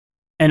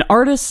an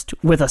artist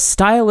with a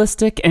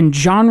stylistic and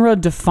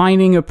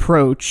genre-defining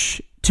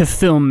approach to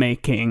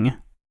filmmaking.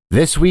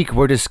 This week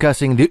we're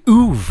discussing the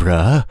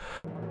oeuvre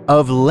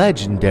of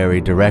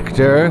legendary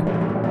director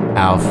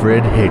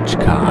Alfred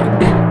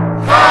Hitchcock.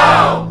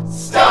 How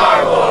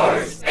Star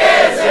Wars is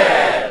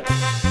it?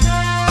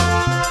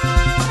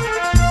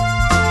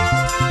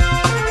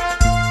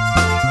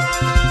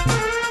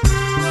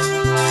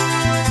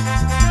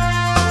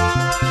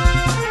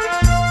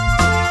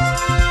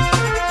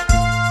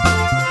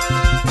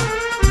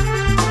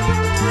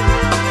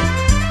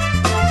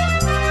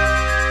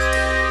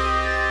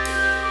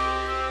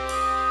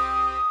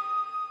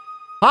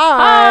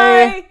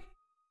 Hi!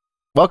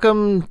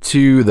 Welcome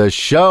to the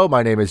show.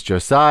 My name is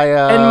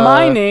Josiah. And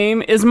my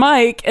name is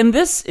Mike, and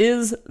this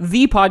is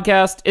the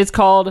podcast. It's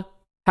called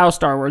How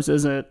Star Wars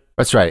Is It?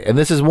 That's right. And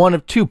this is one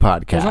of two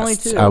podcasts.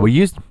 There's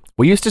only two.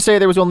 We used to say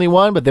there was only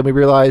one, but then we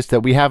realized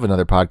that we have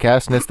another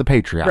podcast, and it's the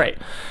Patreon. Right.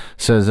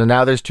 So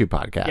now there's two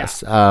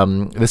podcasts.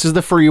 Yeah. This is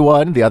the free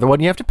one. The other one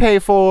you have to pay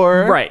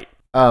for. Right.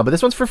 But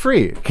this one's for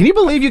free. Can you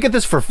believe you get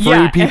this for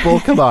free, people?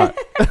 Come on.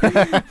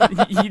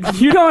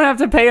 You don't have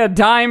to pay a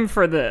dime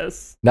for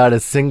this. Not a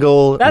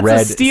single That's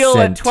red a steal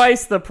cent. at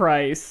twice the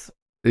price.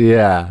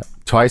 Yeah.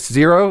 Twice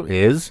zero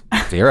is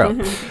zero.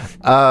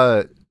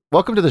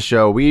 Welcome to the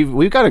show.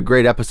 We've got a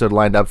great episode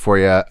lined up for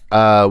you.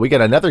 We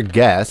got another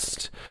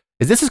guest.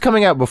 This is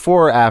coming out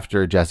before or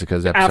after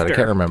Jessica's episode? After. I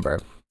can't remember.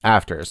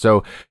 After.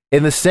 So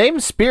in the same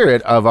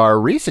spirit of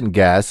our recent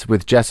guest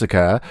with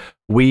Jessica,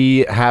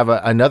 we have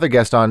another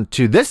guest on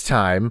to this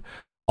time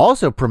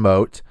also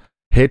promote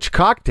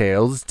Hitchcock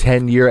Tales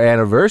 10-year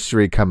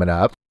anniversary coming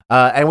up.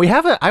 And we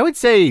have I would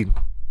say,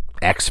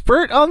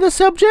 expert on the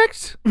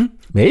subject?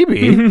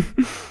 Maybe.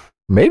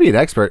 Maybe an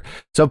expert.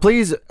 So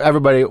please,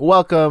 everybody,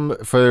 welcome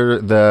for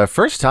the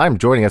first time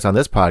joining us on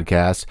this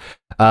podcast,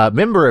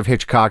 member of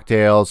Hitchcock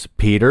Tales,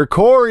 Peter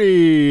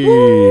Corey.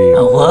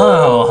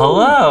 Hello.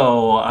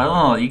 I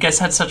don't know. You guys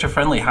had such a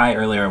friendly hi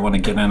earlier. I want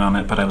to get in on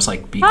it, but I was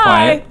like, be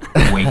quiet.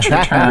 Wait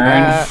your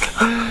turn.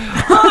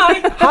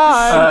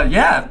 Hi.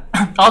 Yeah.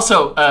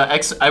 Also,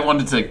 I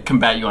wanted to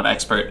combat you on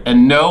expert.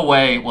 In no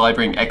way will I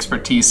bring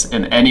expertise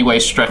in any way,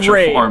 stretch,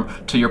 or form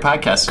to your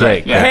podcast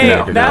today. Great.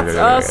 Yeah. Hey, that's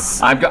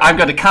us. I'm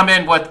going to come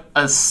in with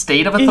a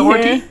state of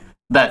authority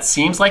that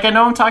seems like I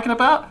know what I'm talking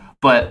about,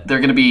 but there are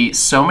going to be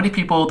so many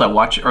people that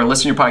watch or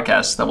listen to your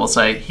podcast that will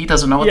say, he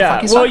doesn't know what the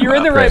fuck he's talking about. Well, you're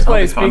in the right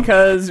place That'll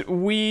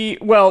be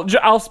because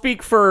I'll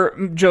speak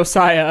for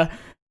Josiah.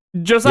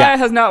 Josiah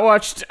has not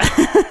watched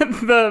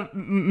the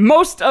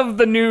most of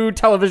the new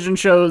television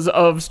shows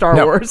of Star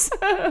Wars.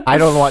 I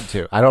don't want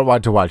to. I don't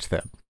want to watch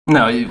them.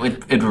 No,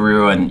 it'd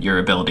ruin your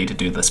ability to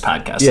do this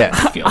podcast. Yeah.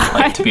 I feel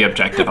like to be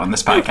objective on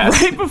this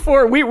podcast. Right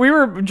before we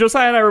were,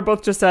 Josiah and I were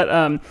both just at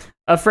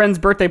a friend's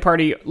birthday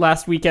party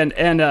last weekend,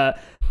 and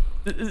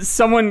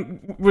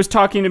someone was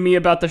talking to me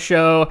about the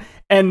show,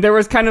 and there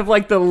was kind of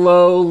like the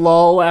low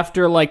lull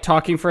after like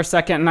talking for a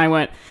second, and I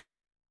went,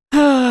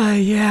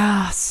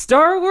 yeah,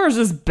 Star Wars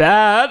is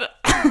bad.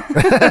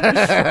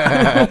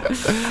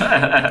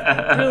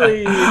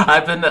 Really,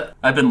 I've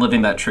been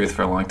living that truth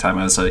for a long time.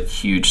 I was a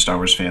huge Star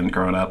Wars fan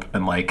growing up,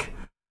 and like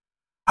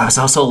I was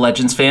also a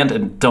Legends fan.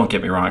 And don't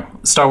get me wrong,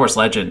 Star Wars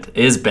Legend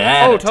is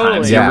bad. Oh, at totally.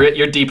 times. Yeah.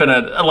 You're deep in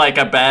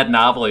a bad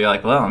novel. You're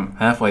like, well, I'm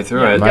halfway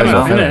through it. Might as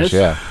well finish. finish,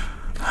 yeah.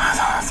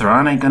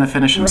 Thrawn ain't gonna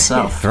finish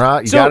himself.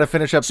 Thrawn, you gotta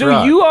finish up So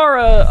Thrawn. you are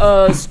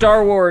a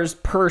Star Wars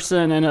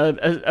person and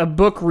a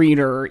book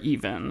reader,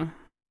 even.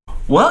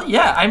 Well,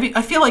 yeah,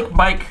 I feel like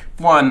Mike,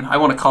 I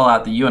want to call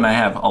out that you and I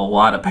have a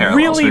lot of parallels.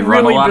 Really, we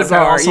run really a lot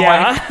bizarre, of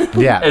parallels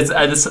in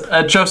life.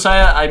 Yeah.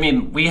 Josiah, I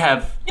mean, we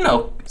have,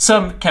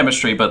 some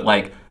chemistry, but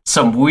like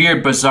some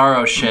weird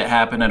bizarro shit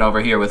happening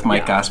over here with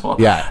Mike Gospel.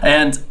 Yeah.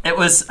 And it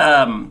was,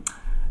 I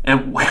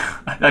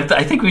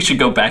think we should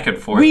go back and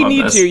forth We on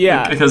need this. to,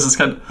 yeah. Because it's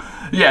kind of,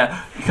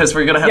 because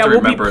we're going to have to we'll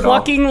remember be it all.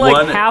 plucking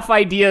like half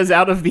ideas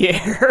out of the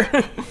air.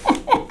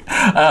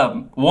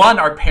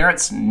 Our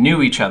parents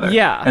knew each other.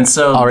 Yeah. And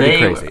so Already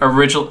they crazy.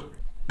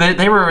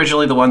 they were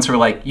originally the ones who were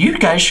like, you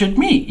guys should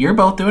meet. You're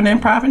both doing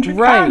improv in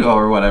Chicago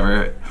or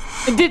whatever.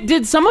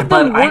 Did some of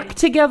them work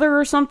together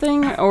or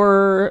something?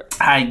 Or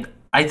I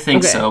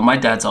think so. My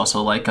dad's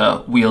also like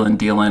a wheel and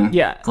dealing,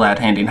 glad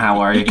handing, how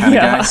are you kind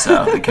of guy.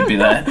 So it could be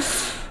that.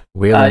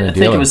 Wheeling and I think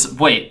dealing. it was,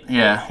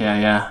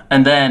 yeah.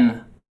 And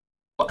then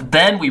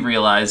we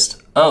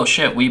realized, oh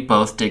shit, we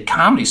both did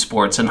comedy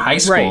sports in high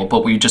school,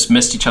 but we just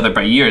missed each other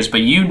by years.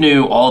 But you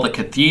knew all the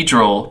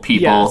cathedral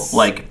people,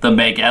 like the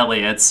Meg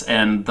Elliott's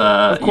and the,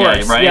 of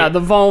course, the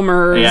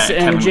Volmers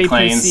and Kevin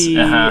JPC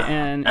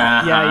McClain's,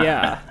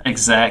 and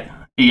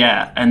exactly,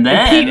 and then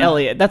and Pete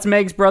Elliott. That's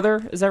Meg's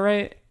brother. Is that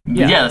right?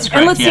 Yeah, that's correct.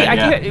 And let's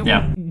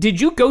see, did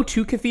you go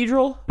to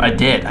Cathedral? I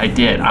did.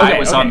 I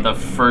was on the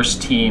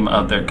first team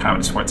of their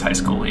comedy sports high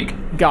school league.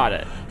 Got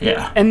it.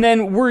 Yeah. And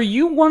then were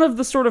you one of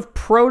the sort of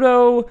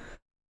proto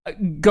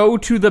go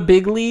to the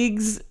big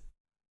leagues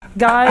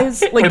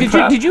guys? Like,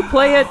 did you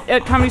play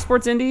at Comedy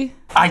Sports Indy?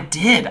 I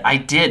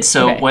did.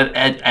 So what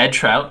Ed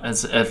Trout,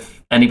 as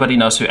if anybody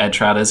knows who Ed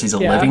Trout is. He's a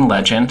living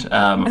legend.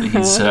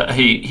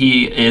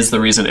 He is the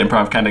reason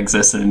improv kind of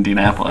exists in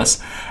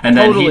Indianapolis. And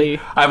then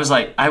I was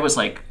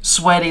like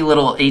sweaty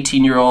little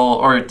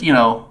 18-year-old, or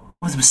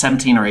was it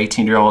 17 or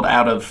 18-year-old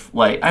out of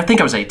I think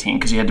I was 18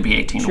 because you had to be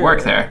 18 to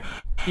work there.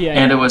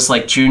 And it was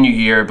like junior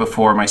year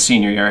before my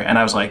senior year, and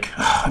I was like,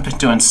 I've been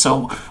doing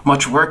so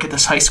much work at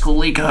this high school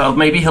league.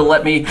 Maybe he'll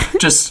let me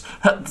just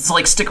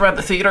stick around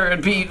the theater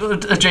and be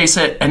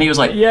adjacent. And he was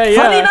like,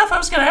 funny enough, I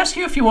was going to ask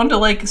you if you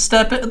wanted to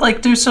step in,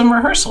 do some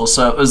rehearsals.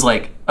 So it was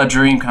like a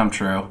dream come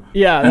true.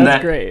 Yeah,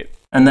 that's great.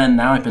 And then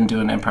now I've been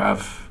doing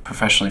improv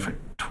professionally for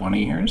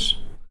 20 years.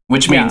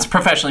 Which means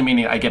professionally,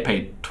 meaning I get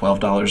paid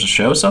 $12 a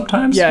show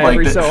sometimes. Yeah,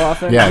 every so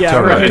often. Yeah,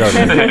 totally.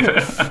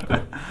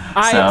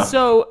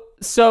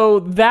 So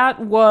that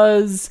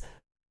was...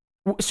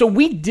 So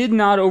we did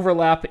not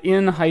overlap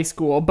in high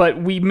school,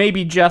 but we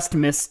maybe just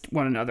missed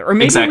one another. Or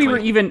maybe we were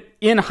even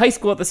in high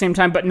school at the same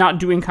time, but not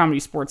doing comedy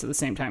sports at the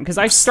same time. Because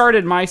I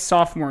started my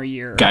sophomore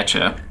year.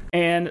 Gotcha.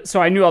 And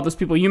so I knew all those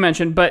people you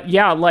mentioned. But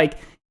yeah,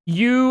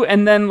 you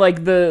and then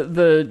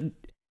the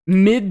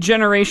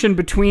mid-generation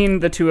between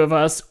the two of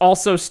us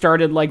also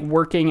started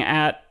working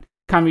at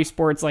comedy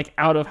sports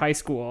out of high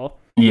school.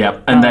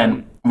 Yep. And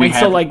then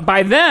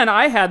by then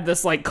I had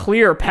this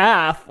clear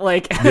path.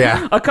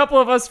 A couple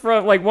of us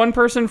from one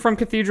person from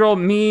Cathedral,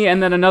 me,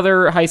 and then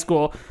another high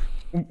school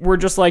were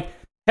just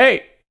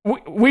hey,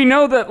 we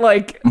know that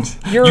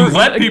you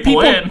let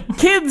people in.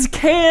 Kids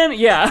can,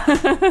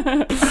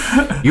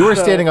 You were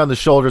standing on the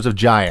shoulders of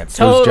giants.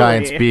 Totally. Those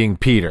giants being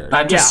Peter.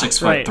 I'm just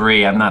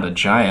 6'3". I'm not a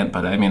giant,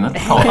 but I mean, I'm a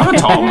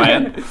tall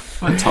man.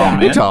 I'm a tall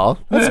man. You're tall.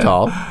 That's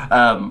tall.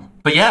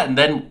 But yeah, and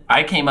then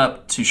I came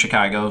up to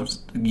Chicago.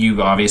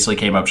 You obviously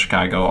came up to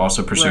Chicago,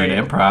 also pursued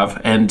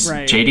improv. And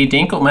J.D.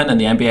 Dinkelman and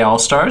the NBA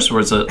All-Stars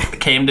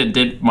came and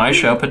did my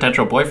show,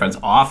 Potential Boyfriends,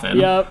 often.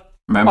 Yep.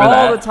 Remember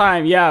that? All the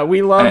time. Yeah,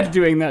 we loved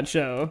doing that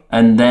show.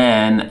 And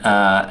then,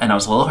 and I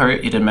was a little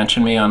hurt you didn't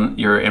mention me on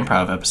your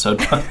improv episode.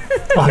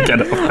 I'll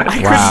get over it. I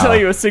couldn't tell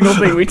you a single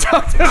thing we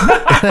talked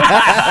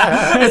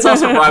about. It's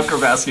also Rob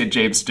Grabowski and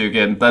James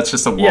Dugan. That's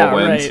just a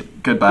whirlwind. Yeah,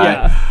 Goodbye.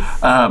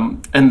 Yeah.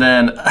 And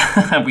then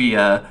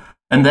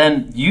and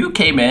then you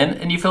came in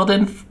and you filled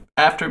in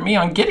after me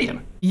on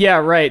Gideon. Yeah,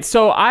 right.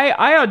 So I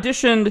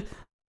auditioned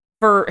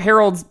for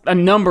Harold's a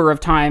number of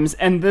times,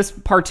 and this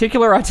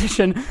particular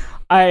audition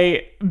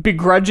I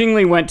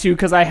begrudgingly went to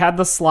because I had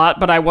the slot,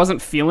 but I wasn't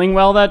feeling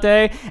well that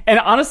day. And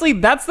honestly,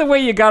 that's the way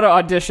you gotta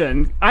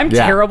audition. I'm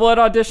terrible at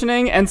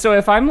auditioning, and so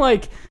if I'm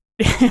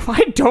if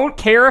I don't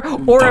care,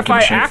 or if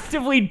I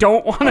actively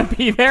don't want to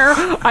be there,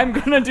 I'm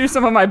gonna do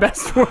some of my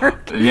best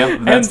work.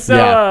 Yep. And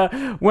so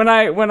when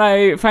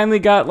I finally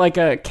got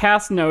a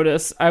cast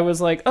notice, I was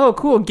like, oh,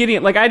 cool,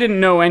 Gideon. I didn't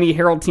know any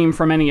Harold team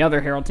from any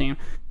other Harold team.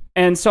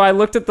 And so I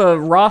looked at the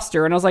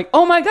roster and I was like,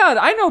 oh my God,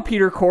 I know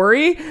Peter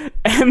Corey.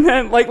 And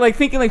then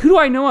thinking who do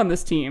I know on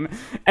this team?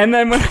 And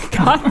then when I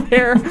got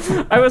there,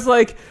 I was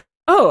like,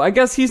 oh, I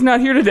guess he's not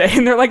here today.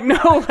 And they're like,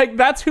 no,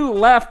 that's who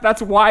left.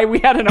 That's why we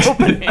had an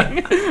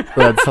opening.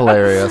 That's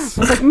hilarious.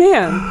 I was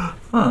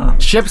man.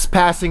 Ships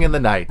passing in the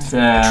night.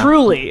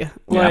 Truly.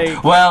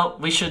 Well,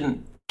 we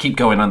shouldn't keep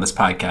going on this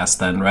podcast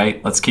then,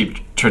 right? Let's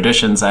keep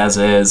traditions as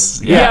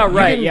is. Yeah,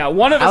 right. Yeah,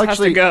 one of us has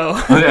to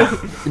go.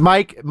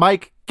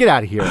 Mike, get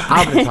out of here.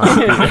 I'm gonna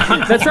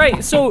talk. That's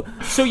right. So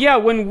yeah,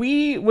 when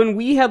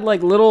we had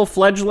little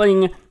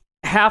fledgling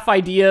half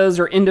ideas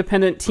or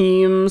independent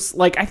teams,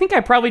 I think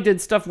I probably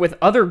did stuff with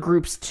other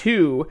groups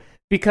too,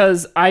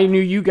 because I knew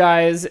you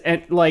guys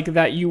and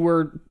that you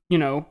were,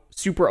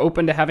 super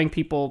open to having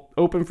people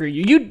open for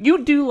you.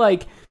 You do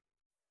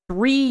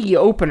 3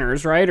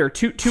 openers, right? Or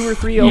two or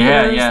three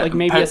openers,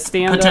 maybe a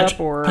stand-up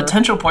or...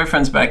 Potential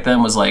Boyfriends back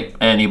then was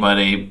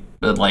anybody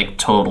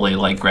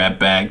totally grab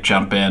bag,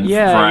 jump in,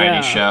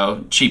 variety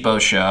show, cheapo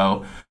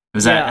show. It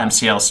was at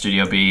MCL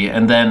Studio B.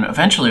 And then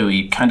eventually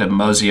we kind of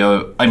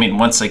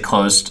once they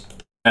closed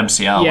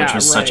MCL, which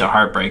was such a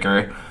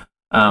heartbreaker,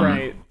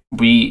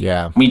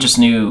 we just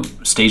knew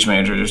stage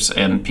managers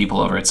and people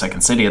over at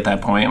Second City at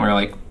that point. And we were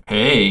like,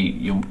 hey,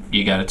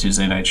 you got a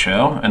Tuesday night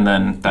show? And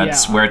then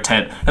that's where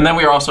and then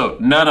we were also,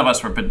 none of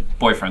us were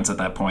boyfriends at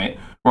that point.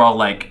 We're all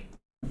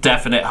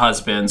definite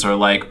husbands or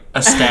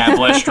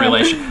established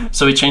relation.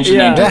 So we changed the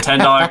name to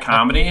 $10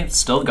 Comedy. It's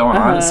still going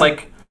on. It's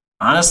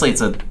honestly,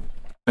 it's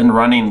been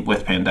running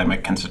with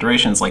pandemic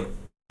considerations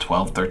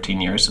 12,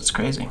 13 years. It's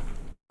crazy.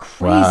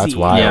 Wow, that's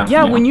wild.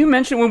 Yeah, when you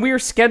mentioned, when we were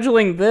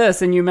scheduling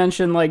this and you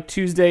mentioned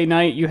Tuesday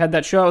night you had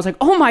that show, I was like,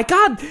 oh my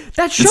God,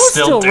 that show's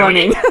still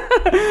running.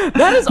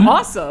 That is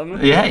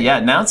awesome. Yeah.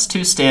 Now it's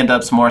 2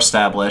 stand-ups more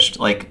established.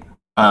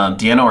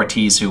 Deanna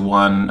Ortiz, who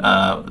won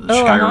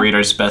Chicago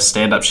Reader's Best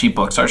Stand-Up, she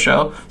books our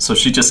show. So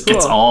she just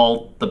gets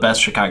all the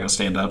best Chicago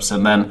stand-ups.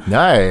 And then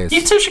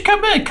you two should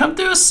come in. Come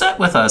do a set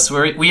with us.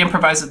 We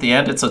improvise at the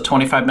end. It's a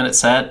 25-minute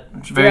set.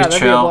 It's very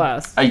chill.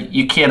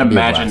 You can't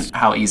imagine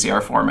how easy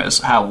our form is,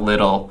 how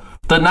little...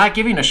 The not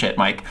giving a shit,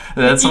 Mike.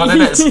 That's what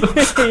it is.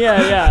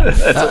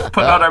 Yeah.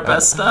 Put on our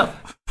best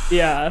stuff.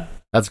 Yeah.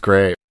 That's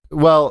great.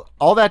 Well,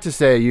 all that to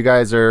say, you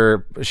guys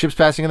are ships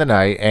passing in the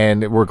night,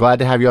 and we're glad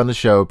to have you on the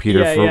show,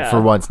 Peter,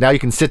 for once. Now you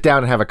can sit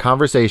down and have a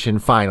conversation,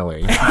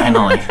 finally.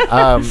 Finally.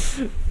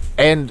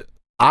 And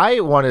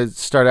I want to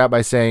start out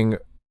by saying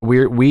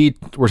we're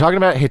talking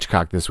about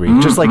Hitchcock this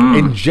week, just like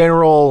in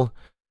general,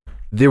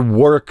 the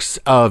works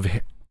of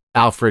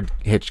Alfred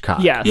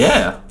Hitchcock. Yes.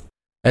 Yeah.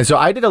 And so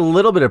I did a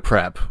little bit of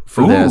prep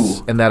for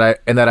this, and that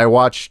I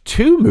watched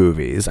 2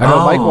 movies. I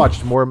know Mike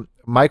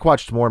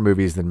watched more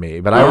movies than me,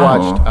 but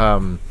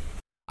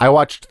I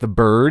watched The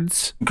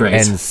Birds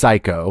and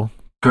Psycho.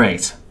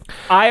 Great.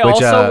 I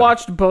also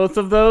watched both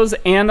of those,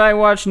 and I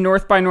watched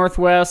North by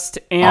Northwest,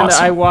 and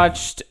I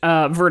watched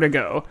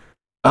Vertigo.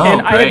 Oh,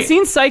 and great. I had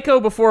seen Psycho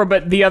before,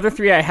 but the other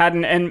 3 I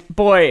hadn't. And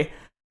boy,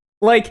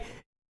 like,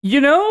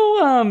 you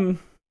know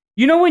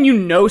when you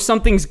know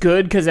something's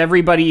good because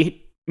everybody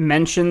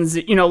mentions,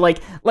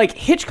 like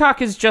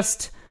Hitchcock is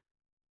just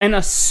an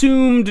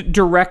assumed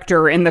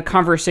director in the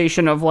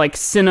conversation of like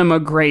cinema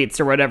greats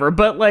or whatever,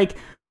 but like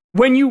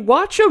when you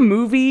watch a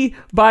movie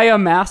by a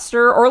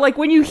master, or like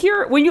when you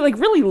like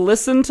really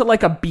listen to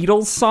like a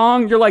Beatles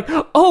song, you're like,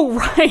 oh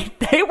right,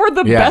 they were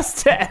the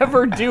best to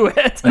ever do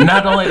it. And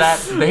not only that,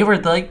 they were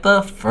like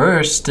the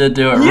first to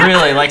do it.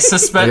 Really, like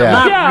suspense,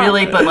 not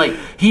really, but like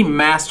he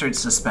mastered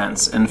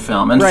suspense in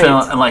film and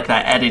film, and like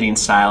that editing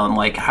style and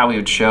like how he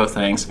would show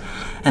things.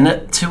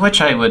 And to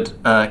which I would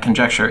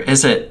conjecture,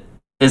 is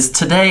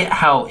today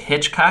how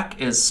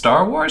Hitchcock is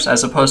Star Wars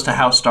as opposed to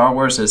how Star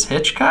Wars is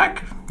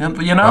Hitchcock?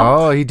 You know?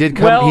 Oh, he did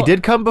come. He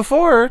did come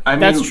before. I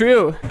mean, that's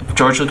true.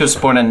 George Lucas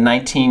was born in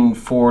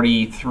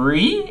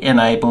 1943,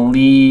 and I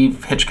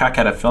believe Hitchcock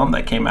had a film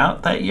that came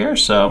out that year.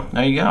 So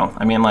there you go.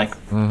 I mean, like,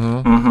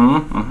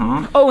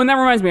 Oh, and that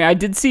reminds me, I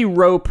did see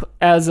Rope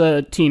as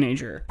a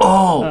teenager.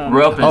 Oh,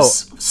 Rope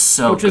is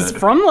so which good. is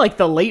from like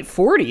the late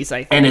 40s,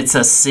 I think. And it's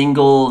a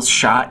single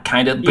shot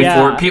kind of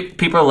before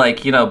people are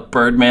like,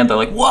 Birdman. They're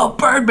like, whoa,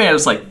 Birdman.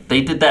 It's like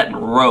they did that in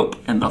Rope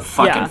in the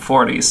fucking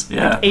 40s.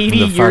 Yeah, 80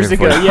 years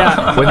ago. 40s.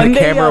 Yeah, when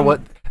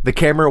the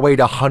camera weighed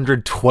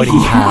 120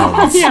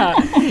 pounds.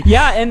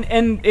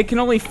 and it can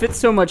only fit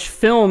so much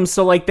film,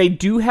 so like they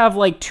do have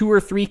like 2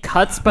 or 3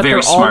 cuts, but Very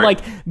they're smart. all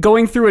like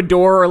going through a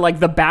door or like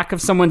the back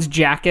of someone's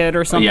jacket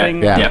or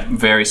something. Yeah,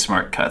 very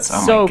smart cuts.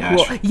 Oh So my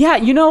gosh. cool. Yeah,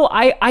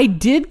 I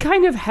did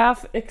kind of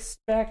half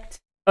expect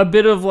a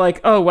bit of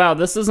like, oh wow,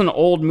 this is an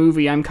old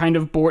movie. I'm kind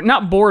of bored.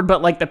 Not bored,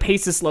 but like the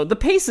pace is slow. The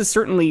pace is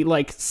certainly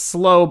like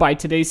slow by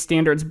today's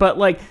standards, but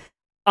like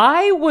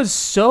I was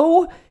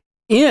so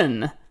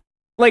in.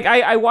 Like,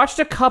 I watched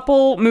a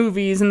couple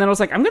movies, and then I was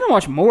like, I'm going to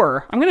watch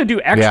more. I'm going to do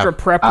extra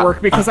prep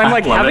work because I'm,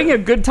 like, having a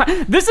good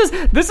time. This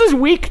is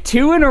week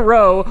 2 in a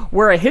row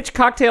where a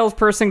Hitchcocktails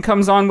person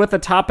comes on with a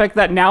topic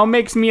that now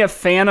makes me a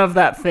fan of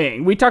that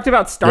thing. We talked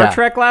about Star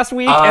Trek last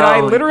week, and I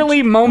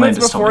literally, moments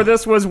before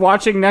this, was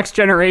watching Next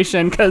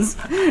Generation because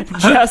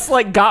Jess,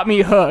 like, got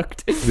me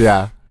hooked.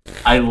 Yeah.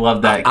 I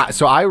love that.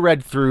 So I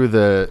read through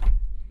the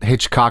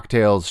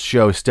Hitchcocktails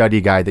show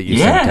study guide that you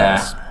sent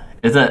us.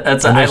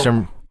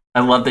 I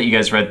love that you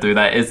guys read through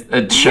that.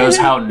 It shows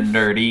how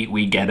nerdy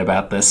we get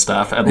about this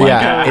stuff. And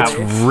it's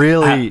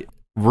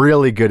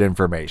really good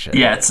information.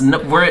 Yeah,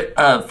 we're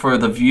for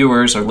the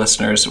viewers or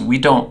listeners, we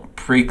don't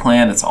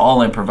pre-plan. It's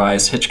all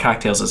improvised.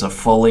 Hitchcocktails is a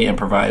fully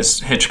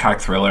improvised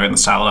Hitchcock thriller in the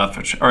style of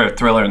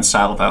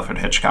Alfred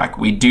Hitchcock.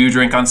 We do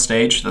drink on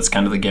stage. That's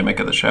kind of the gimmick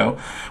of the show.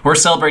 We're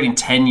celebrating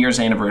 10 years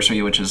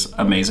anniversary, which is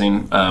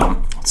amazing.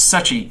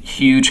 Such a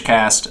huge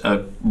cast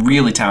of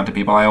really talented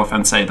people. I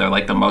often say they're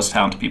like the most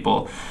talented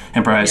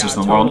improvisers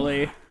in the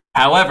world.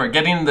 However,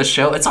 getting into the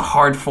show, it's a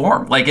hard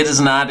form. Like, it is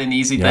not an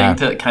easy thing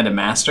to kind of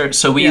master.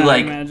 So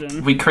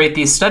we create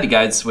these study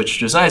guides, which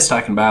Josiah's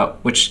talking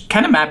about, which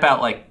kind of map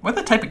out like what are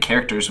the type of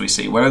characters we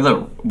see, what are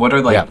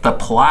the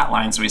plot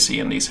lines we see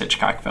in these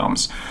Hitchcock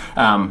films,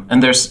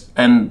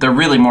 and they're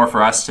really more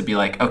for us to be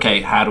like,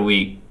 okay, how do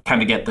we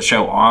kind of get the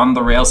show on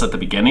the rails at the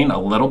beginning a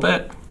little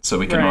bit so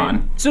we can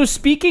run. So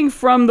speaking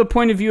from the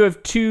point of view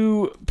of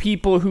 2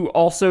 people who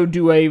also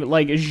do a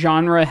like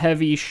genre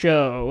heavy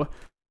show,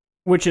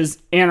 which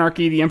is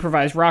Anarchy, the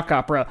improvised rock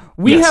opera.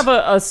 We have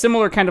a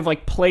similar kind of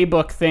like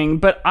playbook thing,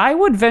 but I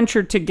would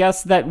venture to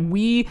guess that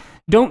we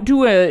don't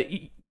do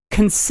a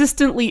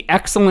consistently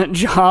excellent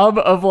job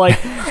of like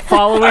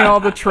following all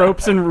the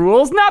tropes and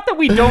rules. Not that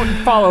we don't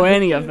follow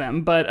any of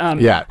them, but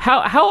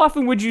how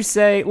often would you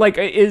say like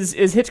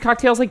is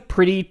Hitchcocktails like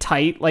pretty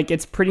tight? Like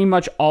it's pretty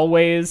much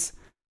always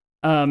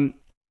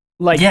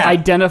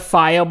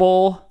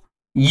identifiable.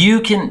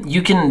 You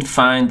can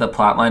find the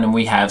plot line, and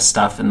we have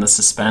stuff in the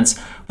suspense,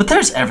 but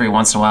there's every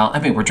once in a while, I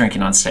mean, we're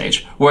drinking on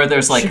stage, where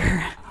there's like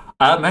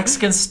a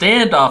Mexican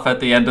standoff at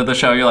the end of the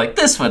show. You're like,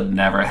 this would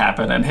never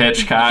happen in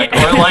Hitchcock.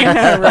 Or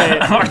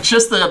like, or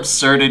just the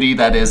absurdity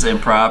that is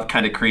improv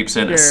kind of creeps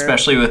in,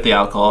 especially with the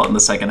alcohol in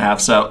the second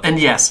half. So, and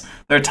yes,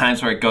 there are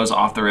times where it goes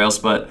off the rails,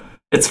 but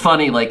it's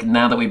funny, like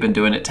now that we've been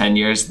doing it 10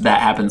 years,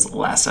 that happens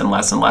less and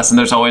less and less. And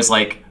there's always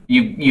like,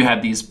 you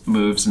have these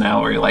moves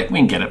now where you're like, we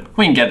can get it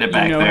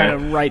back there. How to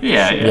write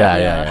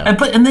yeah.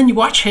 And then you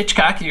watch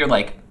Hitchcock and you're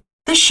like,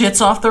 this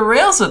shit's off the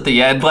rails at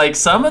the end. Like,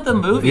 some of the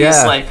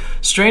movies, like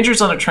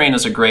Strangers on a Train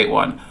is a great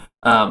one.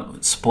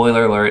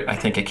 Spoiler alert, I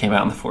think it came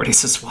out in the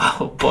 40s as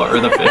well, or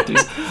the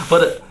 50s.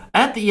 But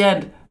at the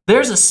end,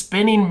 there's a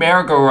spinning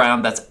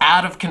merry-go-round that's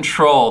out of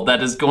control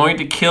that is going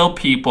to kill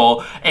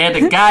people, and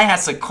a guy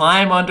has to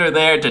climb under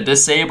there to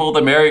disable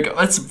the merry-go.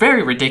 It's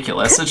very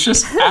ridiculous. It's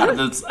just out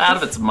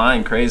of its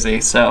mind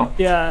crazy. So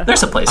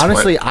there's a place for it.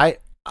 Honestly, I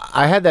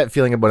had that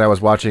feeling when I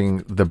was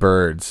watching The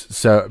Birds.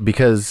 So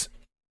because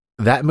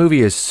that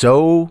movie is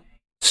so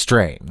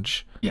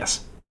strange.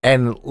 Yes.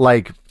 And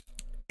like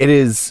it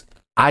is,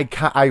 I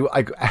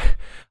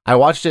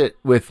watched it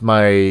with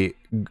my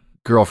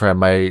girlfriend,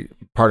 my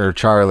partner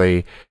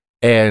Charlie,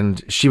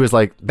 and she was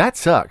like, that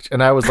sucked.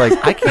 And I was like,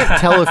 I can't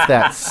tell if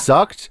that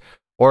sucked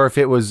or if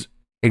it was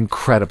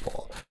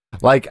incredible.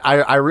 Like,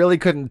 I really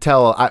couldn't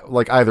tell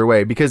like either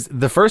way, because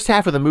the first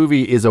half of the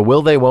movie is a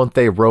will they, won't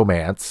they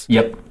romance.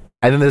 Yep.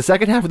 And then the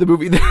second half of the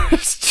movie,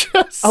 there's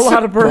just a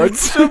lot of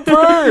birds. Bunch of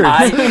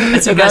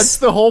birds. That's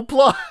the whole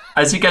plot.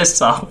 As you guys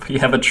saw, you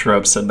have a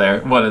tropes in there.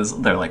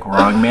 They're like,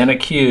 wrong man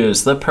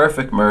accused, the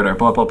perfect murder,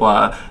 blah, blah,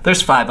 blah.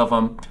 There's 5 of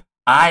them.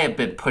 I have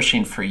been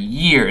pushing for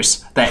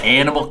years that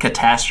animal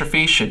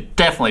catastrophe should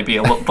definitely be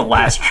the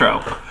last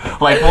trope.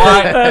 Like,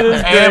 what?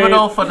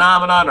 Animal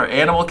phenomenon or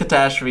animal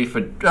catastrophe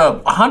for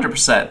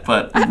 100%,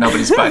 but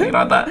nobody's biting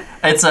on that.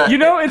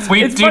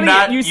 We do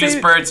not use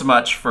birds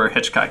much for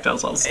Hitchcock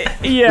Tales.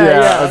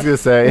 Yeah, I was going to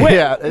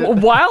say.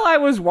 While I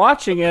was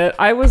watching it,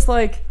 I was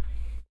like,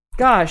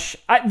 gosh,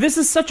 this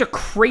is such a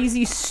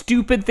crazy,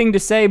 stupid thing to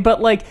say, but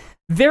like,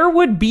 there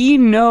would be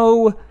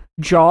no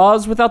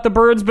Jaws without the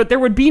birds, but there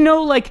would be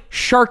no like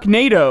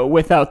Sharknado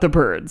without the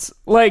birds.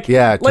 Like,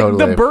 totally.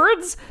 Like the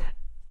birds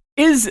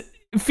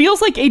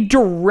feels like a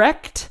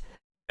direct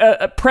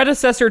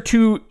predecessor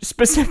to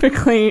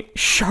specifically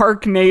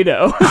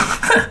Sharknado,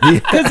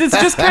 because it's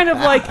just kind of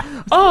like,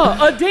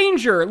 a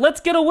danger,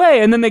 let's get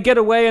away, and then they get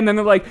away, and then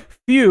they're like,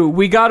 phew,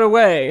 we got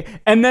away,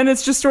 and then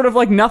it's just sort of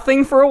like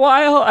nothing for a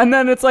while, and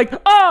then it's like,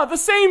 the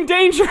same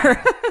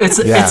danger.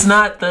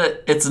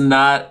 It's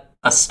not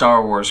a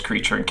Star Wars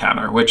creature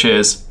encounter, which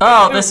is,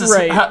 this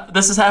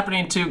is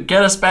happening to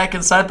get us back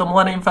inside the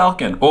Millennium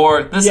Falcon,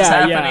 or this is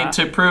happening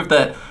to prove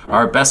that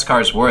our best car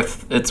is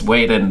worth its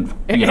weight in,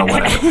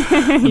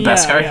 whatever. The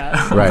best car.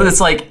 Yeah. Right. But it's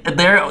like,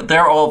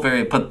 they're all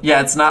very, but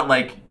it's not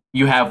like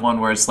you have one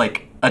where it's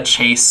like a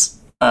chase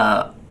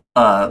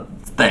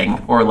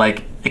thing, or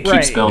like it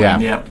keeps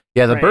building.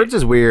 Yeah, the birds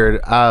is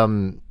weird.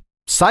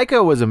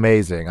 Psycho was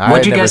amazing.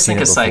 What do you guys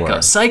think of Psycho?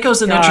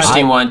 Psycho's an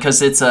interesting one,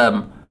 because it's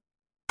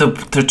the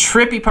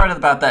trippy part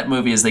about that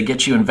movie is they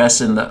get you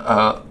invested in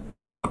a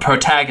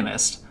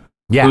protagonist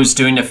who's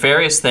doing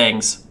nefarious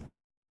things,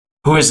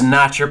 who is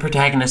not your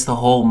protagonist the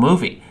whole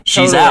movie.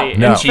 She's out.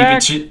 No.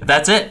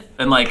 That's it.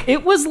 And like...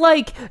 It was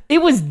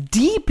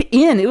deep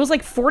in. It was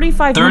like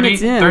 45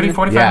 minutes in. 30,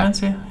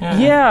 45 minutes,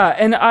 Yeah,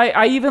 and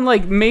I even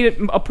like made it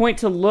a point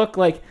to look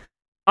like...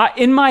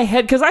 in my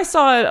head, because I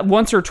saw it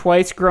once or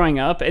twice growing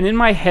up, and in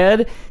my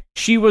head...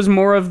 She was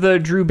more of the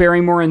Drew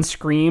Barrymore in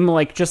Scream,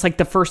 like just like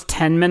the first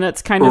 10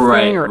 minutes kind of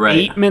thing, or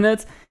 8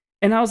 minutes.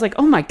 And I was like,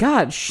 oh my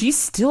God, she's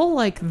still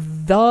like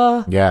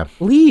the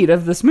lead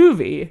of this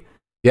movie.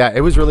 Yeah,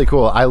 it was really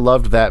cool. I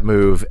loved that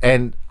move.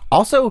 And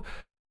also,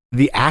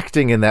 the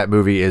acting in that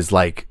movie is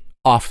like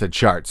off the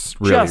charts,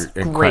 really just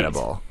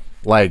incredible.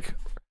 Great. Like,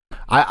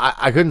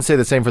 I couldn't say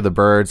the same for the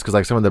birds, because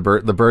like some of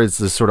the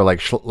birds is sort of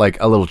like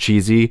a little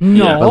cheesy.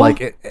 No. But like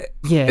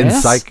in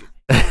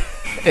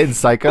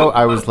Psycho,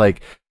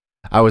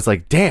 I was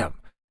like, damn,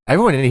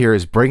 everyone in here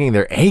is bringing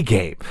their A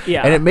game.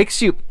 Yeah. And it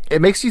makes you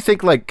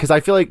think like, because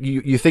I feel like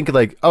you think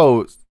like,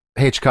 oh,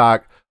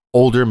 Hitchcock,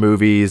 older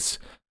movies,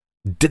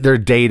 they're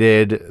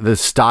dated, the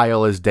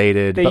style is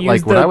dated. They but use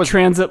like when the I was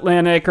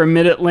transatlantic or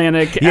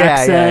mid-Atlantic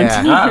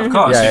accent. Yeah. Of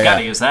course, you got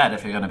to use that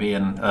if you're going to be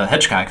in a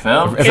Hitchcock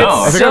film. If you're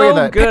going to be in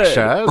that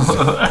picture.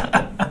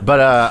 But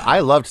I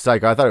loved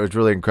Psycho. I thought it was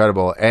really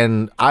incredible.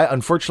 And I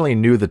unfortunately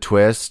knew the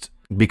twist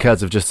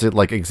because of just it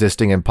like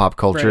existing in pop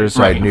culture.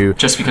 So I knew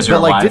just because you're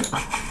alive.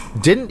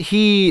 Didn't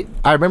he?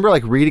 I remember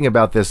like reading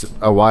about this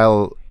a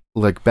while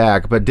like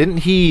back, but didn't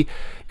he?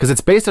 Because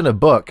it's based on a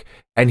book,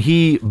 and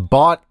he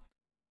bought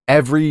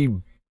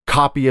every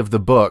copy of the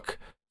book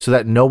so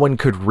that no one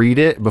could read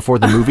it before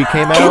the movie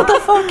came out. Get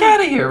the fuck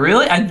out of here!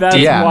 Really? I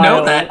didn't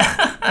know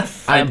that.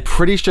 I'm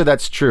pretty sure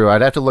that's true.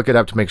 I'd have to look it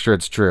up to make sure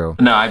it's true.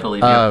 No, I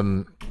believe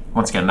you.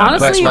 Once again,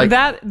 honestly,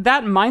 that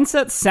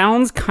mindset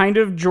sounds kind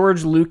of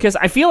George Lucas.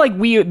 I feel like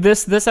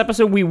this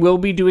episode we will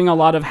be doing a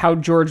lot of how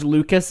George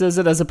Lucas is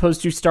it, as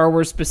opposed to Star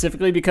Wars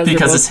specifically, because they're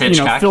both, it's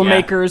Hitchcock,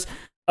 filmmakers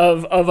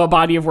of a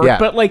body of work. Yeah.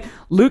 But like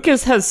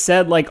Lucas has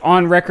said, like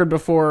on record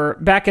before,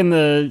 back in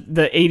the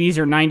 80s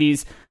or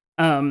 90s,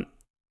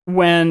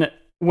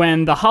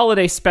 when the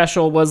holiday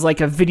special was like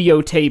a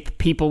videotape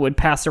people would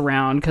pass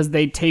around because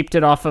they taped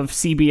it off of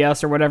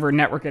CBS or whatever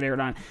network it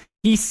aired on.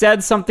 He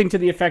said something to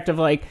the effect of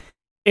like,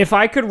 if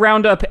I could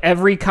round up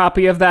every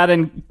copy of that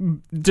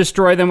and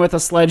destroy them with a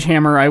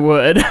sledgehammer, I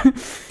would.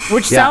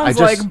 Which sounds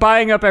like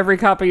buying up every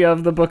copy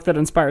of the book that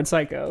inspired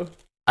Psycho.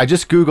 I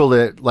just Googled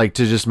it like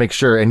to just make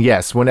sure. And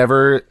yes,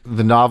 whenever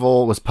the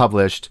novel was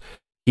published,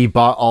 he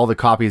bought all the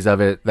copies of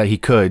it that he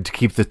could to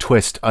keep the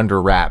twist under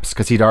wraps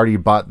because he'd already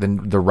bought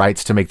the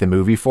rights to make the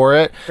movie for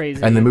it.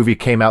 Crazy. And the movie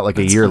came out like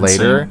a year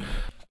later.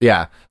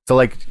 Yeah. So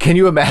like, can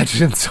you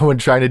imagine someone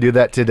trying to do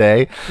that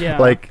today? Yeah.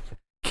 Like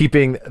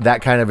keeping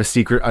that kind of a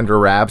secret under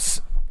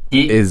wraps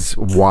is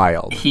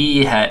wild.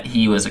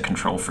 He was a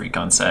control freak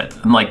on set.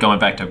 And like going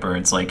back to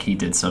Birds, like he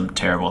did some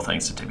terrible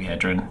things to Tippi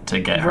Hedren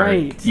to get her.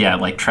 Yeah,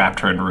 like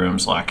trapped her in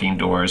rooms, locking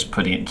doors,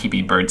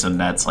 keeping birds in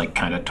nets, like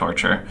kind of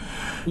torture.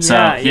 So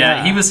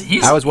he was.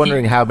 I was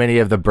wondering how many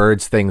of the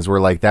birds things were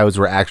like those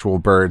were actual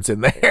birds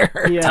in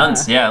there. Yeah.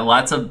 Tons. Yeah,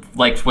 lots of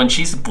like when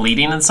she's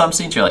bleeding in some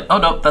scenes, you're like, oh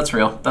no, that's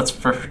real. That's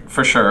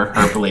for sure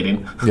her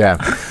bleeding. Yeah.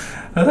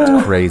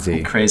 It's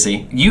crazy.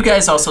 Crazy. You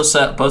guys also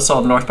both saw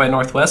North by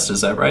Northwest,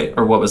 is that right?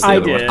 Or what was the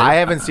other one? I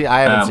haven't seen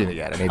it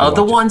yet.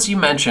 The ones you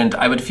mentioned,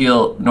 I would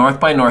feel North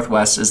by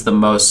Northwest is the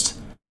most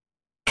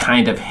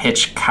kind of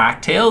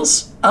Hitchcock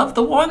tales of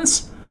the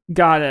ones.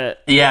 Got it.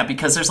 Yeah,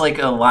 because there's like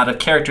a lot of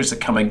characters that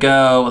come and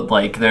go.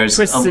 Like there's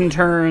twists and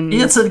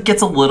turns. It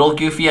gets a little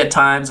goofy at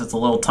times. It's a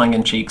little tongue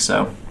in cheek.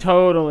 So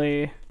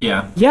totally.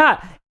 Yeah.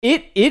 Yeah.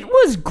 It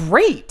was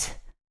great.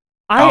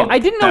 I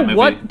didn't know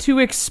what to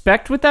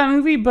expect with that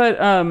movie, but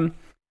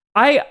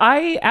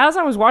I as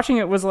I was watching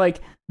it was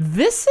like,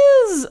 this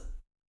is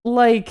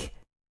like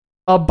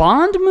a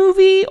Bond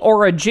movie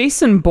or a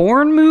Jason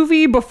Bourne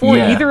movie before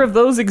either of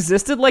those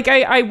existed. Like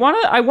I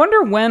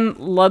wonder when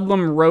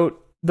Ludlum wrote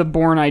the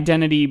Bourne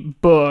Identity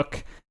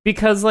book,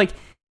 because like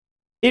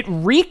it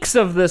reeks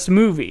of this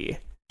movie.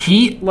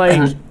 He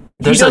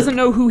doesn't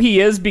know who he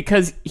is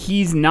because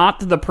he's not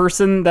the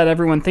person that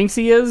everyone thinks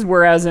he is,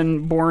 whereas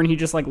in Bourne he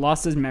just like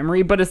lost his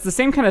memory. But it's the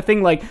same kind of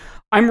thing, like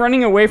I'm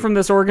running away from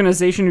this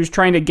organization who's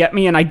trying to get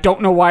me and I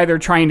don't know why they're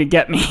trying to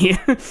get me.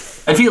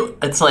 I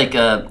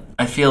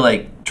feel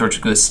like George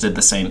Lucas did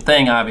the same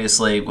thing,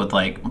 obviously, with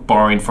like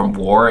borrowing from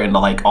war and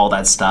like all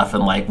that stuff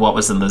and like what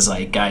was in the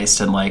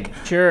zeitgeist and like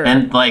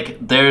and like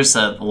there's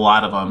a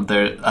lot of them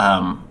there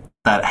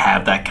that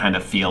have that kind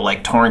of feel.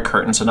 Like Torn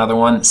Curtain's another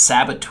one.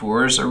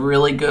 Saboteur's a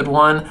really good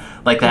one.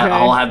 Like that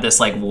all have this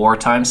like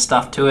wartime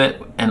stuff to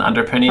it and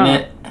underpinning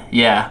it.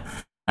 Yeah.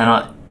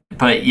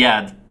 But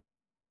yeah,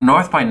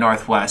 North by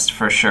Northwest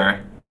for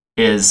sure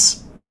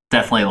is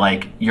definitely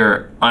like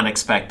your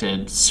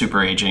unexpected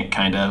super agent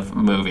kind of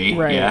movie.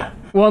 Right. Yeah.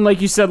 Well, and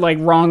like you said, like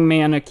wrong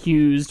man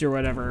accused or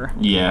whatever.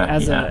 Yeah.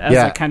 As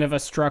a kind of a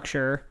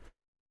structure.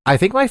 I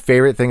think my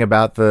favorite thing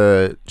about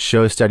the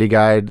show study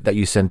guide that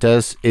you sent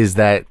us is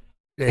that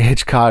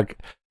Hitchcock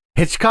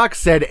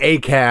said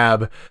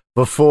ACAB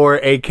before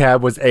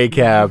ACAB was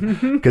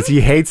ACAB because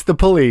he hates the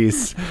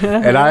police,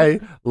 and I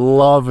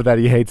love that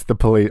he hates the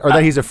police, or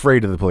that he's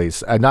afraid of the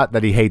police. Not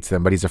that he hates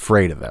them, but he's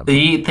afraid of them.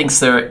 He thinks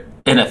they're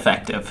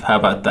ineffective. How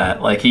about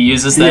that? Like he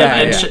uses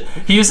them,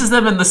 he uses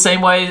them in the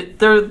same way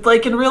they're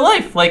like in real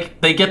life.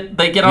 Like they get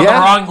on the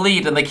wrong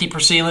lead and they keep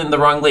pursuing the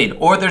wrong lead,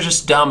 or they're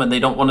just dumb and they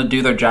don't want to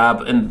do their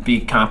job and be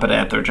competent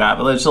at their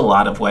job. There's a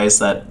lot of ways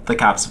that the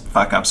cops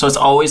fuck up. So it's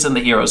always in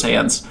the hero's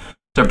hands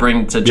to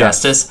bring to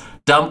justice.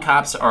 Dumb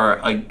cops are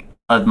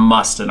a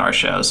must in our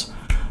shows,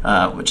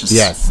 which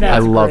is I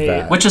love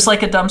that. Which is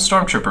like a dumb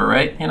stormtrooper,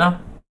 right? You know?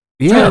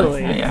 Yeah.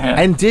 Totally. Yeah.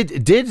 And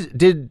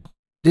did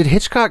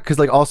Hitchcock, because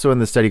like also in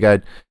the study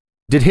guide,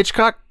 did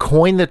Hitchcock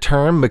coin the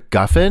term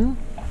MacGuffin?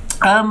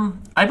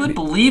 I would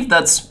believe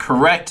that's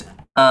correct.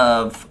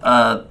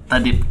 That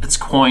it's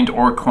coined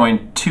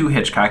to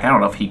Hitchcock. I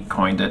don't know if he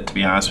coined it, to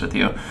be honest with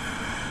you.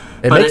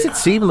 It makes it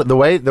seem the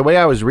way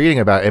I was reading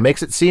about it. It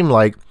makes it seem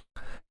like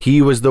he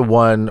was the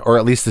one, or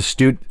at least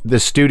the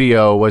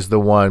studio was the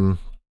one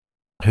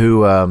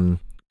who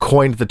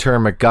coined the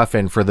term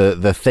MacGuffin for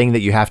the thing that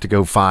you have to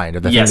go find,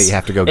 or the thing that you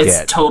have to go get.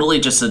 It's totally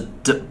just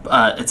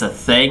it's a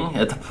thing.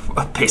 It's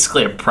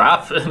basically a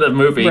prop in a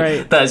movie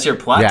that is your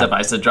plot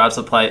device that drives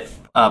the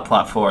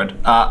plot forward.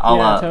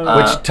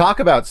 Which talk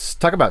about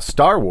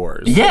Star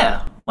Wars.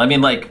 Yeah. I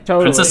mean, like,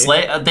 Princess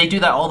Leia, they do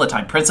that all the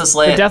time. Princess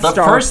Leia, the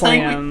first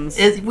thing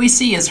we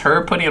see is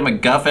her putting a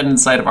MacGuffin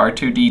inside of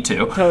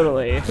R2-D2.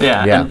 Totally.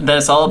 Yeah. And then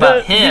it's all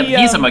about him.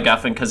 He's a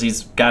MacGuffin because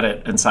he's got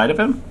it inside of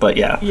him. But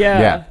yeah.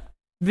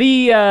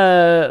 The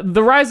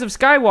Rise of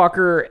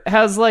Skywalker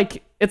has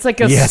like, it's like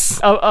a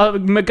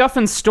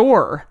MacGuffin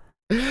store.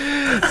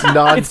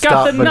 It's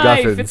got the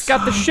knife. It's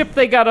got the ship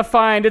they gotta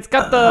find. It's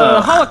got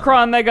the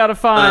holocron they gotta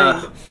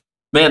find.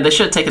 Man, they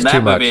should have taken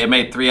that movie and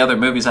made 3 other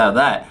movies out of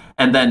that,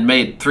 and then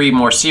made 3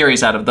 more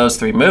series out of those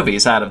 3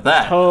 movies out of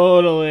that.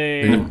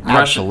 Totally.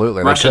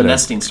 Absolutely. Russian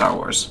nesting Star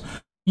Wars.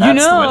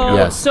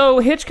 So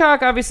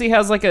Hitchcock obviously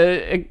has like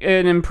an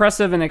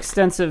impressive and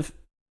extensive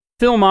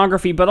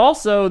filmography, but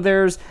also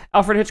there's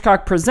Alfred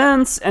Hitchcock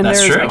Presents, and I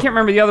can't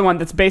remember the other one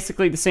that's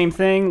basically the same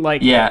thing,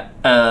 like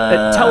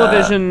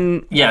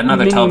television. Yeah,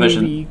 another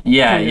television.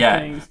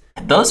 Yeah.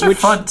 Those are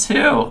fun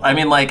too. I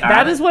mean, like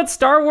that is what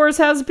Star Wars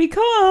has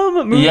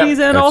become: movies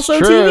and also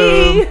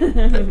TV.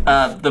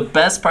 The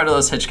best part of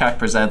those Hitchcock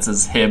Presents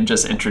is him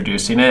just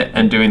introducing it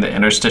and doing the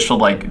interstitial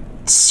like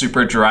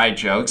super dry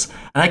jokes.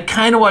 And I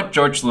kind of want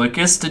George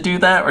Lucas to do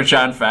that, or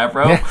Jon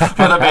Favreau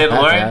for The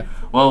Mandalorian.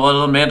 Well, what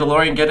will The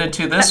Mandalorian get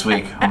into this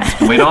week?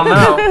 We don't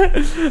know.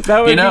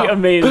 That would be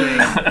amazing.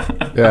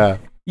 Yeah.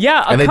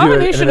 Yeah, and they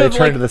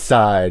turn to the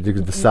side, do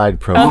the side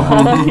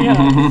profile.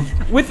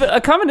 Yeah. With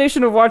a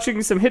combination of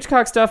watching some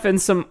Hitchcock stuff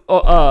and some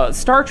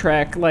Star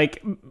Trek,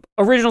 like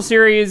original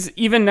series,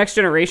 even Next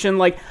Generation,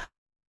 like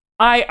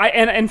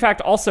and in fact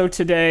also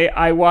today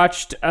I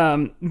watched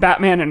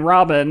Batman and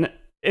Robin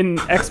in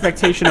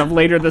expectation of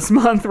later this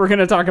month we're going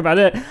to talk about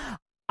it.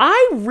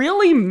 I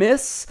really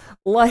miss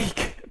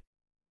like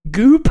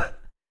goop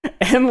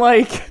and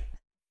like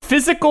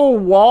physical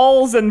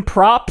walls and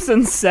props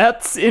and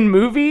sets in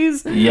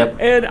movies. Yep.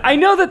 And I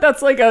know that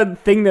that's like a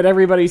thing that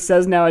everybody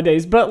says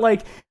nowadays, but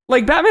like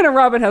Batman and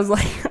Robin has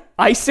like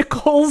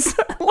icicles.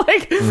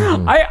 Like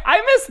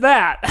I miss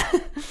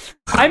that.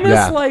 I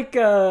miss like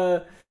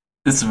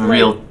it's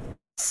real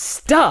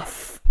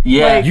stuff.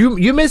 Yeah. Like,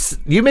 you miss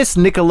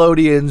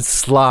Nickelodeon's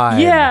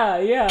slime.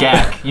 Yeah.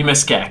 Gak. You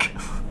miss Gak.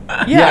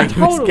 Yeah,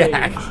 totally.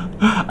 Gak.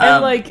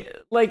 And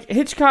like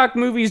Hitchcock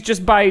movies,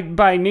 just by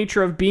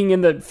nature of being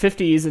in the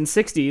 50s and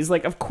 60s,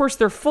 like of course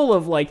they're full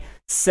of like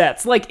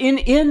sets. Like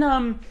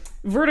in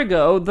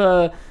Vertigo,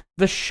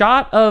 the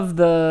shot of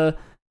the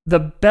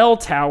bell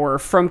tower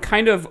from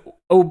kind of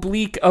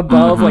oblique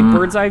above, like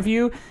bird's eye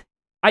view,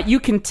 you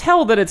can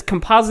tell that it's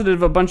composited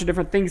of a bunch of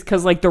different things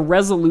because like the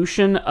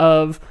resolution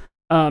of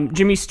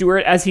Jimmy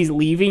Stewart as he's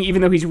leaving,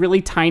 even though he's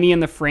really tiny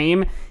in the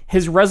frame,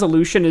 his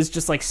resolution is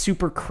just like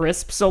super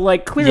crisp. So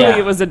like clearly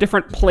it was a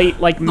different plate,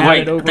 like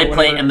matted over. They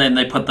plate and then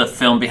they put the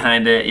film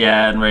behind it.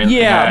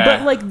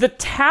 But like the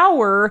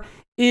tower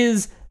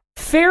is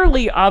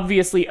fairly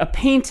obviously a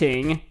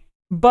painting,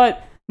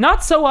 but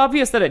not so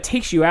obvious that it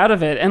takes you out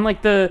of it. And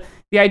like the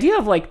idea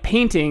of like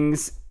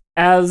paintings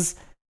as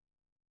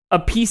a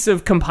piece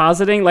of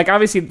compositing, like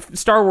obviously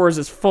Star Wars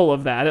is full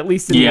of that, at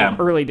least in the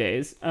early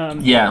days.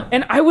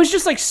 And I was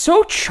just like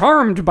so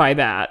charmed by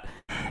that.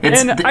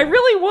 I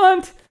really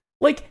want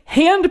like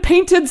hand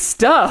painted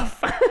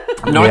stuff.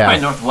 North by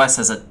Northwest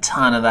has a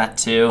ton of that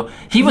too.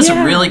 He was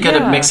really good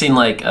at mixing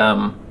like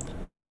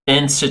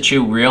in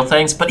situ real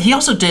things, but he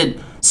also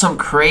did some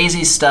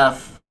crazy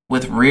stuff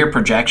with rear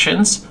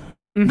projections.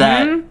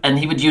 And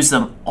he would use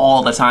them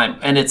all the time,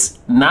 and it's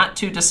not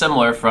too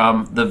dissimilar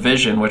from the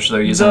Vision, which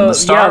they're using in the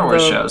Star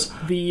Wars shows.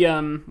 The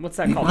what's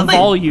that called? The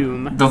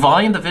volume,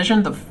 the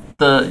Vision,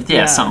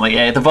 something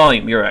like the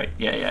volume. You're right.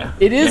 Yeah.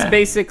 It is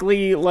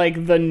basically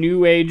like the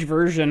new age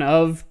version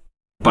of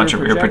bunch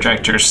of rear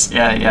projectors.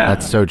 Yeah.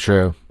 That's so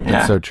true.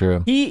 That's so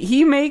true.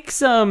 He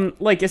makes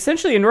like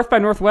essentially in North by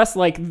Northwest,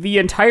 like the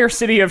entire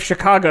city of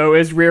Chicago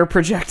is rear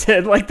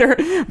projected. Like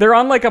they're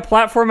on like a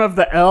platform of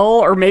the L,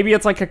 or maybe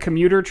it's like a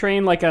commuter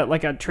train, like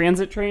a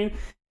transit train,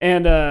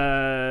 and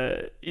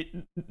the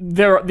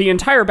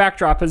entire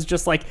backdrop is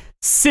just like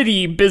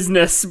city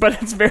business,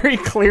 but it's very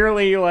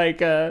clearly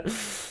like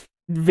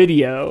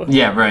video.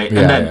 Yeah, right.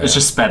 And then it's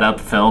just sped up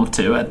film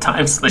too at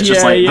times. They're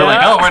like,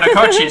 oh, we're in a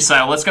car chase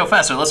style. Let's go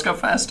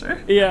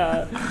faster.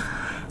 Yeah.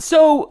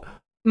 So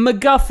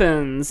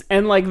MacGuffins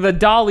and like the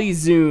dolly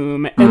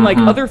zoom and like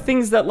other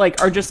things that like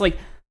are just like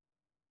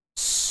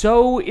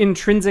so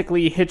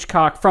intrinsically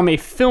Hitchcock from a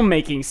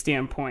filmmaking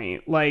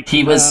standpoint. Like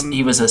he was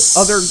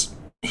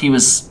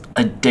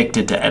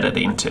addicted to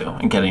editing too,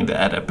 and getting the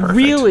edit perfect.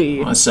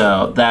 Really?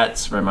 So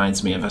that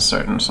reminds me of a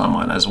certain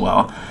someone as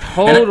well.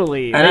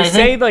 Totally. And I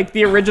say like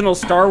the original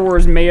Star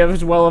Wars may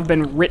as well have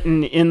been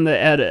written in the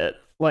edit.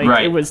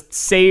 Like it was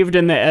saved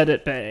in the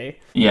edit bay.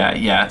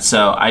 Yeah.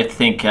 So I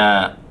think,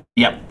 I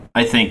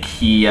think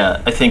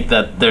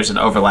that there's an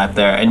overlap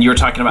there. And you were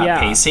talking about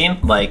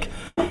pacing. Like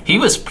he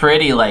was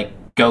pretty like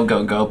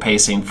go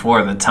pacing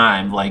for the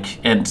time.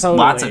 Like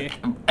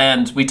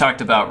and we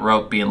talked about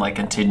Rope being like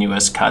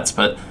continuous cuts,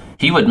 but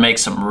he would make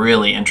some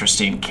really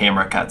interesting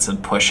camera cuts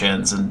and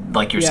push-ins and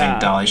like you're saying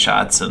dolly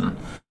shots, and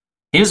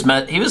he was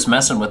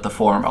messing with the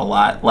form a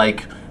lot.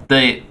 Like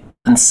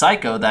in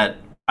Psycho, that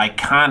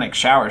iconic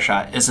shower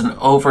shot is an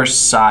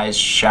oversized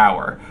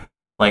shower.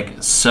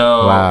 Like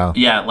so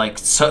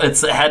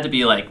it had to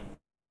be like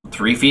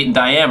 3 feet in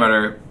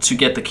diameter to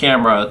get the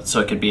camera so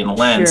it could be in the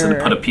lens and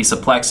put a piece of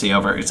plexi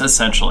over it,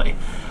 essentially.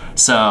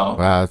 So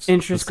wow, that's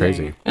interesting. That's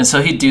crazy. And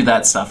so he'd do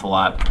that stuff a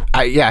lot.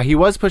 He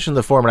was pushing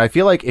the form, and I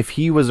feel like if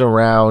he was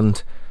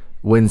around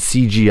when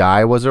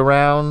CGI was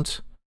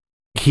around,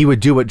 he would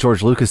do what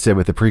George Lucas did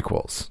with the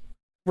prequels.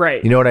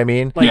 Right. You know what I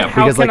mean? Like,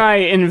 how can I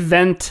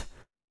invent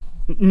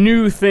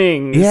new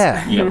things?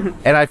 Yeah.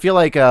 And I feel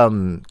like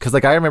because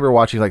like I remember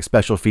watching like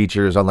special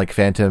features on like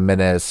Phantom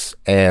Menace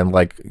and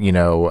like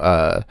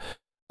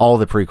all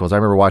the prequels. I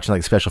remember watching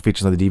like special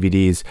features on the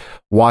DVDs,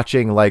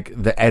 watching like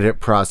the edit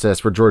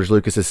process where George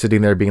Lucas is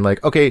sitting there being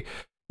like, okay,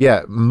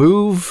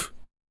 move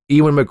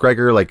Ewan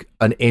McGregor like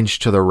an inch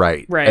to the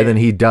right. And then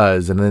he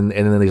does, and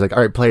then he's like,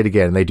 all right, play it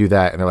again, and they do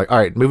that, and they're like, all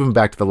right, move him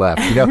back to the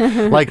left.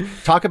 Like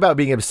talk about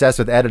being obsessed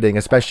with editing,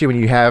 especially when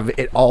you have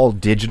it all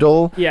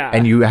digital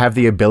and you have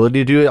the ability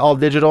to do it all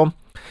digital.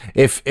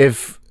 If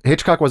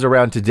Hitchcock was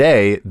around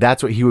today,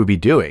 that's what he would be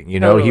doing. You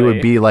know, Totally.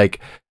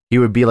 he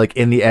would be like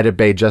in the edit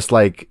bay, just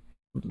like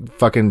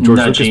fucking George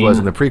Lucas was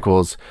in the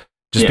prequels,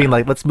 just being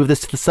like, let's move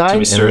this to the side a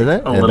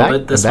little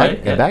bit this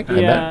way, and back.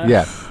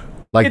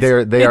 Like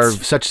they are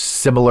such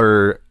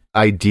similar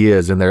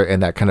ideas in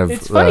that kind of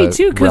it's funny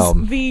too because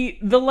realm. the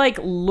like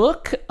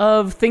look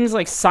of things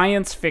like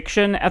science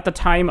fiction at the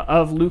time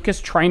of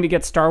Lucas trying to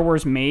get Star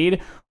Wars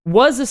made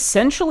was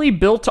essentially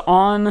built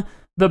on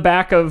the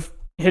back of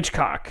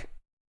Hitchcock.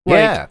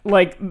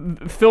 Like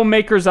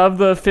filmmakers of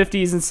the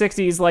 50s and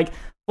 60s, like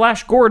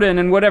Flash Gordon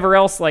and whatever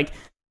else, like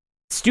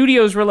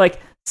studios were like,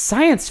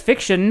 science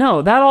fiction,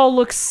 no, that all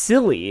looks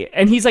silly.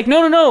 And he's like,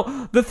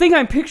 no, the thing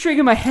I'm picturing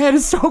in my head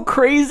is so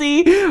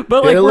crazy,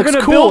 but like we're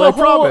gonna build a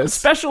whole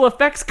special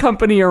effects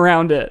company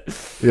around it.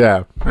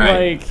 Yeah,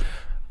 right. Like,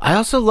 I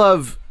also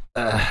love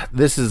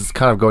this is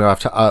kind of going off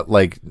to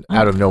like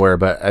out of nowhere,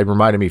 but it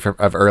reminded me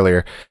of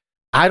earlier.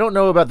 I don't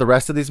know about the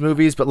rest of these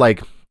movies, but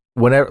like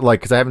whenever, like,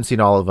 because I haven't seen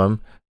all of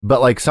them,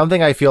 but like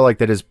something I feel like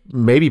that is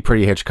maybe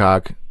pretty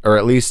Hitchcock, or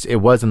at least it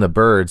was in The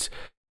Birds,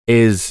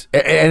 is,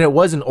 and it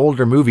was in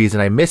older movies,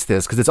 and I missed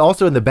this because it's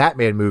also in the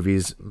Batman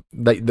movies,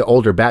 like the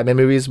older Batman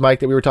movies, Mike,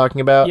 that we were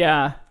talking about.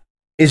 Yeah,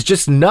 is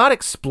just not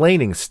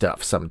explaining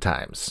stuff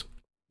sometimes.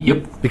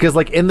 Yep. Because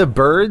like in The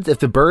Birds, if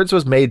The Birds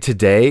was made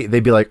today,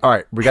 they'd be like, all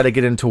right, we got to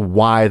get into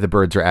why the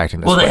birds are acting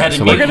this way. They had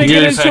to we're going to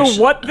get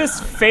into what this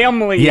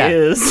family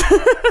is.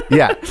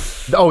 Yeah.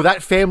 Oh,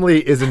 that family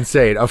is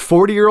insane. A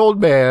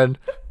 40-year-old man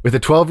with a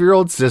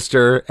 12-year-old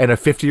sister and a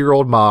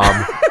 50-year-old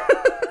mom.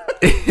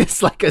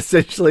 It's like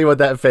essentially what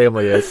that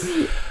family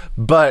is.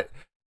 But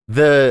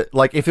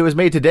if it was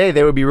made today,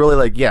 they would be really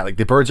like, yeah, like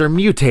the birds are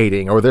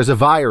mutating, or there's a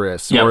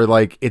virus, or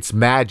like it's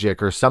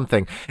magic or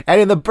something. And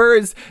in The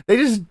Birds, they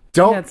just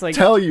don't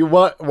tell you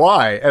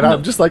why. And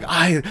I'm just like,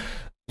 I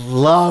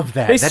love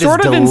that. They that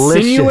sort of delicious.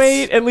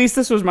 Insinuate, at least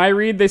this was my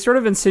read, they sort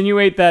of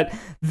insinuate that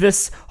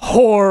this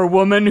whore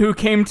woman who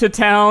came to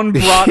town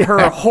brought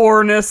her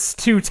whoreness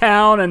to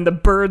town, and the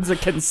birds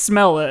can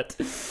smell it.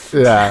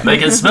 Yeah. They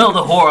can smell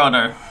the whore on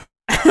her.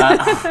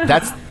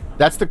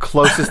 That's the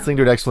closest thing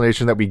to an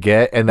explanation that we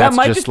get, and that's that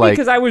might just be like,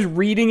 because I was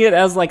reading it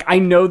as like, I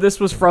know this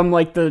was from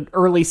like the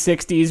early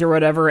 60s or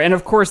whatever, and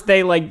of course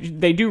they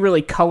do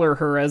really color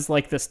her as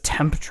like this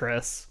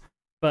temptress,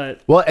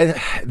 but and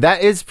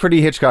that is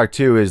pretty Hitchcock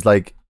too, is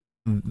like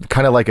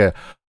kind of like a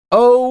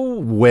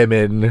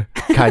women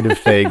kind of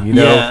thing, you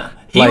know. Yeah.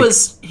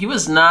 He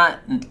was not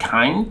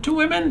kind to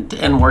women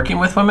and working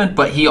with women,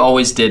 but he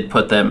always did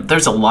put them.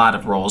 There's a lot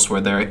of roles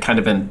where they're kind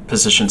of in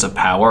positions of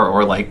power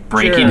or like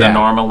breaking the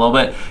norm a little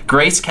bit.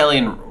 Grace Kelly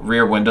in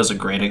Rear Window is a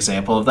great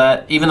example of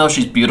that. Even though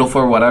she's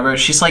beautiful or whatever,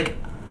 she's like,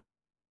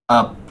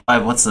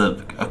 what's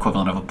the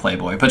equivalent of a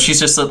playboy? But she's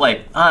just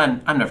like,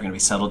 I'm never gonna be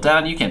settled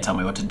down. You can't tell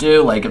me what to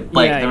do.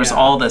 There was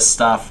all this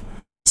stuff.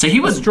 So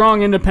he was a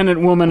strong, independent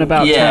woman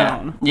about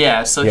town.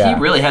 Yeah, so he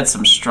really had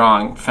some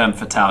strong femme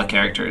fatale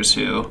characters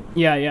who...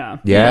 Yeah,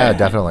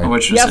 definitely.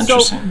 Which was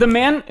interesting. So The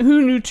Man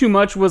Who Knew Too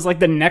Much was like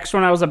the next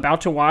one I was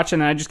about to watch,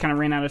 and then I just kind of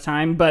ran out of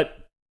time.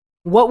 But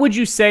what would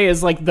you say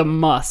is like the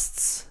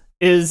musts?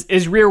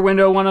 Is Rear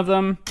Window one of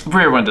them?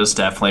 Rear Window's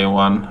definitely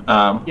one.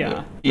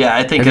 Yeah,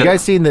 I think... Have you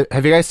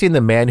guys seen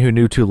The Man Who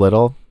Knew Too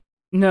Little?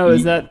 No,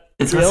 is that...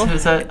 Is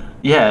that?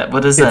 Yeah,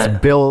 what is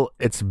that?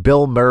 It's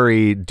Bill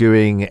Murray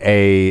doing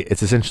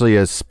it's essentially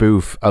a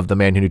spoof of The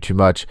Man Who Knew Too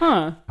Much.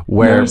 Huh.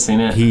 Where never seen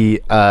it.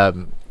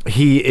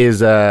 He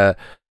is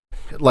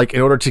like,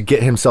 in order to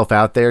get himself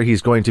out there,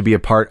 he's going to be a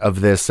part of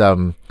this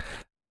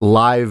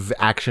live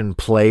action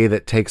play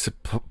that takes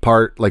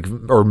part,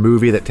 or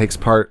movie that takes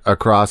part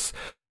across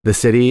the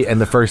city,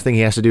 and the first thing he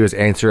has to do is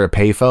answer a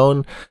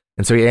payphone.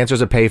 And so he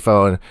answers a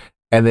payphone,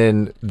 and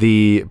then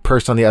the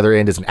person on the other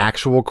end is an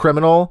actual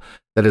criminal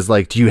that is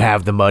like, do you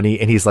have the money?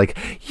 And he's like,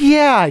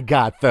 yeah, I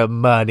got the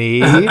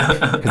money.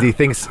 Because he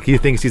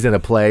thinks he's in a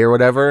play or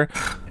whatever.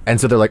 And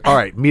so they're like, all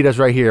right, meet us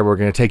right here. We're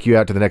going to take you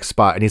out to the next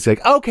spot. And he's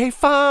like, okay,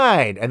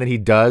 fine. And then he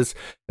does.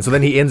 And so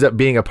then he ends up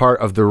being a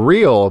part of the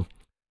real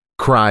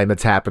crime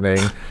that's happening.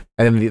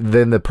 And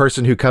then the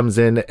person who comes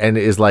in and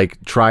is like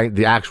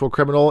the actual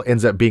criminal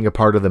ends up being a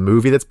part of the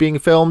movie that's being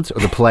filmed, or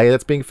the play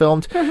that's being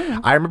filmed.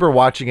 I remember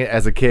watching it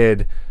as a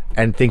kid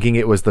and thinking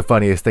it was the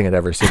funniest thing I'd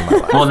ever seen in my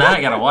life. Well, now I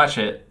got to watch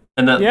it.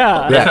 And if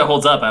it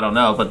holds up, I don't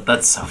know, but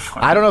that's so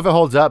funny. I don't know if it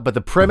holds up, but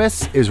the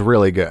premise is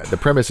really good. The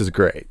premise is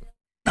great.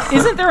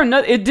 Isn't there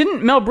another?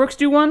 Didn't Mel Brooks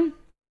do one?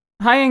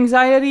 High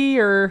Anxiety,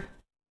 or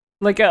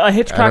like a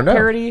Hitchcock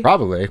parody?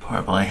 Probably.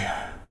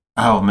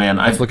 Oh man,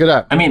 let's look it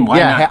up. I mean, why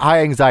not? High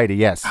Anxiety.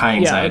 Yes. High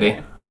Anxiety. Yeah,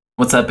 okay.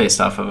 What's that based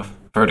off of?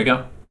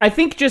 Vertigo? I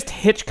think just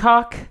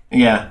Hitchcock.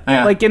 Yeah.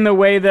 Like in the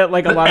way that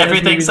like a lot of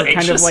everything's movies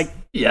are kind of like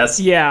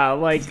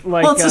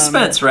like well, it's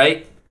suspense,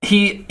 right?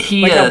 He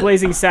like how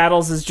Blazing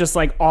Saddles is just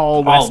like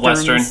all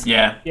Western.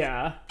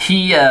 Yeah.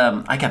 He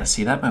I gotta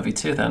see that movie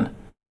too. Then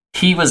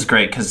he was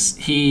great because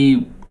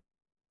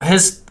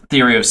his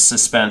theory of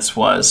suspense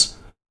was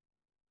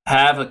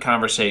have a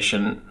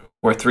conversation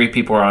where three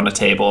people are on a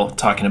table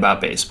talking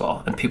about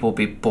baseball, and people will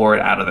be bored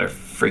out of their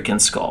freaking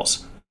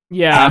skulls.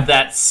 Yeah. Have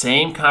that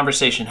same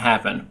conversation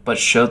happen, but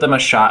show them a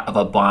shot of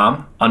a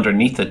bomb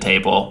underneath the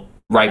table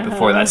right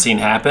before that scene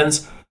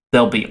happens.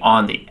 They'll be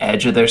on the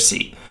edge of their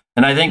seat.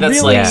 And I think that's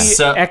really like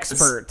so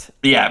expert.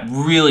 Yeah,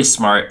 really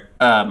smart.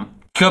 Go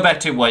back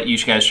to what you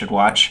guys should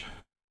watch.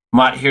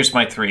 Here's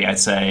my 3, I'd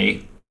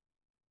say,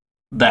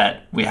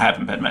 that we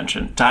haven't been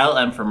mentioned. Dial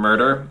M for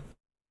Murder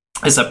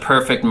is a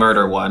perfect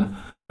murder one,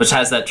 which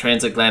has that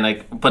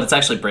transatlantic, but it's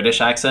actually British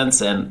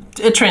accents, and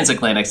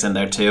transatlantic's in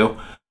there too.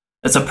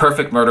 It's a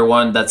perfect murder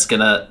one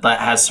that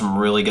has some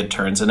really good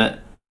turns in it.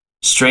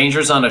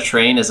 Strangers on a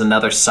Train is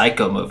another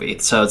Psycho movie,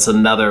 so it's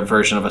another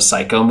version of a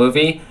Psycho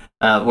movie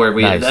where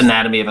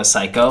Anatomy of a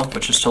Psycho,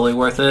 which is totally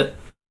worth it.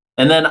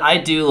 And then I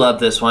do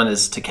love this one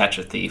is To Catch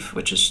a Thief,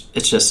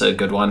 it's just a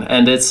good one,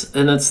 and it's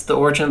the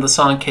origin of the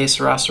song Que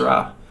Sera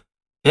Sera.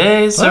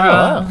 Que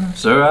Sera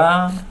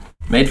Sera,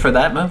 made for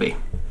that movie.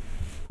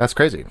 That's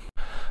crazy.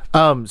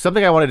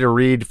 Something I wanted to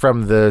read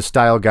from the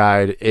style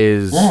guide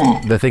is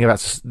the thing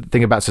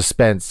about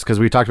suspense, because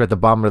we talked about the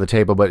bomb under the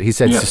table, but he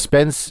said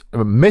suspense,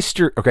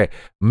 mystery. Okay,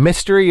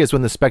 mystery is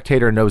when the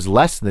spectator knows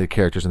less than the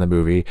characters in the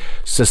movie.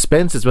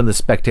 Suspense is when the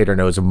spectator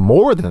knows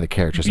more than the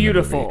characters in the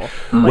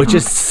movie. Which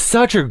is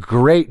such a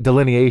great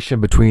delineation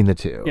between the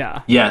two.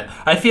 Yeah.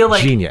 I feel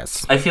like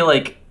genius. I feel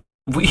like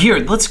here,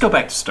 let's go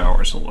back to Star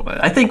Wars a little bit.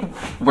 I think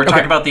we're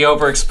talking about the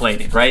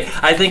over-explaining, right?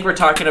 I think we're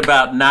talking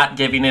about not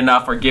giving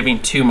enough or giving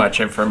too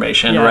much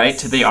information, right,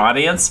 to the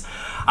audience.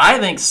 I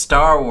think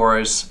Star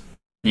Wars,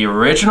 the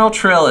original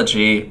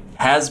trilogy,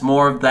 has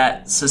more of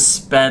that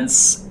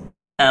suspense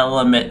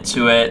element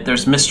to it.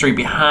 There's mystery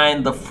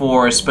behind the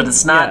Force, but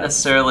it's not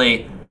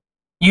necessarily,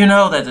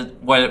 that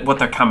what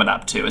they're coming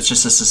up to. It's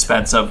just a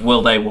suspense of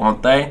will they,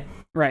 won't they?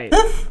 Right.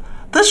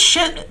 The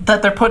shit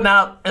that they're putting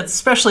out,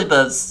 especially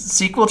the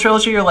sequel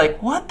trilogy, you're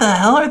like, what the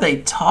hell are they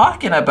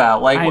talking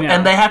about? Like,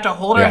 and they have to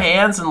hold our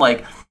hands and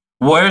like,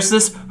 where's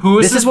this? Who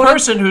is this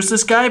person? Who's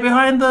this guy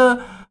behind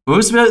the?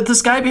 Who's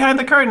this guy behind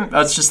the curtain?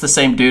 Oh, it's just the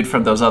same dude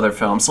from those other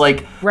films.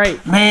 Like,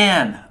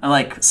 man,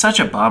 like such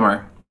a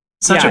bummer.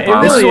 Such a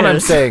bummer. This is what I'm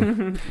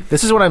saying.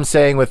 This is what I'm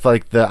saying with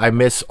like I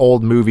miss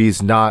old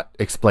movies not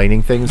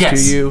explaining things to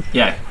you.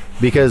 Yeah,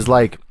 because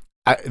like.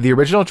 The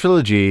original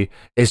trilogy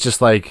is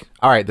just like,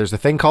 all right, there's a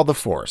thing called the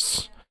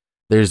Force.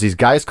 There's these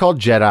guys called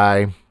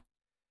Jedi.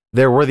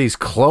 There were these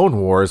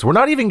Clone Wars. We're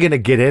not even going to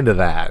get into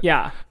that.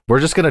 Yeah. We're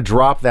just going to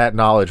drop that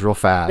knowledge real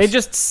fast. They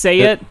just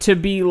say it to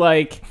be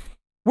like,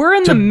 we're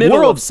in the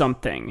middle of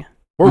something.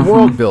 We're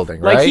world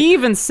building, right? Like, he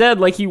even said,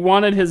 like, he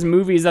wanted his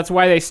movies, that's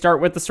why they start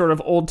with the sort of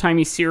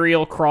old-timey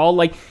serial crawl.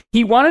 Like,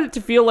 he wanted it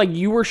to feel like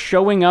you were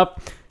showing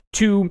up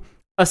to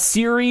a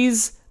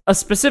series, a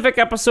specific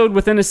episode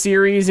within a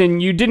series,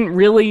 and you don't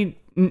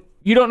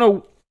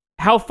know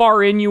how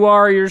far in you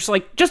are. You're just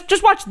like,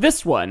 just watch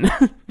this one.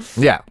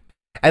 Yeah.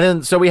 And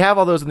then, so we have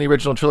all those in the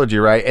original trilogy,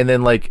 right? And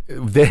then, like,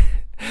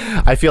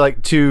 I feel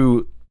like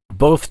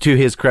both to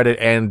his credit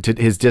and to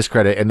his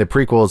discredit, in the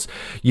prequels,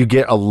 you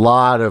get a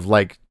lot of,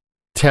 like,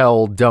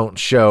 tell, don't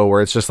show,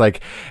 where it's just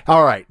like,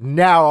 all right,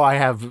 now I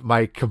have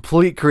my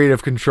complete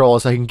creative control,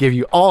 so I can give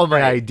you all of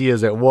my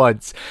ideas at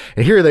once,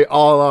 and here they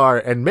all are,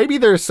 and maybe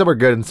some are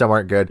good and some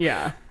aren't good.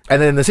 Yeah. And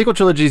then in the sequel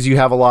trilogies, you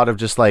have a lot of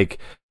just like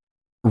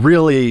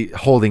really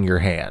holding your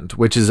hand,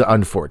 which is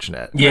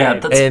unfortunate. Yeah,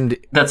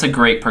 that's a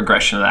great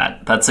progression of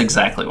that. That's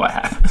exactly what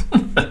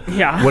happened.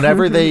 Yeah.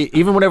 Whenever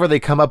they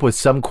come up with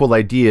some cool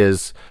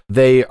ideas,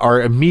 they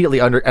are immediately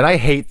under. And I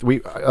hate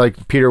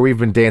Peter. We've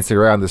been dancing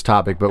around this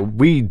topic, but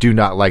we do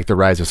not like the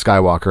Rise of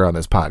Skywalker on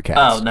this podcast.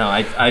 Oh no,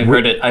 I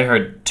heard it. I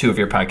heard 2 of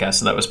your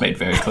podcasts, and that was made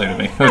very clear to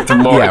me.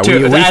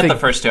 The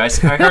first 2. I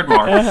heard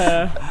more,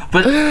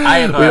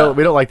 but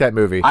we don't like that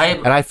movie,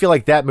 and I feel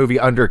like that movie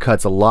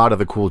undercuts a lot of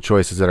the cool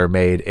choices that are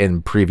made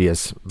in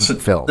previous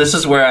films. This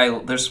is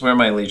where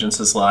my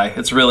allegiances lie.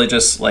 It's really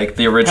just like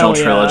the original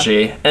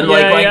trilogy, and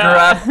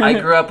I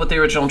grew up with the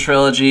original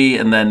trilogy,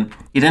 and then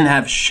you didn't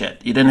have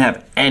shit. You didn't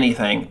have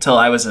anything till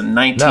I was in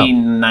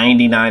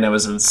 1999. I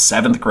was in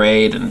 7th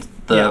grade, and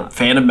the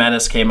Phantom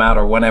Menace came out,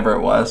 or whenever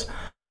it was,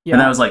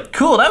 and I was like,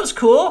 cool. That was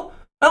cool.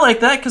 I like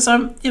that because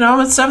I'm in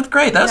 7th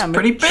grade. That's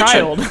pretty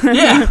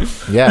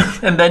bitchin'. Yeah.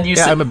 And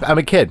then I'm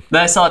a kid.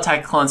 Then I saw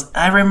Attack of Clones.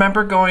 I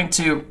remember going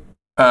to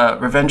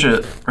Revenge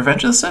of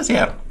the Sith.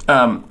 Yeah.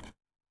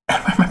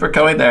 I remember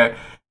going there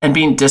and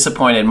being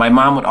disappointed. My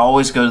mom would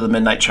always go to the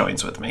midnight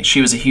showings with me.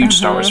 She was a huge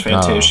Star Wars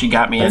fan too. She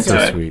got me into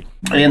it. Sweet.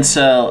 And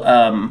so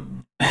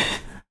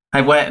I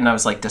went and I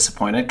was like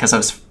disappointed because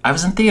I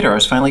was in theater. I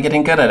was finally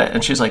getting good at it.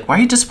 And she's like, "Why are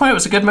you disappointed? It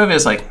was a good movie." I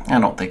was like, "I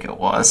don't think it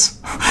was."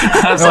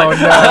 I was like,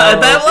 no.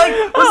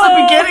 That was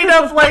the beginning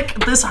of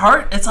like this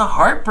It's a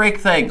heartbreak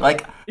thing.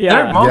 Like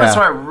there are moments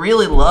where I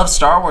really love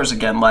Star Wars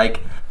again.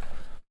 Like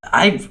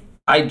I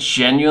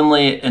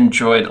genuinely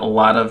enjoyed a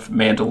lot of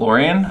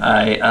Mandalorian.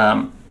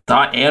 I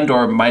thought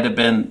Andor might have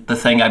been the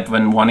thing I've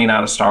been wanting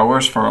out of Star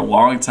Wars for a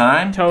long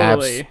time.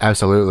 Totally.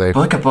 Absolutely.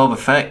 Book of Boba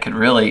Fett could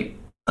really...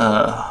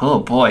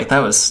 oh boy, that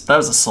was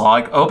a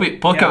slog.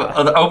 Obi-Wan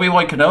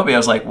Kenobi, I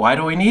was like, why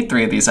do we need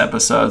 3 of these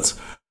episodes?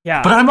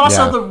 Yeah. But I'm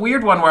also the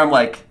weird one where I'm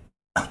like,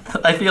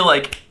 I feel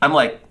like, I'm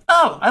like,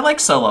 oh, I like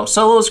Solo.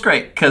 Solo's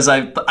great because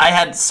I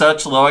had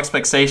such low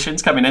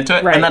expectations coming into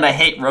it, Right. and then I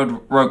hate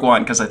Rogue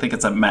One because I think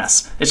it's a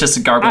mess. It's just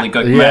a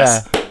gobbledygook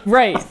mess.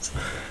 Right.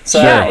 So,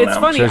 Yeah, I don't it's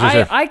know. funny.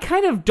 Sure. I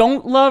kind of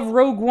don't love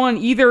Rogue One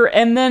either,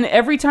 and then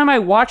every time I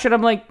watch it,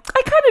 I'm like,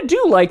 I kind of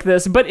do like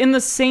this, but in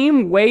the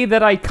same way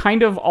that I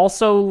kind of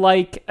also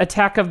like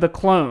Attack of the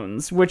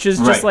Clones, which is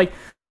just Right. like,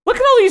 look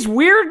at all these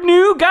weird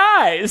new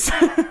guys.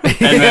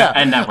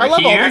 And now I we're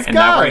love all here, these and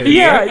now we're guys. here,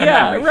 Yeah, and yeah,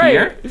 now we're right.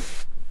 here.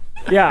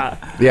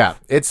 Yeah. Yeah,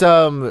 it's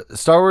Star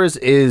Wars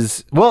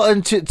is well,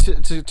 and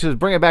to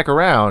bring it back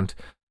around,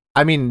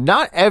 I mean,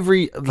 not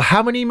every.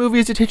 How many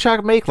movies did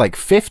Hitchcock make? Like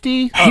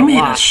 50? He made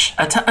lot.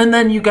 and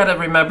then you got to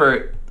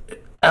remember,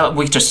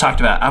 we just talked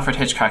about Alfred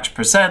Hitchcock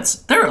Presents.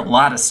 There are a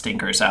lot of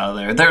stinkers out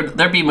there.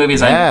 There'd be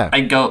movies Yeah. I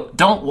go,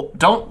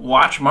 don't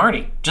watch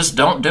Marty. Just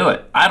don't do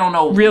it. I don't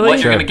know Really? what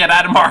you're Sure. gonna get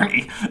out of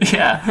Marty.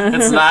 Yeah,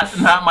 it's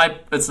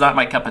not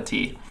my cup of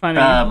tea.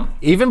 Funny.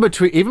 Even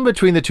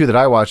between the two that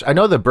I watched, I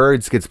know The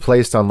Birds gets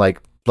placed on like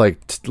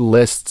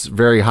lists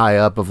very high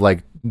up of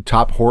like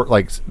top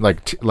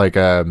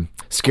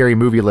scary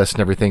movie lists and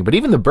everything. But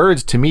even The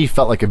Birds to me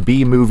felt like a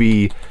B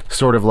movie,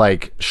 sort of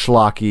like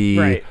schlocky.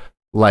 Right.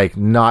 Like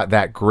not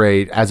that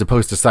great, as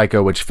opposed to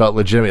Psycho, which felt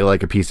legitimately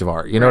like a piece of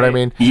art. You know what I Right.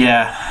 mean?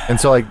 Yeah, And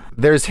so like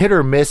there's hit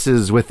or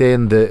misses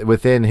within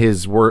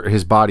his work,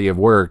 his body of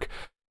work,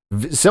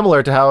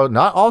 similar to how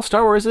not all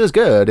Star Wars is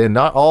good and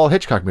not all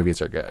Hitchcock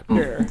movies are good.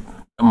 Sure.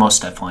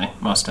 most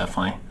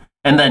definitely.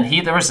 And then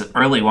there was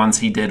early ones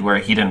he did where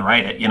he didn't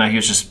write it. You know,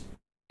 he's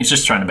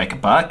just trying to make a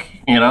buck.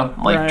 You know,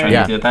 like Right. trying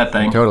Yeah. to do that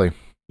thing. Totally.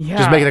 Yeah.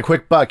 Just making a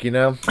quick buck, you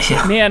know?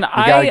 Yeah. Man,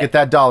 You gotta get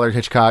that dollar,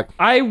 Hitchcock.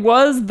 I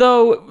was,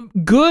 though,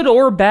 good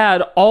or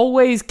bad,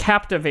 always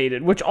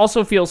captivated, which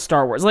also feels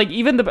Star Wars. Like,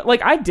 even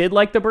I did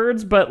like The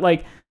Birds, but,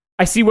 like,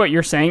 I see what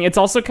you're saying. It's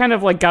also kind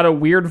of, like, got a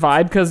weird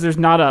vibe because there's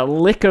not a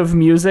lick of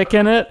music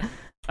in it.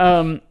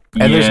 And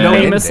there's no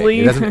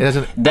Famously. ending. It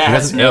doesn't That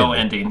has doesn't no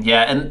end. ending.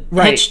 Yeah, and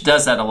Right. Hitch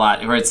does that a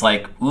lot, where it's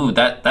like, ooh,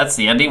 that's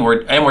the ending.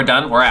 We're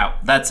done. We're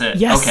out. That's it.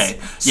 Yes. Okay.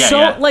 Yeah. So,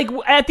 yeah. like,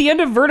 at the end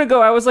of Vertigo,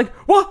 I was like,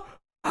 what?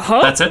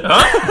 Huh? That's it.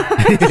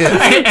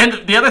 Huh?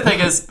 And the other thing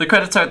is the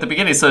credits are at the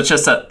beginning, so it's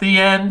just at the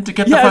end to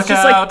get the Yeah, fuck it's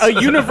just out. like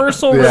a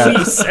universal Yeah.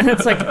 release. And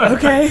it's like,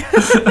 okay.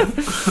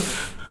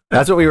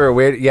 That's what we were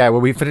waiting. Yeah,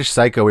 when we finished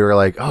Psycho, we were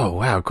like, "Oh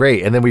wow,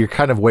 great!" And then we were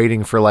kind of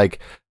waiting for like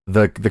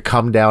the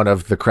come down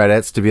of the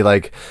credits to be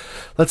like,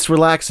 "Let's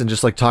relax and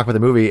just like talk about the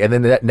movie." And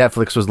then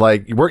Netflix was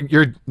like, "You're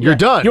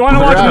done. You want to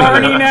We're watch out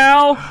of here." Marnie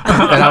now?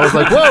 And I was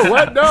like, "Whoa,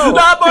 what? No,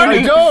 Not Marty.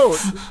 I don't.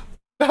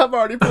 Not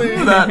Marty,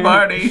 please." Not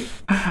Marty.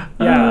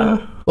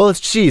 Yeah. Well,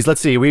 let's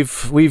see.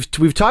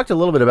 We've talked a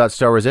little bit about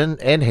Star Wars and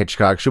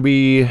Hitchcock. Should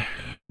we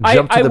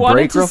jump to I the wanted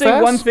break to real say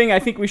fast? one thing. I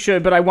think we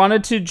should, but I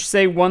wanted to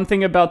say one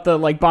thing about the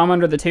like bomb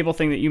under the table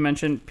thing that you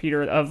mentioned,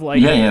 Peter. Of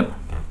like, Yeah.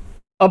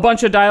 a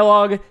bunch of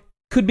dialogue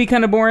could be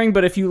kind of boring,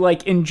 but if you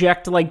like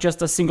inject like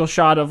just a single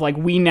shot of like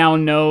we now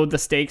know the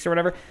stakes or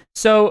whatever.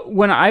 So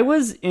when I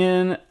was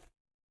in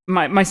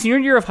my senior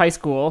year of high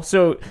school,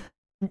 so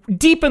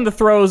deep in the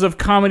throes of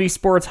comedy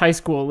sports high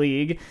school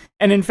league,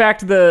 and in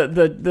fact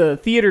the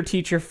theater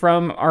teacher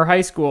from our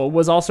high school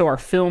was also our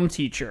film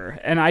teacher,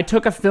 and I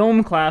took a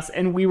film class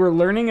and we were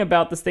learning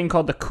about this thing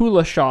called the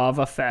Kuleshov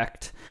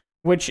effect,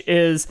 which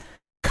is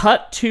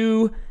cut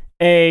to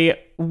a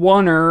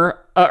oneer,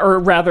 or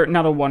rather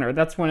not a oneer,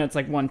 that's when it's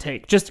like one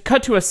take, just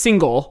cut to a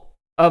single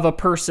of a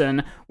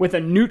person with a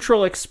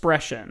neutral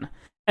expression,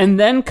 and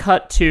then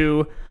cut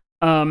to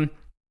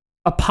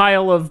a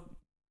pile of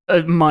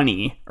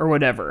money or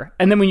whatever.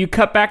 And then when you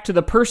cut back to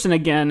the person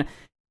again,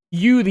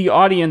 you, the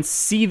audience,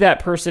 see that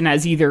person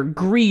as either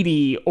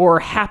greedy or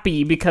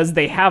happy because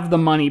they have the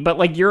money, but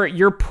like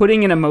you're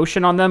putting an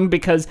emotion on them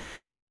because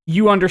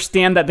you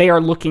understand that they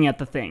are looking at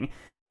the thing.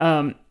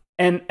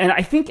 And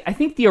I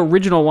think the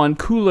original one,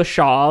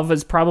 Kuleshov,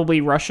 is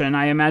probably Russian.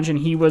 I imagine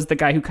he was the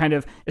guy who kind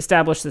of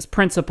established this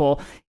principle.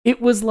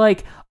 It was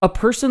like a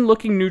person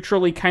looking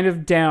neutrally kind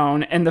of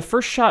down, and the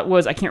first shot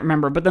was, I can't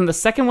remember, but then the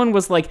second one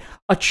was like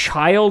a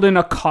child in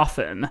a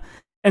coffin.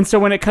 And so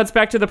when it cuts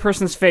back to the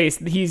person's face,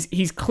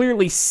 he's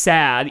clearly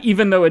sad,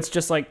 even though it's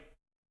just like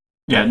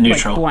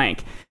Neutral. like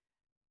blank.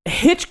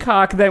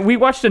 Hitchcock, then we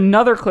watched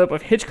another clip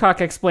of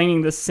Hitchcock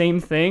explaining the same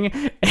thing,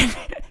 and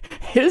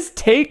his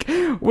take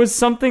was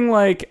something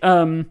like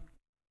a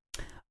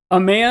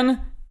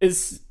man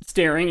is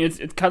staring,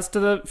 it cuts to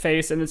the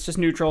face and it's just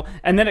neutral,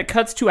 and then it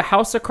cuts to a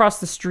house across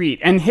the street,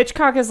 and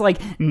Hitchcock is like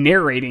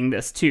narrating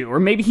this too, or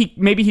maybe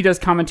he does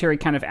commentary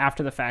kind of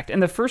after the fact,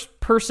 and the first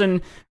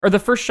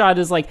shot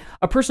is like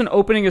a person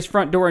opening his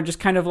front door and just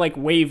kind of like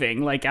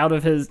waving like out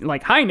of his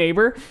like hi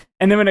neighbor,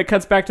 and then when it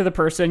cuts back to the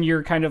person,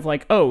 you're kind of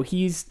like, oh,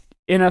 he's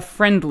in a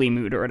friendly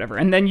mood or whatever.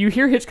 And then you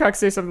hear Hitchcock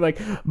say something like,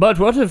 but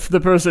what if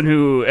the person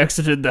who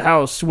exited the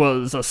house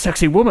was a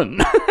sexy woman?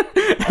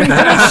 And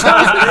then it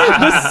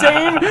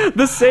shows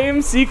the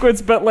same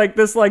sequence, but like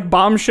this like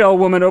bombshell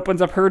woman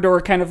opens up her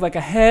door, kind of like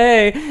a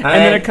hey, and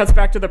then it cuts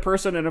back to the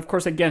person, and of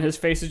course again his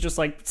face is just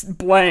like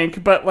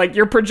blank, but like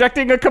you're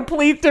projecting a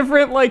complete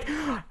different like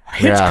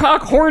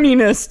Hitchcock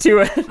horniness to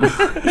it.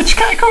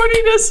 Hitchcock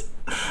horniness.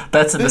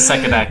 That's in the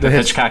second act of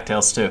Hitchcock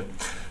Tales too.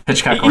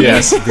 Hitchcock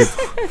horniness.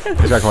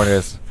 Hitchcock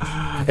horniness.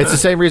 It's the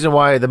same reason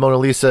why the Mona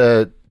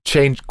Lisa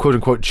quote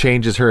unquote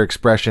changes her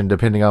expression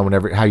depending on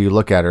how you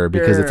look at her,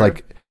 because it's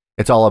like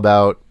it's all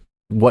about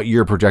what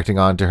you're projecting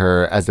onto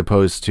her as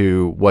opposed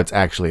to what's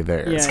actually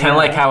there. It's kind of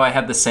like how I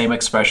have the same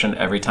expression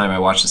every time I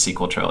watch the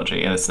sequel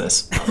trilogy, and it's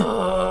this.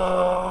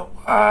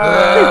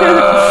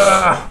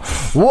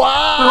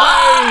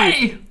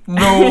 Why?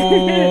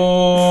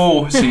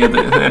 No. See,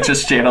 I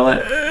just channel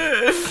it.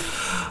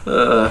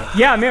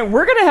 Yeah, man,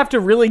 we're gonna have to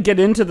really get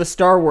into the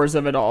Star Wars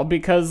of it all,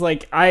 because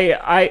like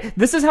I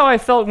this is how I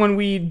felt when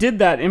we did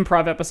that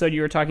improv episode you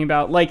were talking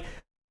about. Like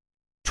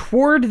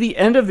toward the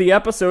end of the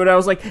episode, I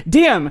was like,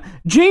 damn,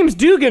 James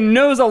Dugan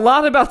knows a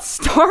lot about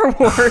Star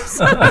Wars.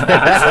 We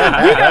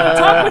gotta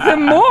talk with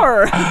him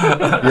more.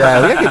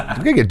 Yeah,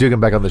 we gotta get Dugan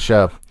back on the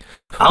show.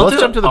 I'll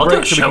do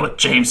a show with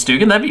James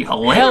Dugan. That'd be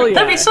hilarious. Yeah.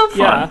 That'd be so fun.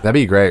 Yeah. That'd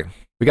be great.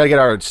 We gotta get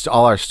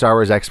all our Star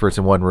Wars experts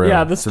in one room.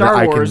 Yeah, the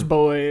Star Wars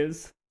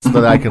boys. So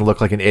that I can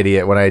look like an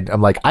idiot when I'm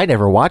like, I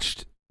never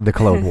watched the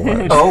Clone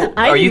Wars. Oh,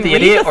 are you the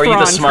idiot or are you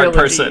the smart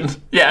person?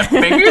 Yeah,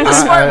 maybe you're the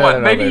smart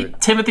one. Maybe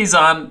Timothy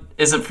Zahn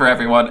isn't for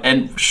everyone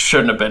and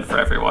shouldn't have been for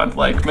everyone.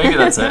 Like, maybe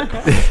that's it.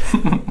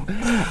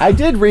 I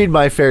did read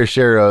my fair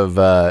share of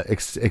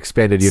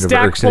expanded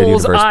universe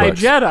Stackpole's books. I,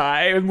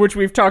 Jedi, which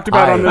we've talked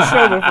about on the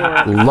show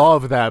before.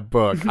 Love that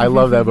book. I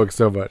love that book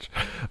so much.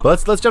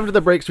 But let's jump to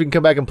the break so we can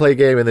come back and play a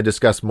game and then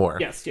discuss more.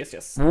 Yes.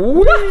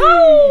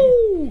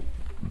 Woohoo!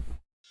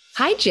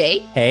 Hi,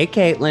 Jake. Hey,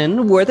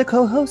 Caitlin. We're the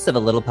co-hosts of a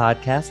little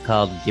podcast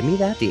called Gimme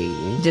That D.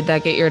 Did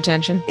that get your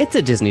attention? It's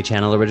a Disney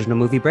Channel original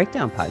movie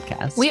breakdown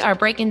podcast. We are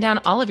breaking down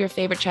all of your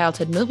favorite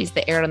childhood movies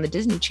that aired on the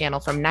Disney Channel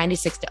from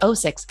 96 to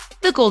 06,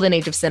 the golden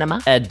age of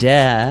cinema.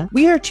 Duh.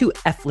 We are two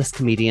F-list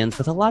comedians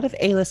with a lot of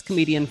A-list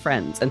comedian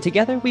friends, and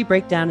together we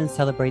break down and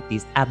celebrate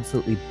these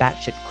absolutely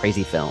batshit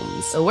crazy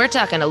films. So we're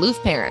talking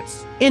aloof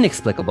parents,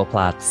 inexplicable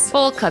plots,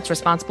 bold cuts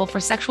responsible for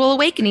sexual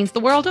awakenings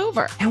the world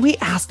over. And we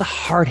ask the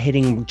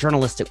hard-hitting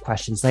journalistic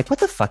questions like, what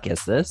the fuck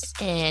is this?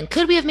 And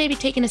could we have maybe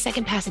taken a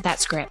second pass at that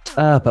script?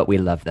 But we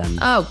love them.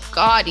 Oh,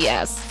 God,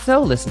 yes.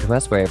 So listen to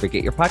us wherever you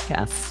get your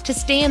podcasts. To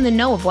stay in the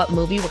know of what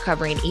movie we're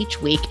covering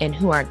each week and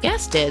who our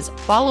guest is,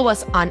 follow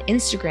us on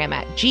Instagram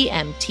at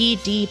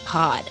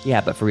GMTDpod. Yeah,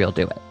 but for real,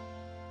 do it.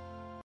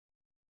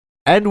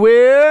 And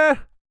we're...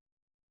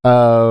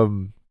 I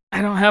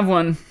don't have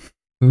one.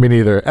 Me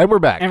neither. And we're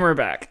back.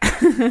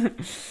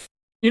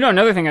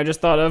 Another thing I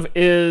just thought of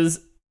is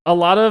a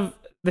lot of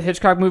the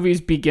Hitchcock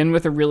movies begin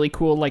with a really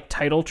cool like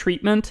title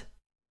treatment.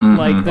 Mm-hmm.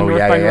 Like the North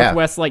by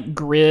Northwest like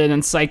grid,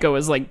 and Psycho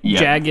is like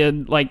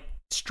jagged like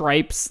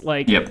stripes,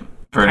 like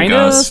kind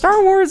of Star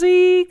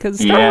Warsy, because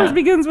Star Wars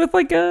begins with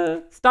like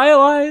a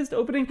stylized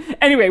opening.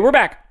 Anyway, we're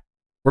back.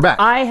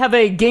 I have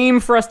a game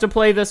for us to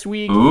play this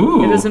week.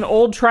 Ooh. It is an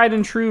old tried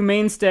and true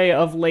mainstay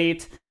of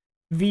late.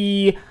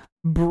 The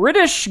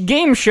British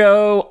game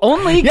show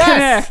Only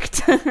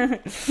Connect.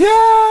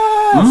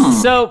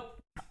 Yes! So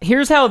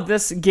here's how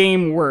this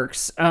game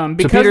works.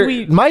 Because so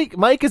Peter,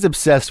 Mike is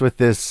obsessed with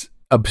this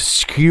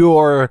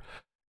obscure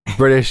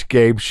British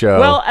game show.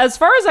 Well, as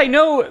far as I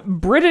know,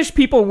 British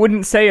people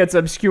wouldn't say it's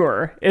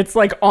obscure. It's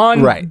like on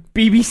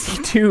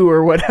BBC Two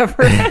or whatever.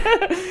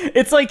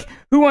 It's like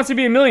Who Wants to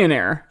Be a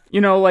Millionaire?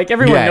 Like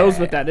everyone knows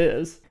what that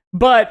is.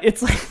 But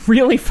it's like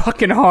really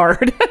fucking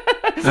hard.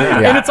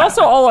 And it's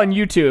also all on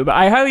YouTube.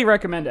 I highly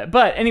recommend it.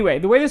 But anyway,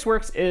 the way this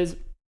works is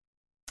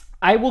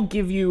I will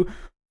give you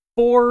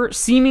 4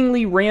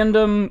 seemingly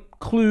random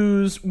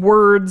clues,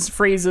 words,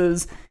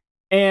 phrases,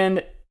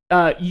 and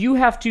you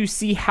have to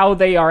see how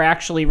they are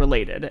actually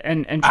related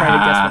and try to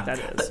guess what that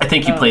is. I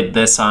think you played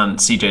this on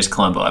CJ's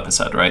Columbo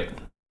episode, right?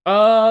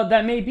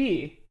 That may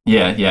be.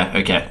 Yeah,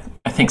 okay.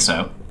 I think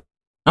so.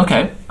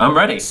 Okay, I'm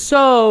ready.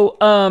 So,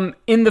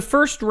 in the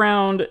first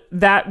round,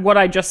 that what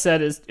I just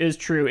said is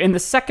true. In the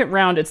second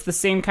round, it's the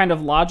same kind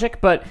of logic,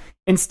 but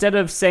instead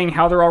of saying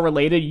how they're all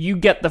related, you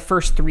get the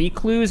first 3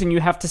 clues, and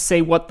you have to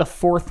say what the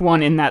 4th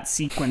one in that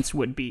sequence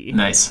would be.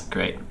 Nice,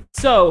 great.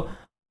 So,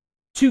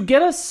 to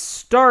get us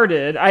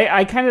started,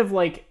 I kind of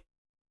like...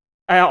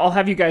 I'll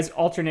have you guys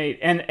alternate,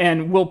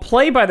 and we'll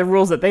play by the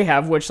rules that they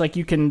have, which like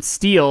you can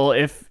steal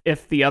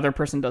if the other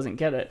person doesn't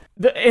get it.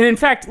 And in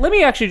fact, let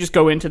me actually just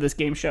go into this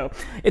game show.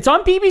 It's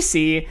on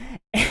BBC.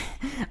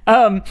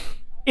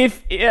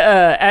 If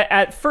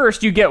at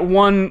first you get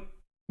one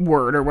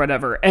word or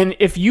whatever, and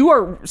if you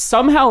are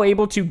somehow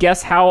able to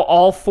guess how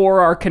all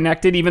 4 are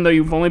connected, even though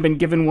you've only been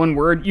given one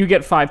word, you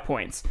get 5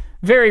 points.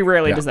 Very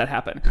rarely does that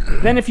happen.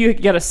 Then if you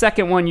get a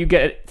second one, you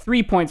get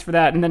 3 points for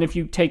that. And then if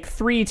you take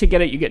 3 to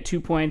get it, you get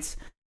 2 points.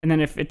 And then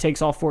if it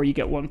takes all 4, you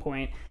get 1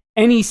 point.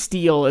 Any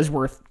steal is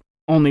worth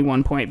only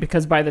 1 point,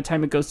 because by the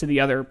time it goes to the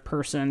other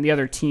person, the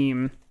other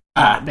team,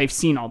 they've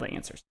seen all the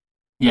answers.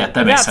 Yeah,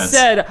 that makes sense.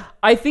 That said,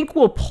 I think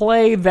we'll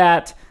play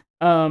that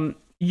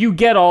you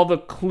get all the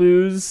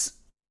clues,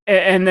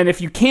 and then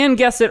if you can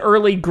guess it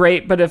early,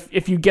 great. But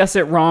if you guess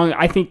it wrong,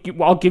 I think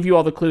I'll give you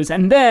all the clues.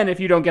 And then if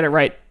you don't get it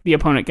right, the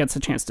opponent gets a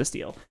chance to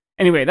steal.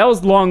 Anyway, that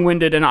was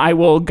long-winded, and I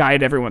will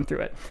guide everyone through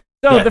it.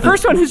 So the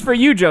first one is for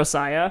you,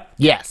 Josiah.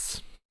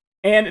 Yes.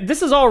 And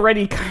this is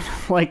already kind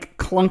of like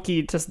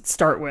clunky to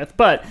start with,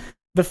 but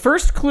the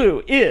first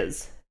clue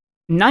is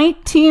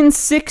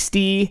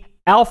 1960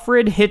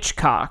 Alfred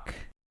Hitchcock.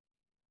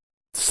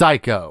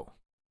 Psycho.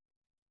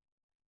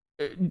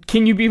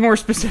 Can you be more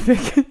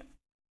specific?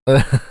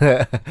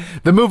 The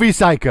movie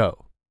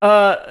Psycho.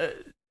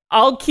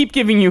 I'll keep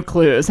giving you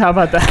clues. How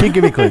about that? Keep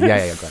giving clues.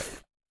 Yeah, got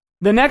it.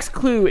 The next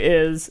clue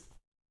is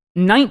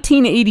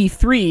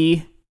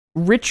 1983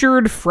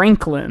 Richard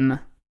Franklin.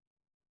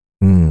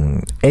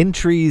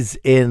 Entries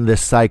in the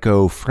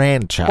Psycho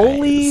franchise.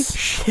 Holy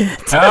shit.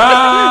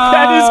 Oh,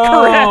 that is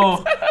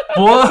correct.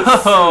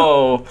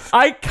 Whoa.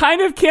 I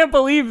kind of can't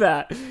believe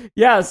that.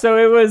 Yeah, so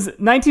it was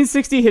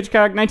 1960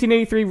 Hitchcock,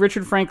 1983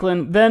 Richard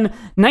Franklin, then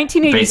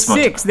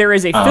 1986 there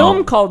is a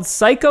film called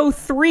Psycho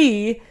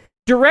 3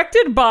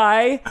 directed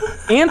by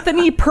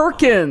Anthony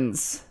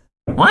Perkins.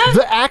 What?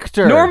 The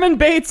actor. Norman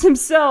Bates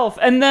himself.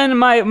 And then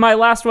my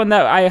last one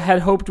that I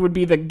had hoped would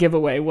be the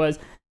giveaway was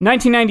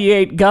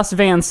 1998 Gus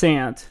Van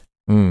Sant.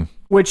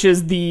 Which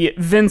is the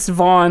Vince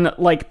Vaughn,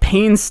 like,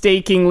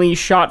 painstakingly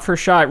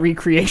shot-for-shot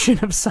recreation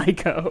of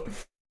Psycho.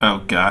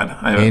 Oh, God.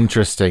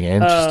 Interesting.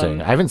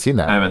 I haven't seen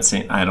that.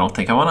 I don't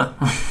think I want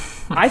to.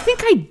 I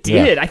think I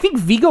did. Yeah. I think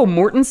Viggo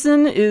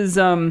Mortensen is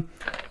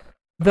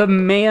the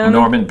man...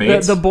 Norman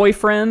Bates? The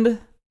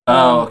boyfriend.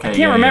 Oh, okay. I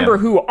can't remember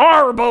who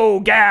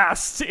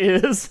Arbogast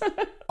is.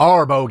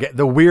 Arbogast,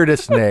 the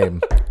weirdest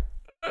name.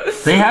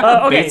 They have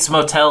a Bates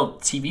Motel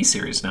TV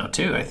series now,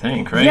 too, I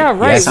think, right? Yeah,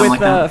 right,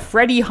 with like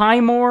Freddie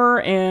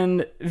Highmore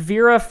and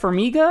Vera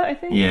Farmiga, I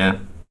think? Yeah,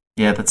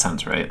 that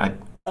sounds right.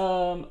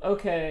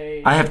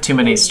 Okay. I have too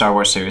many Star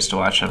Wars series to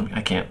watch.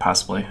 I can't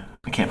possibly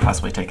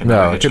take it.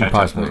 No, it couldn't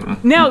possibly.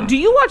 Now, do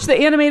you watch the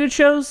animated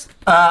shows?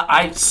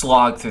 I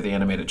slog through the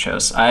animated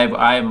shows.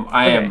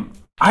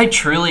 I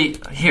truly,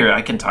 here,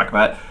 I can talk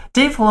about it.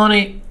 Dave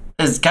Filoni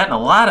has gotten a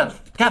lot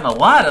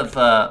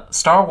of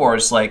Star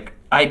Wars, like,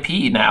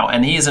 IP now,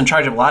 and he is in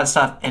charge of a lot of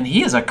stuff, and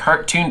he is a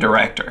cartoon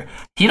director.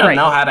 He doesn't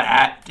know how to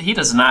act. He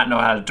does not know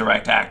how to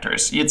direct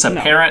actors. It's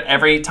apparent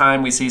every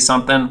time we see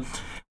something.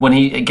 When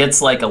he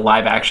gets like a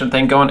live action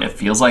thing going, it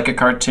feels like a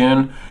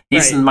cartoon.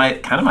 He's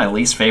my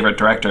least favorite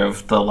director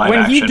of the live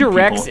action. When he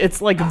directs, people.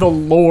 It's like the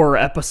lore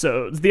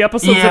episodes. The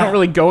episodes don't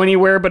really go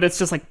anywhere, but it's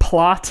just like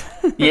plot.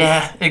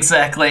 Yeah,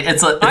 exactly.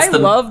 I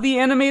love the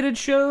animated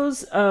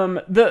shows.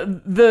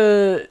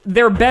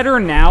 They're better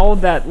now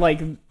that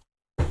like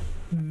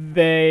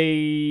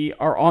they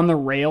are on the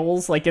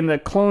rails. Like in the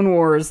Clone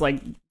Wars,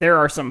 like there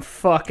are some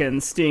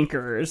fucking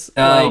stinkers.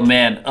 Oh like,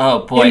 man,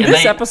 oh boy! In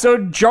this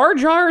episode, Jar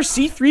Jar,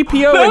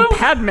 C-3PO, and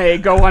Padme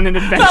go on an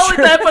adventure.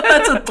 But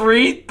that's a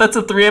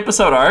 3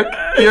 episode arc.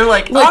 You're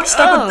like I'm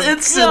stuck with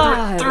it's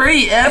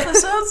 3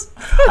 episodes.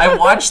 I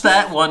watched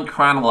that one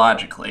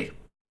chronologically,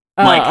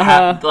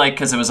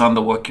 because it was on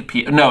the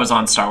Wikipedia. No, it was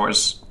on Star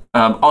Wars.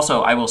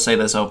 Also, I will say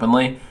this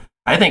openly.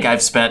 I think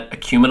I've spent a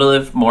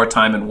cumulative more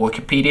time in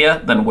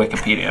Wikipedia than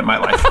Wikipedia in my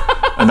life.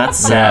 And that's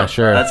sad. Yeah,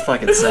 sure. That's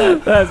fucking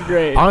sad. That's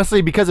great.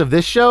 Honestly, because of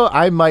this show,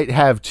 I might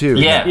have too.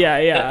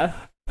 Yeah.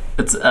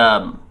 It's,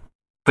 but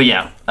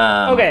yeah.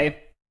 Okay.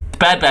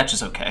 Bad Batch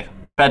is okay.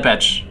 Bad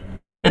Batch,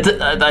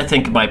 I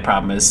think my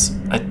problem is,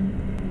 I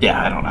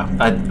don't know.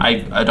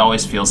 It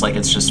always feels like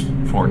it's just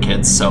for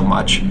kids so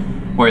much.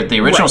 Where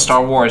the original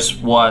Star Wars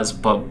was,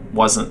 but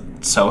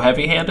wasn't so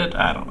heavy-handed.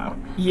 I don't know.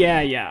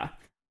 Yeah.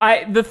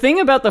 The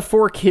thing about the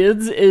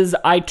 4Kids is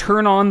I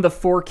turn on the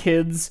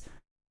 4Kids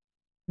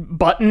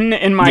button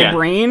in my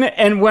brain,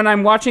 and when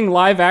I'm watching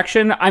live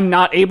action, I'm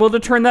not able to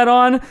turn that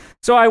on.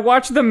 So I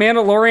watch The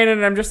Mandalorian,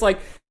 and I'm just like,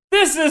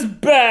 this is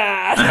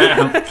bad.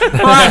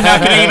 Well, I'm not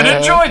going to even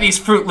enjoy these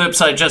Fruit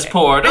Loops I just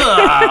poured.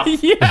 Yeah.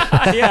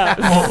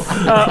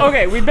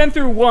 Okay, we've been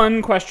through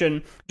one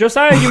question.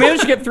 Josiah, you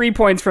managed to get 3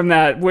 points from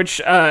that, which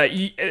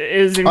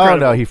is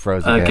incredible. Oh, no, he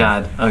froze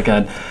again. Oh,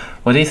 God.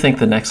 What do you think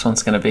the next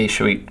one's going to be?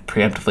 Should we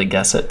preemptively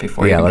guess it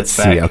before he gets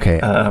back? Yeah, let's see. Okay.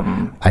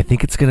 I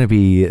think it's going to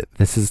be,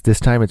 this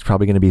time it's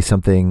probably going to be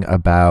something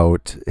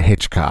about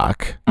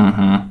Hitchcock.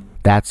 Mm-hmm.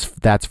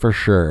 That's for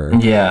sure.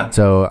 Yeah.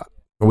 So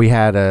we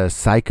had a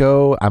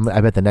Psycho.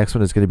 I bet the next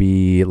one is going to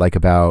be like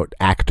about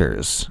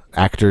actors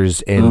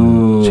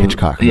in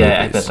Hitchcock movies.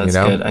 Yeah, I bet that's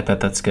good. I bet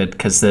that's good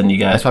because then you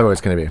guys. That's probably what it's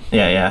going to be.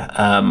 Yeah.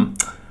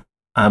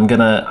 I'm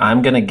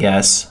gonna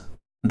guess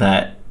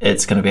that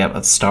it's gonna be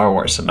about Star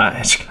Wars and not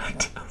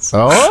Hitchcock.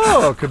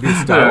 Oh, it could be a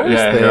Star Wars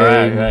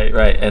thing.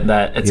 Right. And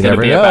that it's going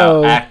to be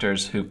about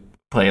actors who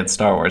play in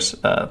Star Wars,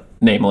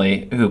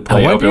 namely who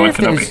play Obi-Wan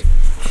Kenobi.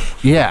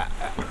 Yeah.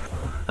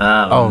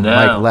 Oh, no.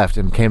 Mike left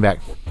and came back.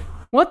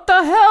 What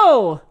the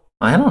hell?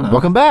 I don't know.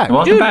 Welcome back.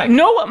 Dude,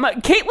 no,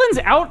 Caitlin's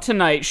out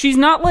tonight. She's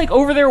not like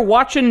over there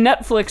watching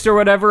Netflix or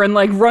whatever and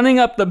like running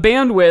up the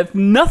bandwidth.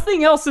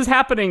 Nothing else is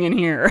happening in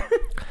here.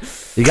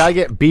 You gotta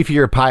get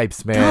beefier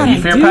pipes, man. God,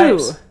 Beefier I do.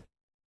 pipes.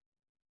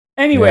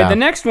 Anyway, Yeah. the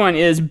next one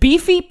is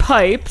beefy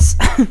pipes.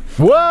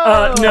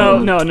 Whoa! No.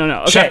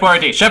 Okay. Chef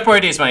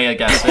Boyardee is my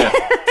guess. Yeah.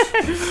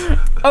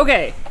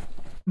 Okay.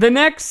 The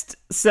next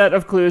set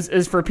of clues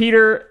is for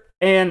Peter,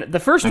 and the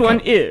first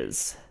one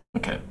is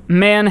Okay.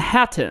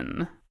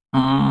 Manhattan.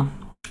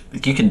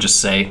 You can just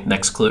say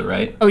next clue,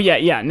 right? Oh,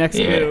 yeah. Next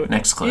clue.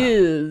 Next clue.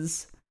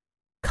 Is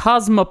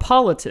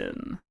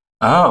cosmopolitan.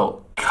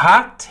 Oh,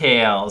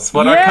 cocktails.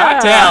 What are Yeah.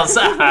 cocktails?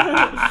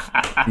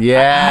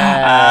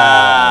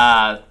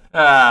 Yeah.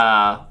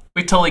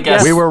 We totally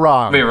guessed. We were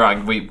wrong. We were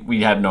wrong.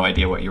 We had no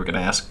idea what you were going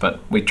to ask, but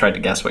we tried to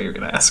guess what you were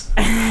going to ask.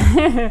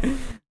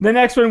 The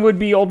next one would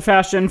be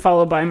old-fashioned,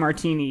 followed by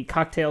martini.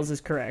 Cocktails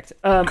is correct.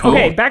 Cool.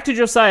 Okay, back to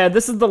Josiah.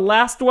 This is the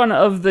last one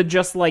of the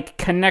just, like,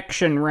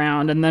 connection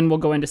round, and then we'll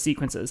go into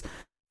sequences.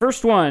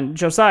 First one,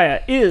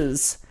 Josiah,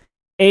 is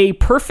a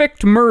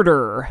perfect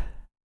murder.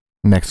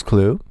 Next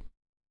clue.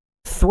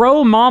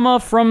 Throw mama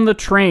from the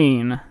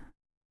train.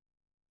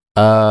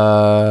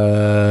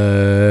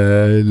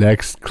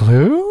 Next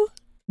clue.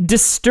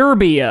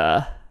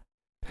 Disturbia.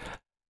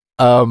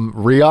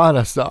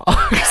 Rihanna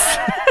songs.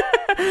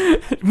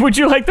 Would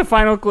you like the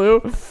final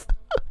clue?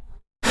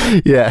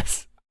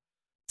 Yes.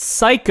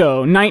 Psycho,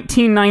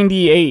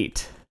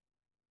 1998.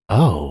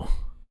 Oh.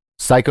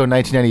 Psycho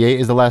 1998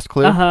 is the last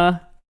clue? Uh-huh.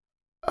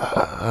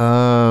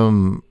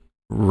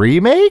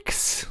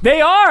 Remakes?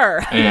 They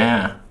are!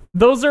 Yeah.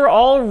 Those are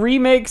all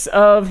remakes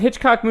of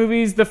Hitchcock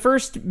movies. The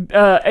first,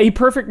 A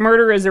Perfect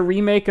Murder, is a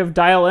remake of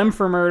Dial M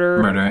for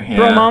Murder. Yeah.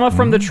 Throw Mama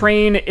from the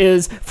Train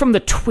is from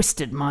the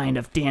twisted mind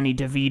of Danny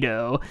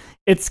DeVito.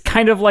 It's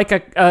kind of like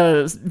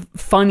a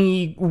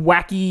funny,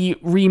 wacky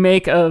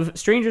remake of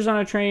Strangers on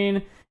a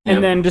Train. And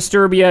Yep. then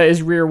Disturbia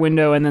is Rear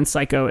Window, and then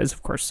Psycho is,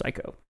 of course,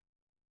 Psycho.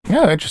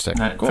 Yeah, interesting.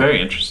 Cool. Very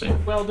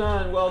interesting. Well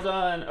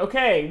done.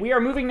 Okay, we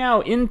are moving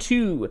now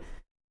into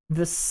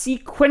the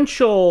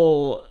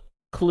sequential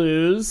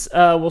clues.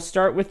 We'll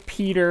start with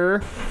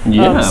Peter.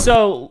 Yeah.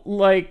 So,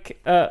 like,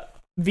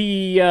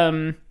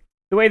 the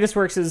way this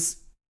works is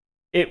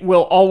it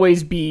will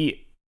always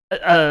be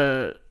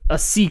a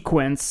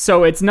sequence.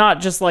 So it's not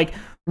just like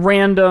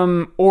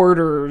random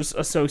orders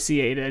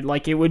associated.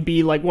 Like it would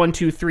be like 1,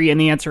 2, 3,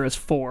 and the answer is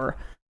 4.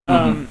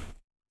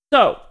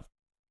 So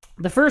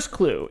the first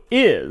clue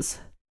is.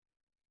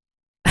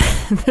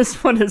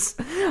 This one is,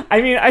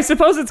 I mean, I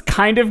suppose it's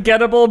kind of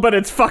gettable, but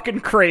it's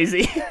fucking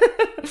crazy.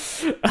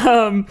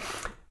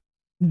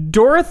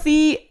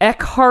 Dorothy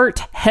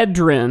Eckhart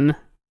Hedren.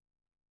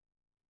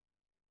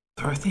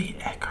 Dorothy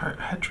Eckhart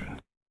Hedren.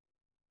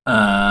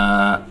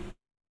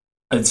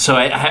 So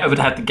I would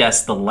have to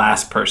guess the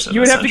last person. You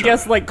would have to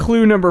guess like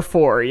clue number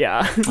 4,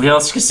 yeah. Yeah,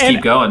 let's just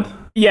keep going.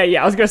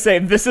 Yeah, I was gonna say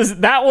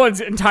that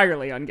one's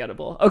entirely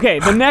ungettable. Okay,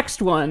 the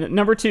next one,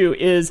 number 2,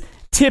 is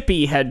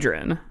Tippi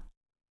Hedren.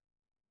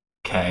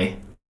 Okay.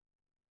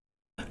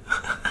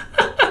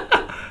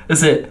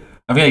 Is it?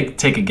 I'm gonna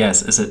take a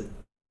guess. Is it?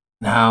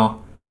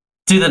 No.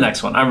 Do the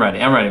next one. I'm ready,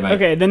 Mike.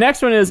 Okay, the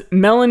next one is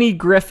Melanie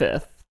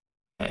Griffith.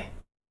 Okay.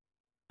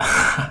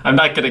 I'm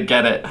not gonna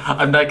get it,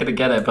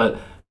 but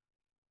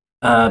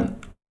yeah,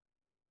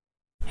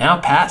 I'll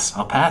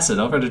pass it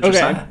over to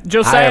Josiah. Okay,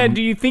 Josiah,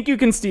 do you think you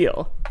can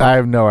steal? I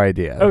have no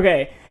idea.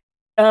 Okay.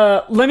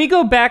 Let me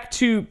go back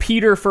to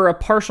Peter for a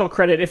partial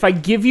credit. If I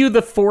give you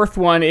the fourth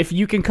one, if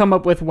you can come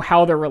up with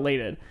how they're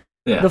related.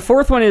 Yeah. The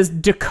fourth one is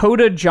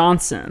Dakota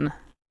Johnson.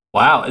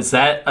 Wow, is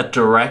that a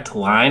direct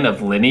line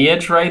of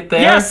lineage right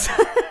there? Yes!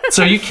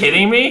 So are you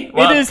kidding me?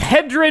 Well, It is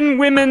Hedren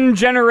Women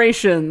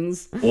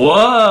Generations.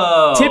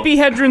 Whoa! Tippi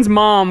Hedren's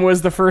mom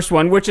was the first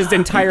one, which is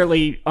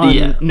entirely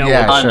unknowable.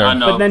 Yeah, sure.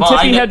 But then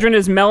Tippi Hedren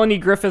is Melanie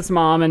Griffith's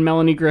mom, and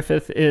Melanie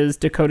Griffith is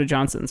Dakota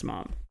Johnson's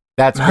mom.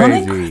 That's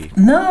crazy.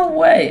 No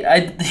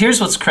way. Here's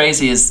what's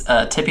crazy is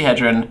Tippi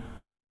Hedren,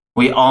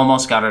 we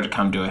almost got her to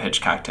come to a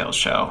Hitchcock Tales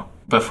show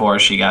before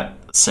she got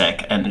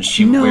sick, and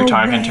we were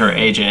talking to her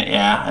agent,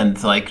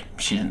 and like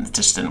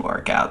just didn't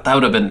work out. That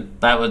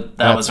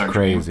was our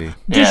crazy. dream.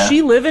 Did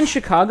she live in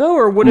Chicago,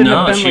 or would it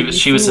have been No,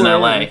 she was in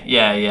LA.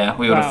 Yeah.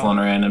 We would have flown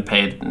her in and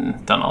paid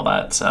and done all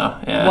that. So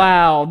yeah.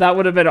 Wow, that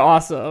would have been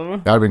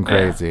awesome. That would have been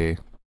crazy.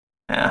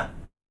 Yeah.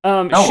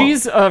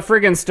 She's a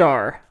friggin'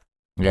 star.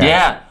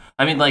 Yeah.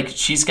 I mean, like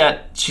she's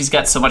got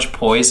so much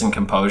poise and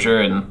composure,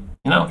 and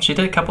she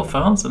did a couple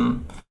films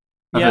of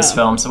his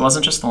films. It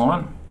wasn't just the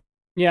one.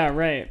 Yeah,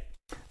 right.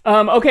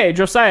 Okay,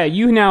 Josiah,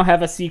 you now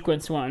have a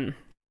sequence one.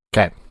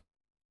 Okay.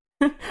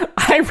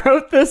 I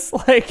wrote this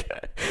like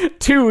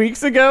 2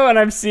 weeks ago, and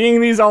I'm seeing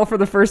these all for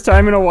the first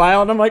time in a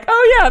while, and I'm like,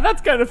 oh yeah,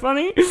 that's kind of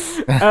funny.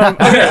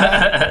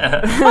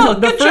 Okay.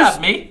 Good job,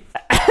 me.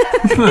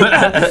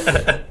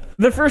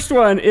 The first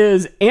one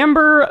is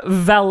Amber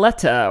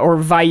Valletta or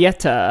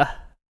Valletta.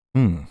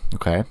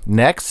 Okay.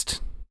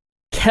 Next.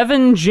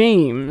 Kevin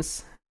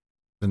James.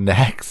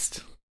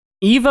 Next.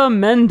 Eva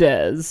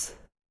Mendes.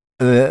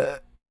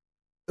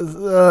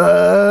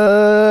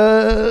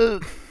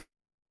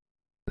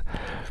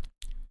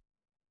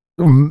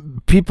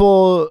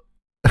 People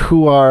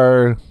who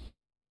are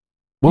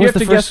What You was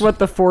have to the guess first? what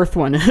the fourth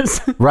one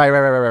is.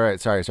 Right.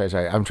 Sorry.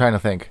 I'm trying to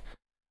think.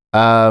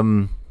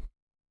 I'm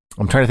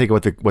trying to think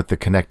of what the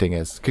connecting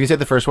is. Can you say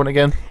the first one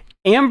again?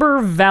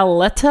 Amber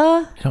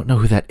Valletta? I don't know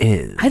who that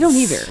is. I don't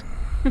either.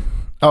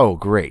 Oh,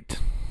 great.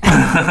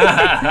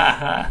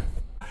 I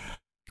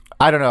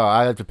don't know.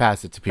 I have to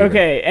pass it to Peter.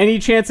 Okay, any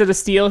chance at a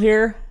steal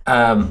here?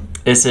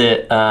 Is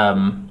it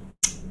Ben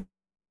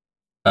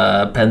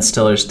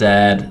Stiller's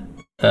dad?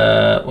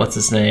 What's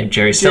his name?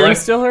 Jerry Stiller? Jerry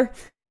Stiller?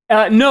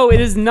 No, it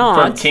is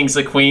not. From Kings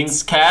of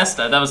Queens cast?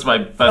 That was my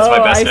best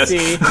I guess.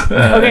 see.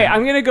 Okay,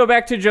 I'm going to go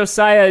back to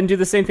Josiah and do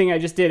the same thing I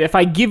just did. If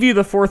I give you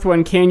the fourth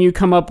one, can you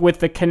come up with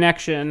the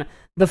connection?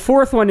 The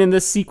fourth one in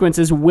this sequence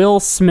is Will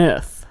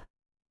Smith.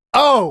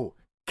 Oh,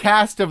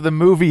 cast of the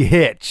movie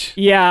Hitch.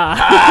 Yeah.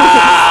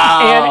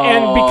 Oh,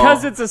 and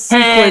because it's a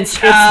sequence,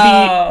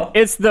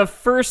 it's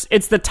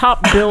the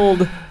top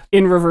build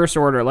in reverse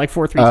order, like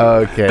 4, 3, 2.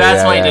 Okay.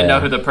 That's why you didn't know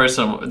who the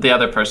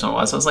other person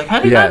was. I was like, how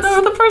do you not know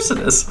who the person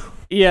is?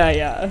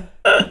 Yeah.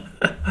 Okay,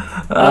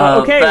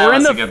 that we're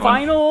in was a good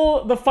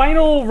one. the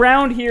final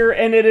round here,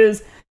 and it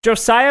is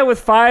Josiah with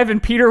 5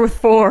 and Peter with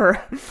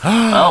 4.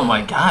 Oh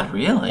my god,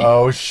 really?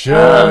 Oh, shit.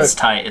 It's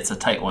tight. It's a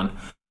tight one.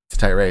 It's a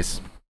tight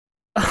race.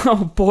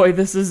 Oh boy,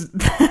 this is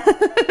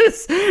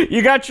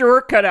you got your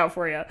work cut out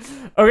for you.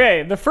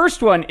 Okay, the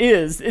first one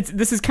is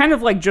this is kind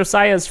of like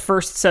Josiah's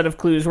first set of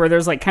clues where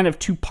there's like kind of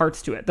 2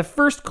 parts to it. The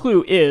first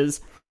clue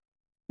is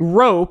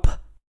rope,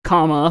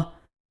 comma,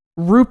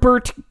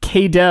 Rupert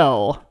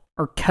Cadell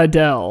or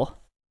Cadell.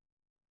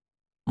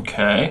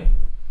 Okay.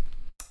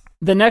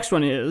 The next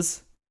one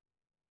is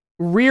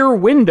rear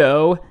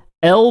window,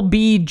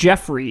 L.B.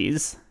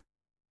 Jeffries.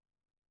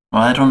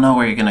 Well, I don't know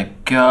where you're gonna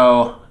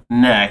go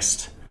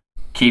next.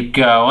 Keep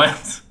going.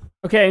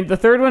 Okay, the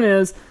third one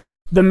is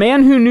the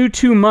man who knew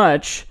too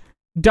much,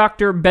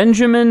 Dr.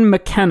 Benjamin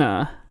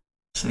McKenna.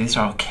 So these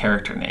are all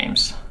character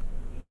names.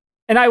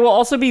 And I will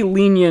also be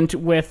lenient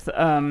with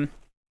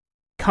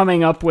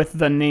coming up with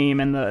the name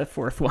in the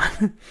fourth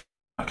one.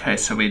 Okay,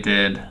 so we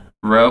did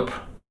rope.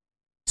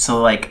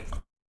 So, like,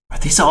 are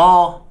these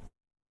all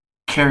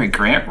Cary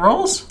Grant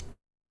roles?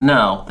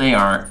 No, they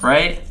aren't,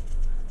 right?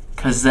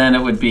 Because then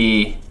it would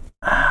be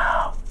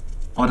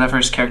whatever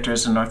his character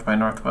is in North by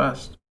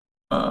Northwest.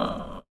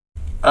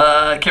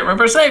 I can't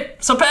remember his name,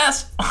 so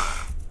pass.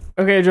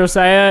 Okay,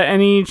 Josiah,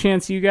 any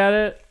chance you got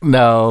it?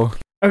 No.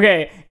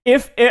 Okay,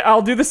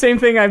 I'll do the same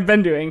thing I've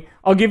been doing.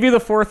 I'll give you the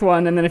fourth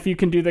one, and then if you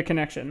can do the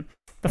connection.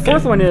 The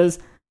fourth one is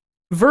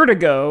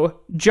Vertigo,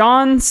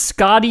 John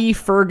Scotty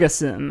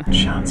Ferguson.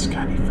 John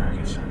Scotty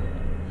Ferguson.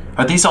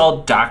 Are these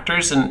all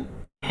doctors in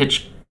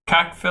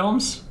Hitchcock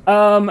films?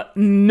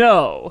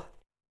 No.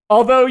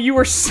 Although you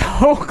were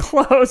so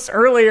close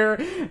earlier.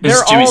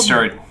 It's Jimmy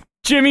Stewart.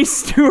 Jimmy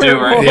Stewart.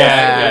 Dude, right?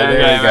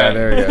 Yeah,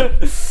 there we go.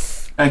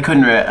 I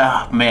couldn't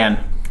oh,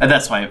 man.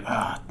 That's why.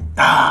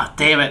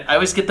 Damn it. I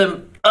always get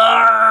them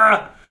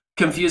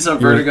confused on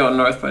Vertigo and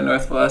North by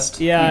Northwest.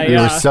 Yeah. You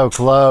were so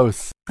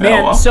close.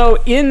 Man, Oh, well.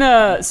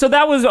 so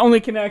that was only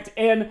connect,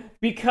 and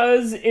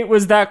because it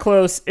was that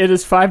close, it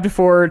is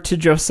 5-4 to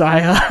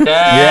Josiah.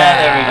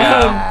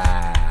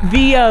 Yeah, there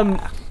we go.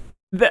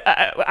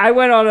 I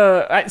went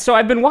on so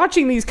I've been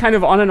watching these kind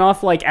of on and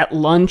off, like at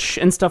lunch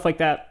and stuff like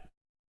that.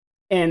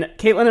 And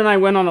Caitlin and I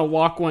went on a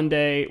walk one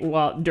day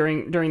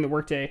during the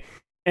workday,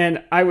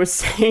 and I was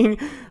saying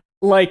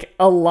like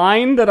a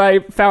line that I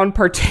found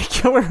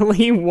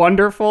particularly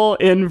wonderful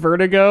in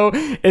Vertigo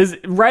is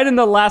right in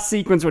the last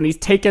sequence when he's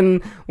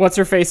taking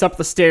what's-her-face up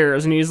the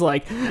stairs, and he's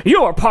like,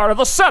 "You were part of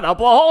the setup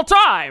the whole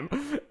time,"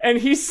 and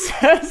he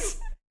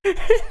says.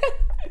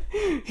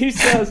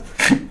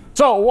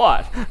 So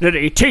what? Did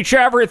he teach you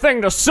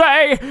everything to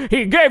say?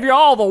 He gave you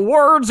all the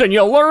words and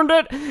you learned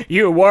it?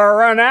 You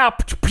were an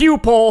apt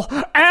pupil.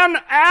 An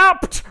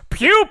apt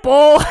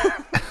pupil!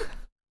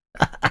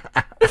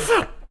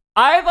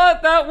 I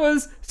thought that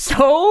was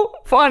so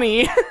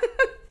funny.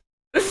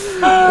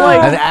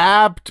 Like, an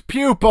apt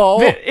pupil.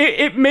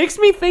 It makes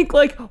me think,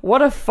 like,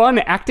 what a fun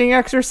acting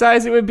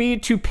exercise it would be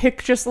to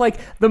pick just, like,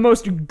 the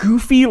most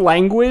goofy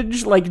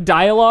language, like,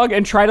 dialogue,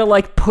 and try to,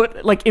 like,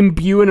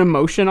 imbue an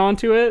emotion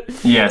onto it.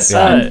 Yes.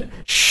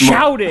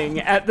 Shouting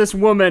at this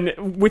woman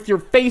with your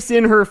face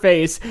in her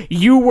face,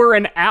 "You were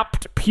an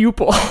apt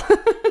pupil."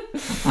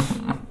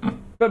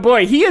 But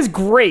boy, he is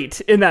great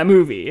in that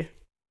movie.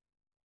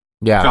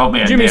 Yeah. Oh,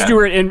 man, Jimmy yeah.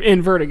 Stewart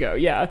in Vertigo,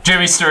 yeah.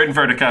 Jimmy Stewart in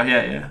Vertigo,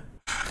 yeah.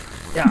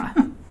 Yeah.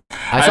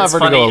 I saw It's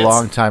Vertigo funny, a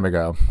long time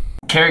ago.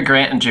 Cary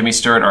Grant and Jimmy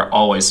Stewart are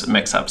always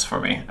mix-ups for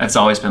me. It's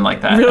always been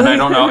like that. Really? And I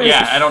don't know.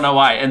 Yeah, I don't know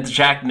why. And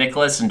Jack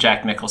Nicholas and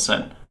Jack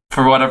Nicholson,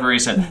 for whatever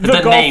reason.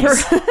 The golfer.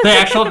 names. The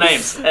actual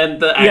names. And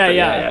the actor.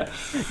 Yeah.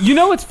 You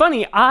know what's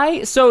funny?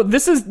 So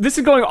this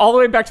is going all the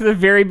way back to the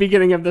very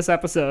beginning of this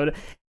episode.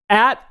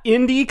 At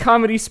Indie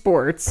Comedy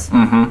Sports,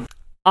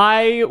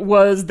 I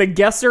was the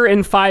guesser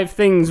in 5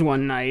 Things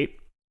one night,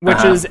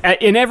 which is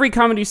in every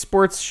comedy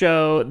sports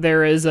show,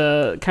 there is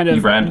a kind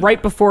of right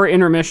before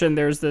intermission,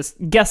 there's this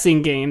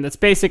guessing game that's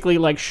basically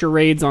like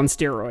charades on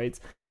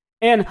steroids.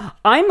 And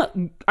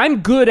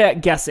I'm good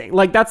at guessing.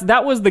 Like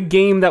that was the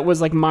game that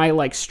was like my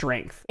like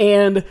strength.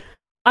 And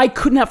I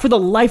could not for the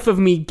life of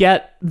me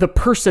get the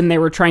person they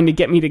were trying to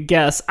get me to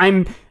guess.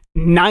 I'm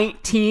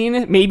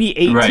 19, maybe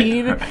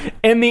 18, right.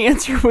 And the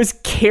answer was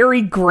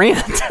Cary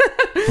Grant.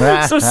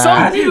 So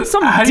some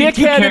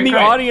dickhead in the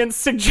audience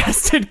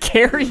suggested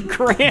Cary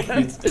Grant.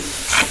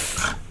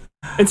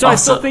 And so I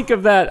still think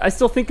of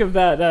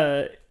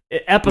that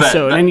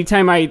episode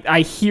anytime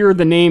I hear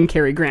the name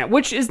Cary Grant,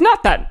 which is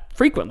not that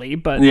frequently,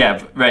 but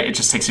yeah, right. It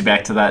just takes you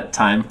back to that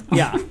time.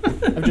 Yeah,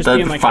 I'm just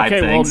being like,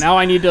 okay, well, now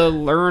I need to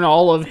learn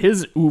all of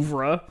his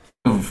oeuvre.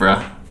 I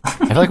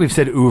feel like we've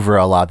said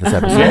oeuvre a lot this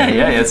episode.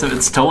 Yeah.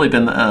 It's totally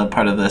been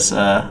part of this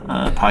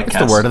podcast. It's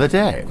the word of the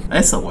day.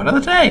 It's the word of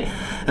the day.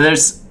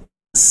 There's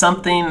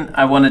something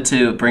I wanted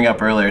to bring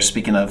up earlier,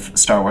 speaking of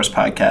Star Wars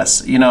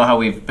podcasts. You know how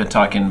we've been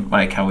talking,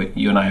 Mike,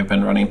 you and I have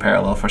been running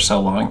parallel for so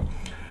long?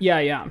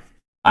 Yeah.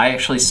 I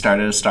actually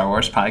started a Star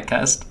Wars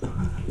podcast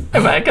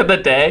back in the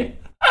day.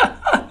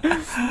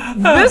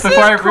 This is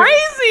crazy.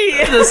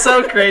 It is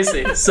so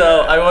crazy.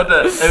 So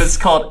it was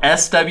called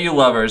SW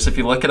Lovers. If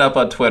you look it up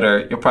on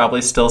Twitter, you'll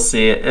probably still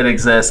see it. It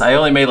exists. I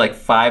only made like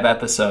 5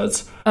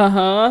 episodes.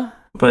 But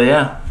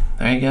yeah,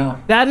 there you go.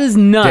 That is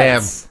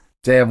nuts.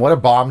 Damn, what a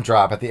bomb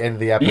drop at the end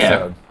of the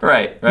episode. Yeah,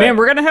 right. Man,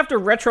 we're going to have to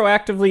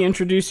retroactively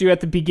introduce you at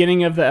the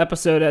beginning of the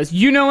episode as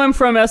you know him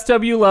from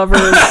SW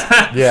Lovers.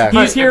 Yeah.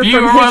 He's here if you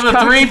from were one of the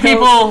 3 Hitchcock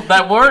people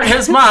that weren't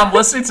his mom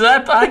listening to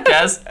that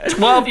podcast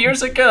 12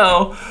 years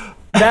ago.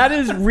 That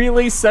is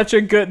really such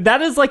a good...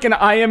 That is like an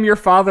I Am Your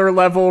Father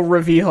level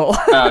reveal.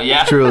 Oh,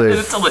 yeah? Truly.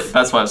 That's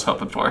what I was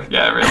hoping for.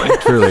 Yeah,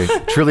 really.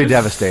 Truly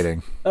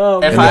devastating.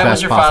 Oh, if I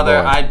was your father,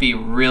 I'd be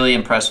really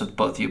impressed with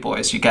both you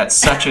boys. You got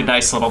such a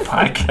nice little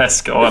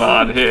podcast going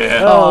on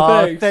here.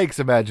 Oh, thanks,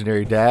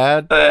 imaginary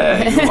dad.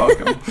 You're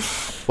welcome.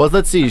 Well,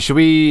 let's see. Should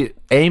we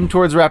aim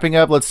towards wrapping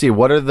up? Let's see.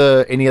 What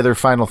are any other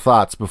final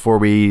thoughts before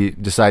we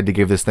decide to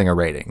give this thing a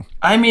rating?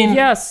 I mean,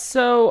 yes.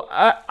 So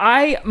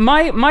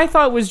my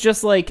thought was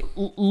just like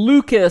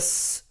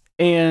Lucas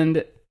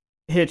and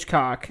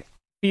Hitchcock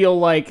feel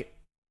like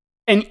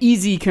an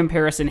easy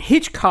comparison.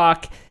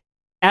 Hitchcock,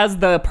 as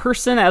the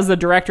person, as the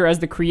director, as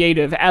the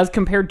creative, as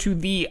compared to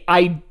the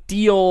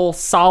ideal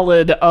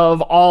solid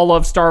of all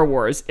of Star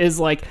Wars, is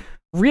like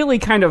really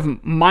kind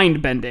of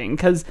mind-bending,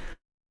 because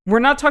we're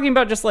not talking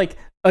about just like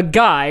a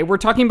guy, we're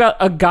talking about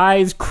a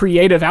guy's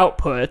creative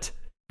output.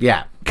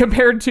 Yeah.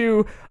 Compared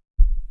to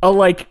a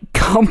like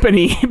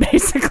company,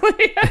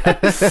 basically.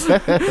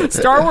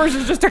 Star Wars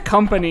is just a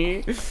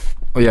company.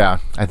 Yeah,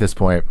 at this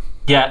point.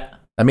 Yeah.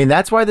 I mean,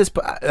 that's why this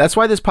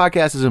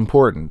podcast is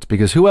important,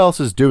 because who else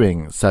is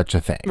doing such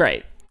a thing?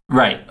 Right.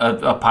 Right.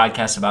 A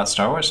podcast about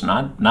Star Wars?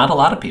 Not a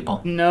lot of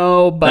people.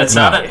 No, but it's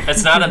not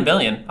a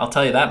billion. I'll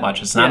tell you that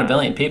much. It's not a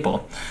billion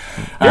people.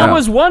 There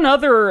was one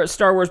other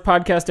Star Wars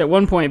podcast at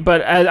one point,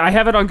 but I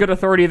have it on good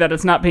authority that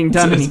it's not being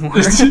done anymore.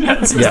 It's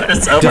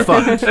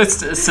defunct.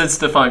 It's since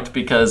defunct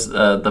because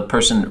the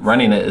person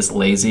running it is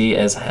lazy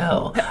as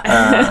hell.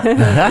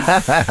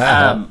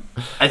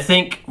 I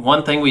think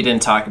one thing we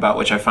didn't talk about,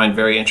 which I find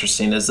very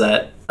interesting, is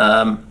that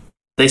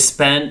they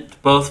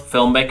spent, both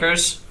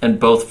filmmakers and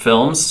both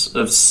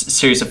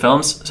series of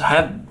films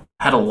have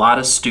had a lot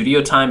of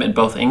studio time in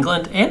both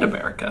England and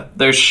America.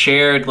 There's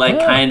shared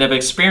kind of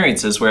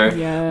experiences where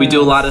we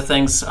do a lot of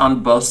things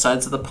on both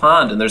sides of the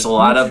pond, and there's a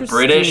lot of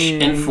British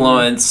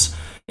influence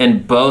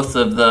in both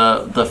of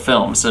the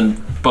films,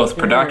 in both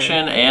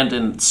production and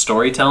in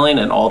storytelling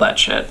and all that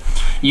shit.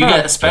 You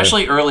get,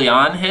 especially early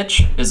on,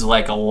 Hitch is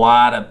like a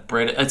lot of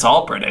it's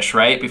all British,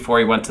 right? Before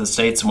he went to the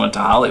States and went to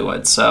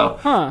Hollywood.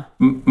 So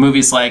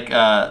movies like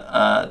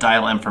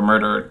Dial M for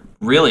Murder,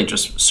 really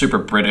just super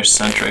British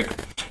centric.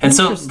 And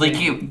so like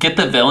you get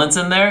the villains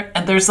in there,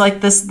 and there's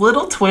like this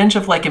little twinge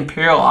of like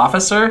Imperial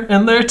officer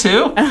in there too.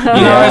 You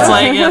know, it's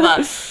like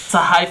it's a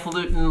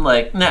highfalutin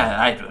like, nah,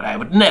 I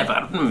would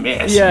never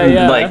miss.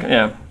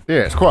 Yeah,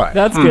 it's quite.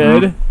 That's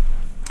good.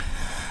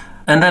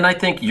 And then I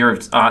think you're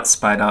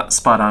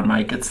spot on,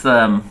 Mike. It's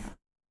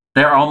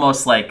they're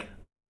almost like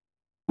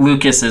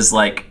Lucas is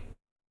like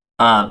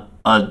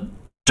a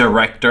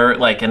director,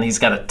 like, and he's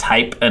got a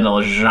type and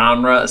a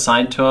genre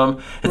assigned to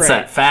him. It's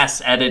that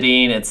fast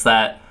editing. It's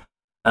that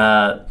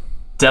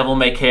devil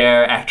may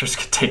care, actors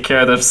can take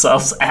care of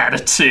themselves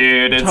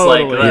attitude. It's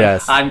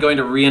like I'm going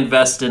to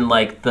reinvest in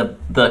like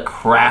the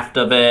craft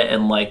of it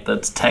and like the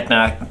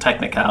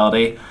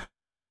technicality.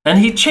 And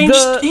he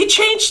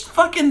changed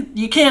fucking,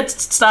 you can't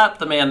stop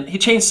the man. He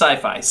changed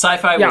sci-fi.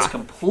 Sci-fi was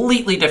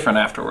completely different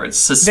afterwards.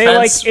 Suspense. They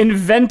like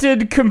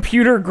invented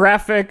computer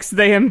graphics.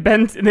 They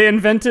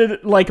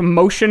invented like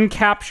motion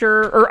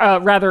capture, or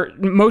rather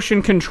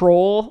motion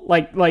control,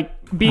 like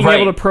being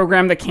able to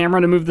program the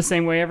camera to move the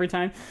same way every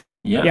time.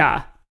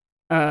 Yeah.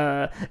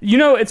 You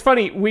know, it's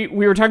funny. We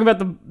were talking about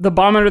the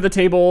bomb under the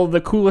table, the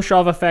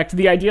Kuleshov effect,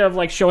 the idea of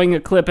like showing a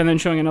clip and then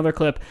showing another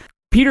clip.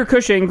 Peter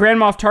Cushing, Grand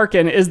Moff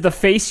Tarkin, is the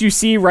face you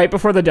see right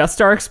before the Death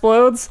Star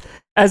explodes,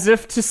 as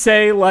if to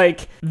say,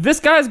 like, this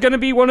guy's gonna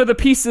be one of the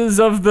pieces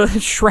of the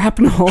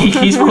shrapnel.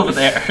 He's over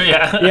there,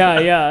 yeah.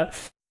 Yeah.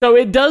 So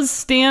it does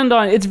stand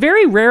on. It's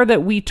very rare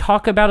that we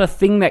talk about a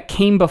thing that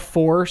came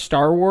before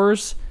Star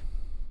Wars.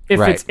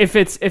 If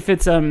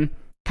it's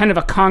kind of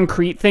a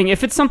concrete thing.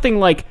 If it's something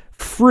like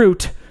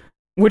fruit,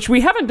 which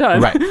we haven't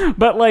done, Right.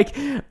 but like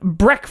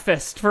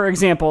breakfast, for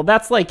example,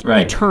 that's like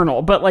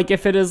eternal. But like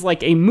if it is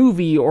like a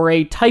movie or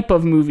a type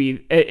of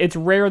movie, it's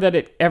rare that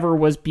it ever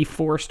was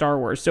before Star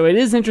Wars. So it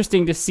is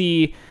interesting to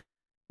see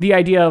the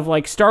idea of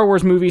like Star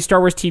Wars movies, Star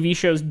Wars TV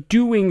shows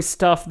doing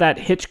stuff that